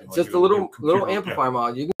for just a little amplifier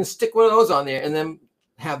module. You can stick one of those on there and then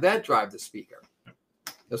have that drive the speaker.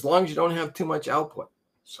 As long as you don't have too much output.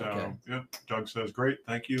 So, Doug says, great.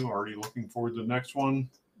 Thank you. Already looking forward to the next one.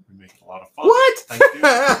 We make a lot of fun. What? Thank you.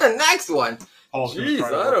 Next one. Paul's Jeez, I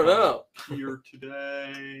don't know. Here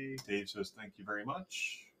today. Dave says, thank you very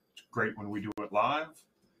much. It's great when we do it live.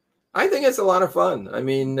 I think it's a lot of fun. I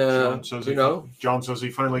mean, John says he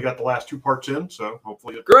finally got the last 2 parts in, so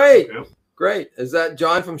hopefully great. Is that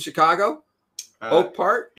John from Chicago? Oak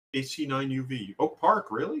Park? AC9UV. Oak Park,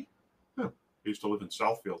 really? Huh. I used to live in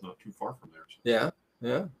Southfield, not too far from there. So.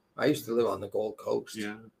 Yeah. I used to live on the Gold Coast.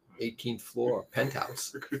 Yeah. 18th floor,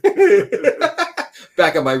 penthouse.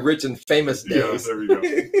 Back in my rich and famous days. Yeah, there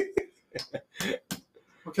you go.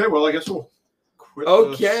 Okay, well, I guess we'll quit.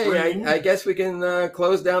 Okay, I guess we can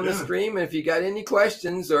close down the stream. And if you got any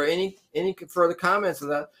questions or any further comments of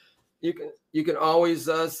that, you can always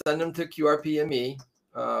send them to QRP and me,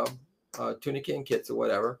 Tunica and Kits or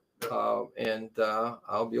whatever. And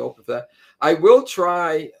I'll be open for that. I will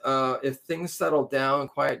try if things settle down and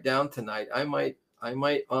quiet down tonight. I might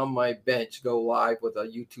on my bench go live with a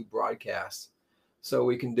YouTube broadcast, so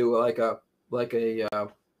we can do like a a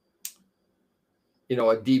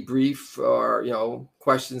debrief or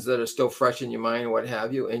questions that are still fresh in your mind or what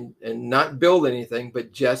have you, and not build anything,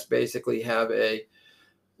 but just basically have a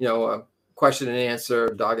question and answer,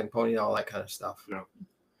 dog and pony, all that kind of stuff. Yeah.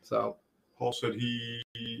 So Paul said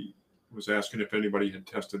he was asking if anybody had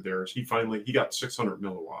tested theirs. He got 600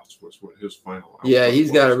 milliwatts was what his final. Yeah,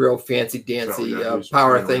 he's got a real fancy dancy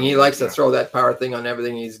power thing. He likes to throw that power thing on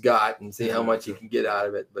everything he's got and see how much he can get out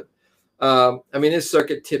of it. But I mean, his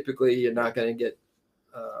circuit typically you're not going to get.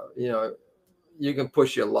 You can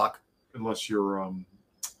push your luck unless you're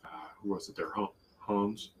who was it there?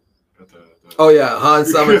 Hans.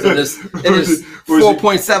 Hans Summers in his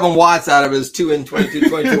 4.7 watts out of his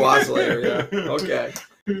 22 oscillator. Yeah. Okay.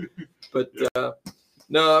 But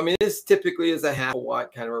no, I mean, this typically is a half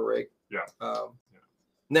watt kind of a rig. Yeah.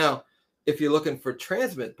 Now, if you're looking for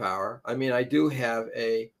transmit power, I mean, I do have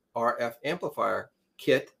a RF amplifier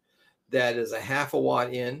kit that is a half a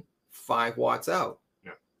watt in, 5 watts out.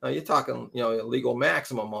 Yeah. Now you're talking, a legal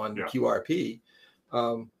maximum on QRP,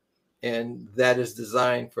 and that is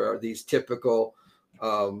designed for these typical,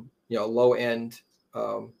 low end,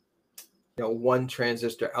 1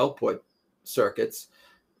 transistor output circuits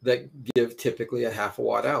that give typically a half a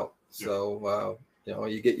watt out. So,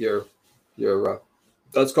 you get your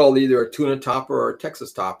that's called either a tuna topper or a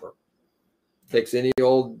Texas topper. Takes any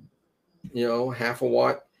old, half a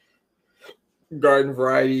watt garden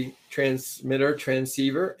variety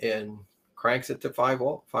transceiver and cranks it to 5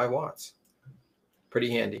 watts. Pretty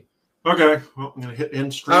handy. Okay, well, I'm going to hit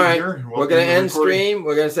end stream here. We're going to end stream.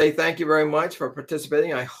 We're going to say thank you very much for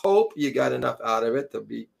participating. I hope you got enough out of it to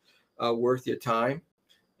be worth your time.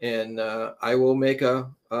 And I will make as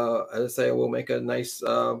I say, I will make a nice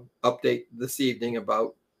update this evening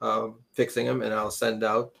about fixing them, and I'll send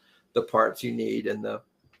out the parts you need and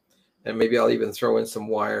maybe I'll even throw in some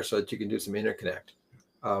wire so that you can do some interconnect.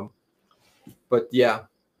 But yeah,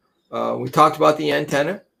 we talked about the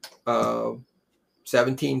antenna.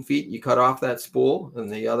 17 feet, you cut off that spool, and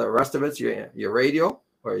the rest of it's your radio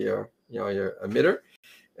or your emitter,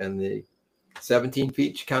 and the 17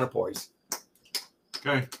 feet counterpoise.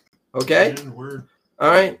 Okay. All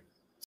right.